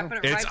you Wrapping go.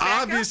 it It's right back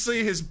up.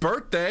 obviously his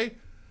birthday.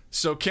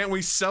 So can't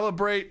we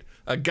celebrate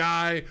a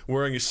guy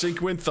wearing a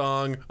sequin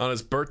thong on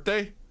his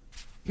birthday?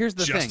 Here's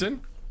the Justin?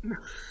 thing.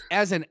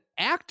 As an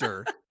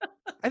actor,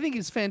 I think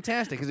he's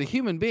fantastic. As a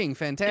human being,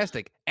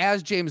 fantastic.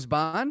 As James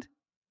Bond,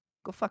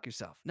 go fuck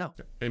yourself. No.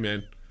 Hey,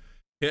 man.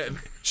 Yeah,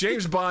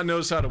 James Bond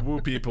knows how to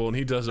woo people, and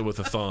he does it with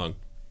a thong.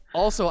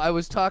 Also, I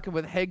was talking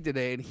with Heg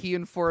today, and he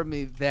informed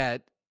me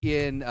that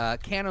in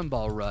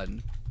Cannonball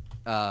Run,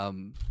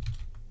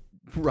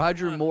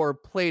 Roger Moore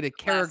played a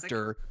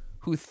character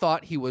who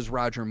thought he was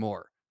Roger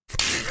Moore.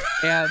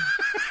 And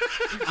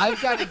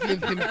I've got to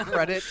give him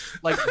credit.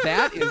 Like,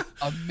 that is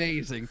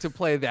amazing to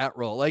play that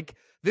role. Like,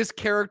 this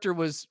character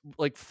was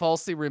like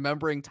falsely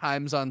remembering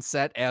times on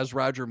set as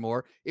Roger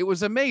Moore. It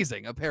was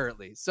amazing,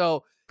 apparently.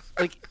 So,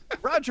 like,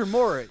 Roger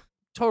Moore,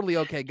 totally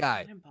okay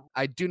guy.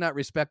 I do not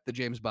respect the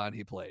James Bond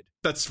he played.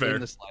 That's fair.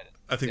 In the slightest.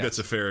 I think Yeah. that's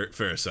a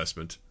fair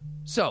assessment.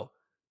 So,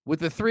 with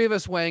the three of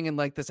us weighing in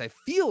like this, I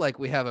feel like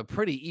we have a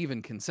pretty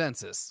even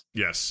consensus.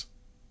 Yes.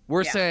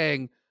 We're Yeah.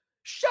 saying,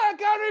 Sean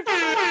Connery for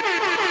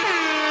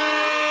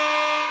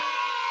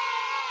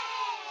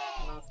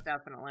the Most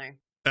definitely.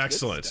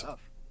 Excellent. Good stuff.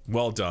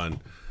 Well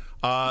done.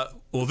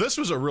 Well, this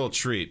was a real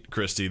treat,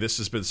 Christy. This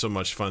has been so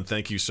much fun.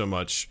 Thank you so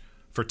much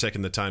for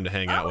taking the time to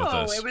hang out with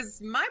us. It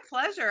was my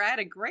pleasure. I had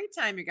a great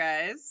time, you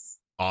guys.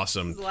 It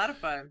Awesome. was a lot of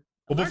fun.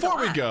 Well, Learned a before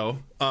we lot. go,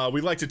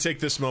 we'd like to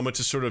take this moment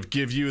to sort of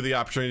give you the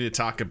opportunity to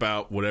talk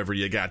about whatever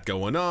you got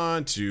going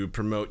on, to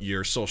promote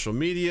your social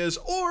medias,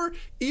 or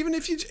even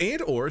if you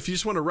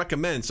just want to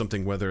recommend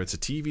something, whether it's a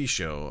TV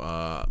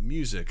show,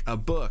 music, a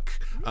book,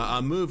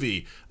 a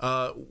movie.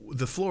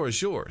 The floor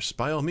is yours.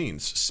 By all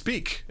means,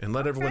 speak and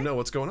let everyone know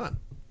what's going on.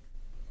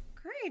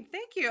 Great,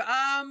 thank you.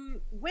 I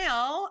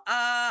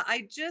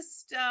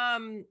just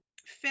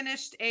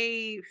finished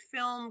a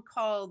film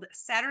called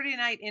Saturday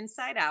Night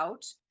Inside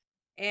Out,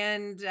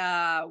 and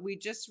we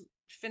just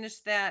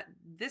finished that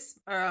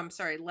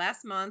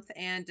last month,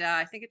 and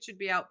I think it should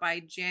be out by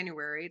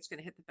January. It's going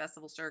to hit the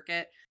festival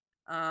circuit.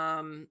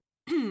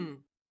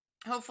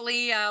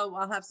 Hopefully,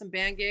 I'll have some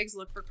band gigs.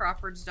 Look for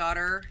Crawford's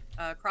Daughter,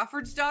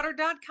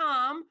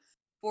 crawfordsdaughter.com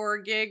for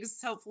gigs,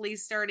 hopefully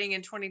starting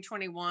in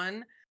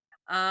 2021.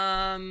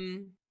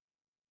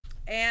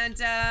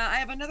 And I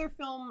have another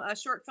film, a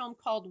short film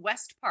called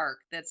West Park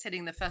that's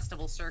hitting the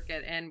festival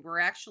circuit, and we're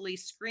actually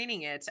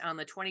screening it on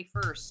the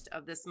 21st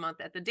of this month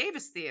at the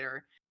Davis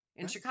Theater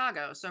in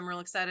Chicago. So I'm real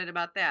excited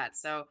about that.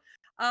 So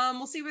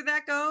we'll see where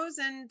that goes.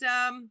 And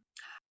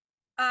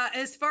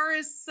as far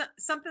as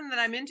something that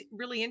I'm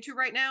really into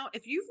right now,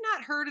 if you've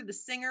not heard of the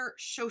singer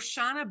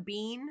Shoshana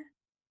Bean,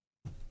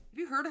 have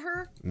you heard of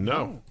her?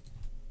 No.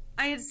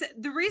 I had said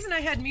the reason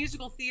I had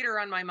musical theater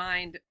on my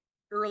mind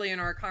early in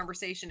our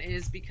conversation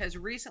is because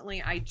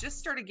recently I just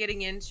started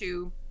getting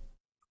into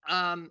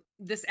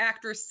this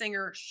actress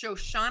singer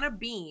Shoshana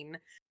Bean.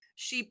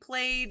 She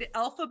played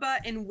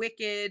Elphaba in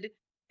Wicked,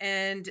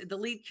 and the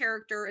lead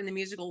character in the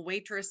musical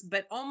Waitress.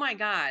 But oh my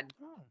God,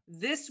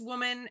 this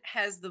woman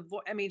has the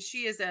voice. I mean,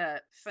 she is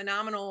a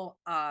phenomenal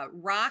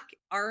rock,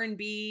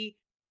 R&B,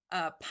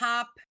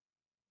 pop,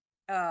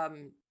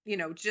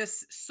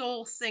 just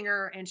soul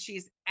singer, and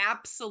she's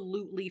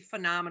absolutely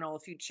phenomenal.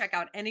 If you check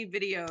out any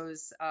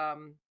videos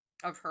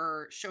of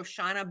her,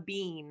 Shoshana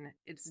Bean,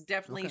 it's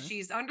definitely,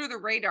 she's under the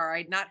radar.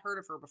 I'd not heard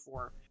of her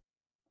before,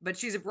 but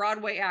she's a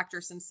Broadway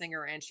actress and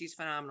singer, and she's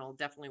phenomenal.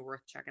 Definitely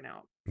worth checking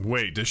out.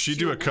 Wait, does she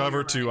do a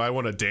cover to I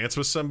Want to Dance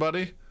with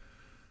Somebody?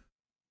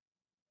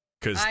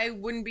 Because I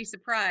wouldn't be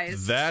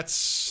surprised.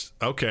 That's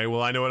okay.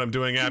 Well, I know what I'm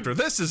doing after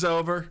this is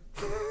over.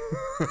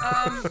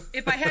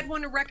 If I had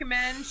one to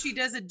recommend, she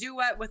does a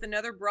duet with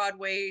another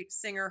Broadway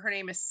singer. Her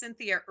name is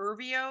Cynthia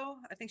Erivo.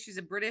 I think she's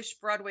a British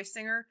Broadway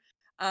singer.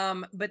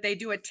 But they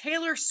do a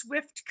Taylor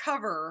Swift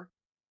cover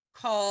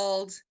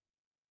called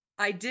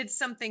I Did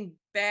Something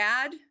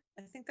Bad.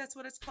 I think that's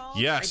what it's called.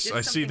 Yes, I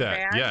see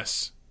that. Bad.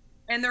 Yes.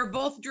 And they're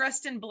both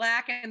dressed in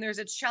black, and there's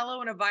a cello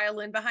and a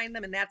violin behind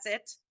them, and that's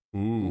it.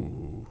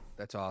 Ooh.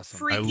 That's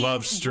awesome. I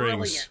love strings.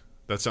 Brilliant.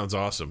 That sounds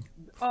awesome.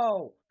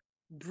 Oh,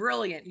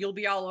 brilliant. You'll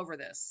be all over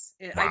this.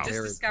 Wow. I just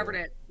Very discovered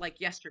cool. it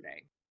like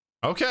yesterday.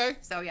 Okay.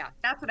 So yeah,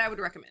 that's what I would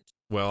recommend.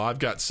 Well, I've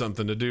got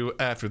something to do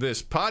after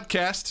this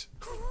podcast.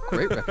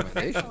 Great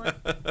recommendation.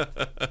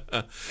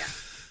 Yeah.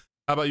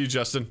 How about you,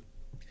 Justin?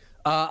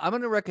 I'm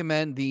going to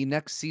recommend the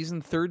next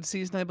season, third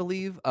season, I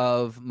believe,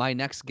 of My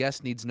Next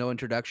Guest Needs No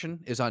Introduction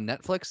is on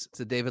Netflix. It's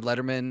a David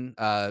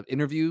Letterman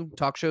interview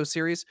talk show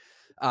series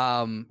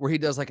where he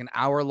does like an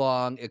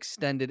hour-long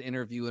extended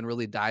interview and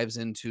really dives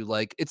into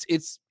like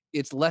it's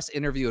less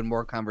interview and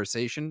more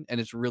conversation, and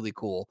it's really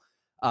cool.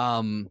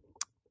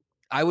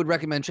 I would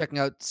recommend checking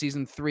out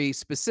season 3,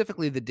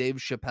 specifically the Dave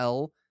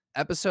Chappelle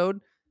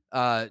episode.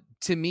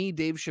 To me,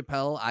 Dave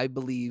Chappelle,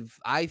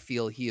 I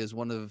feel he is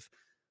one of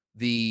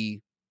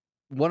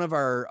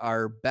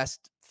our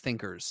best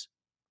thinkers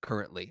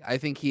currently. I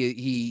think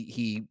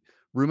he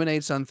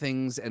ruminates on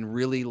things and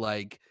really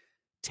like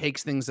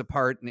takes things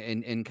apart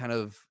and kind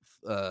of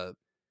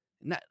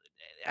not,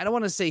 I don't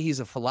want to say he's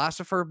a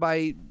philosopher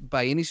by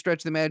any stretch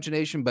of the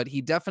imagination, but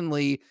he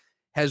definitely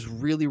has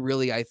really,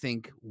 really, I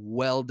think,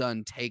 well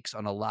done takes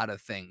on a lot of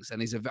things.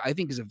 And I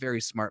think he's a very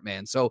smart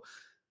man. So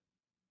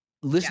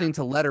listening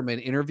to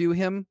Letterman interview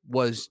him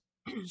was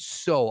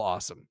so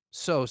awesome.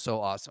 So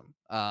awesome.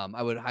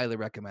 I would highly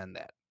recommend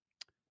that.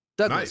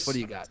 Douglas, Nice. What do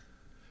you got?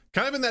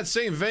 Kind of in that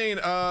same vein,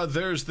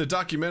 there's the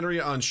documentary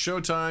on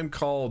Showtime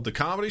called The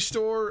Comedy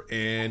Store,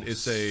 and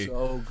it's a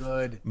so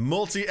good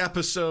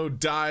multi-episode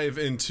dive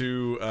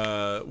into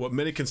what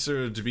many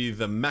consider to be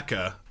the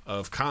mecca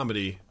of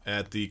comedy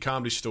at the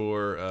Comedy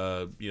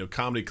Store,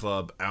 comedy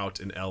club out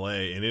in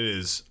LA, and it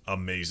is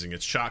amazing.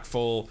 It's chock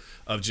full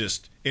of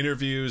just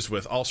interviews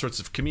with all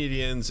sorts of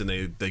comedians,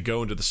 and they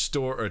go into the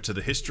store or to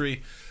the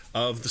history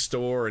of the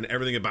store and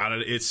everything about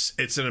it.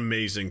 It's an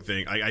amazing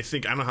thing. I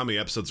think I don't know how many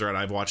episodes are out.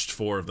 I've watched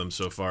 4 of them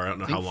so far. I don't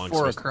know how long.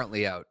 4 are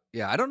currently out.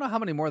 Yeah, I don't know how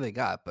many more they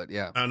got, but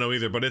yeah, I don't know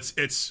either. But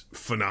it's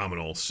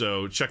phenomenal.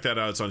 So check that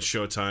out. It's on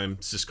Showtime.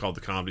 It's just called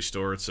The Comedy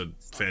Store. It's a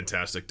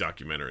fantastic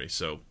documentary.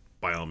 So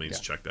by all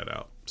means, check that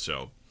out.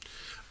 So,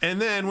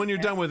 and then when you're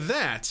done with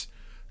that,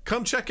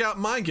 come check out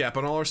Mind Gap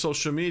on all our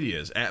social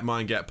medias at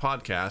Mind Gap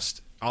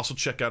Podcast. Also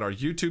check out our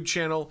YouTube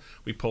channel.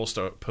 We post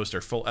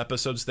our full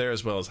episodes there,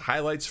 as well as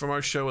highlights from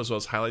our show, as well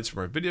as highlights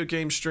from our video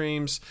game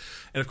streams.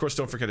 And of course,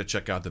 don't forget to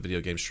check out the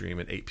video game stream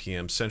at 8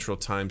 p.m. Central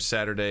Time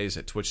Saturdays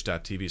at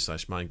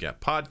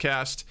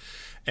twitch.tv/MindGapPodcast.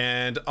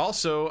 And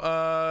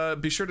also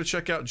be sure to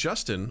check out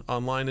Justin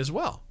online as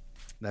well.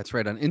 That's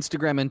right, on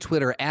Instagram and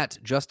Twitter at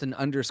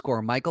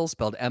Justin_Michael,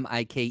 spelled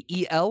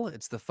Mikel.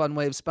 It's the fun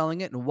way of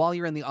spelling it. And while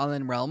you're in the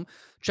online realm,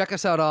 check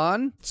us out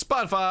on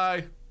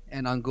Spotify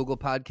and on Google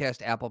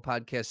Podcast, Apple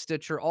Podcast,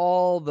 Stitcher,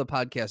 all the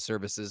podcast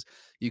services.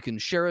 You can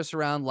share us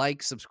around,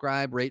 like,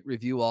 subscribe, rate,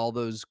 review, all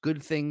those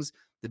good things.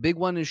 The big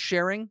one is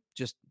sharing.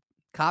 Just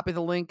copy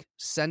the link,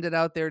 send it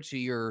out there to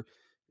your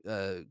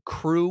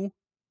crew.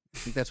 I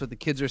think that's what the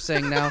kids are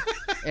saying now.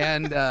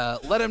 And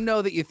let them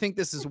know that you think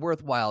this is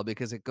worthwhile,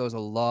 because it goes a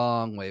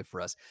long way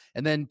for us.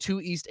 And then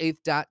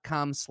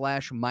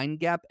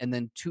 2east8th.com/mindgap, and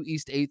then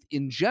 2east8th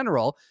in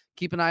general.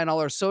 Keep an eye on all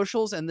our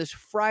socials. And this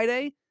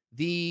Friday,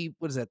 the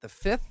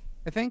 5th,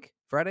 I think?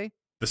 Friday?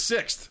 the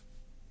 6th.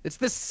 It's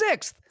the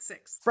 6th.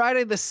 6.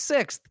 Friday the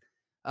 6th.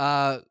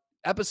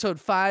 Episode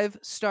 5,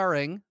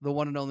 starring the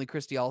one and only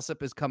Christy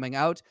Alsop, is coming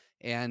out,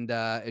 and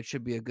it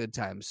should be a good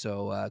time.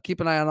 So keep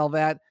an eye on all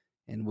that,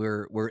 and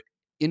we're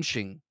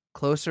inching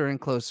closer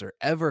and closer,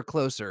 ever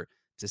closer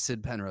to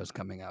Sid Penrose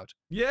coming out.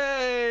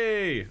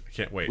 Yay! I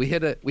can't wait. We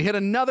hit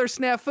another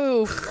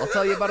snafu. I'll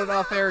tell you about it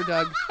off air,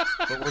 Doug.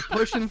 But we're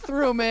pushing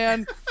through,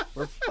 man.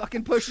 We're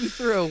fucking pushing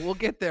through. We'll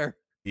get there.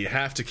 You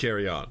have to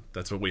carry on.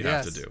 That's what we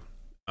have to do.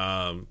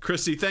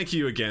 Christy, thank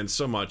you again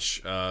so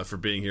much for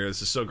being here.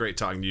 This is so great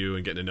talking to you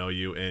and getting to know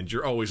you, and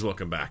you're always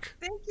welcome back.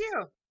 Thank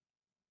you.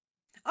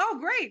 Oh,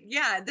 great.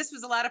 Yeah, this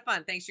was a lot of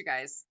fun. Thanks, you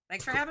guys.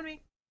 Thanks for having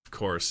me. Of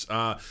course.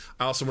 I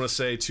also want to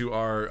say to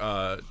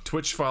our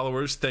Twitch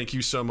followers, thank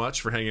you so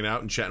much for hanging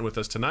out and chatting with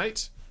us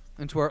tonight.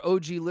 And to our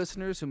OG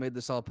listeners who made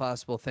this all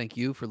possible, thank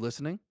you for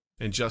listening.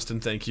 And Justin,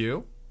 thank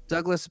you.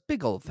 Douglas,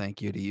 big old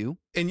thank you to you.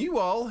 And you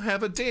all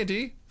have a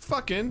dandy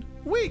fucking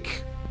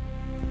week.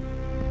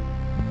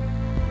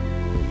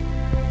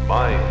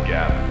 Mind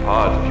Gap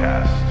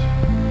Podcast.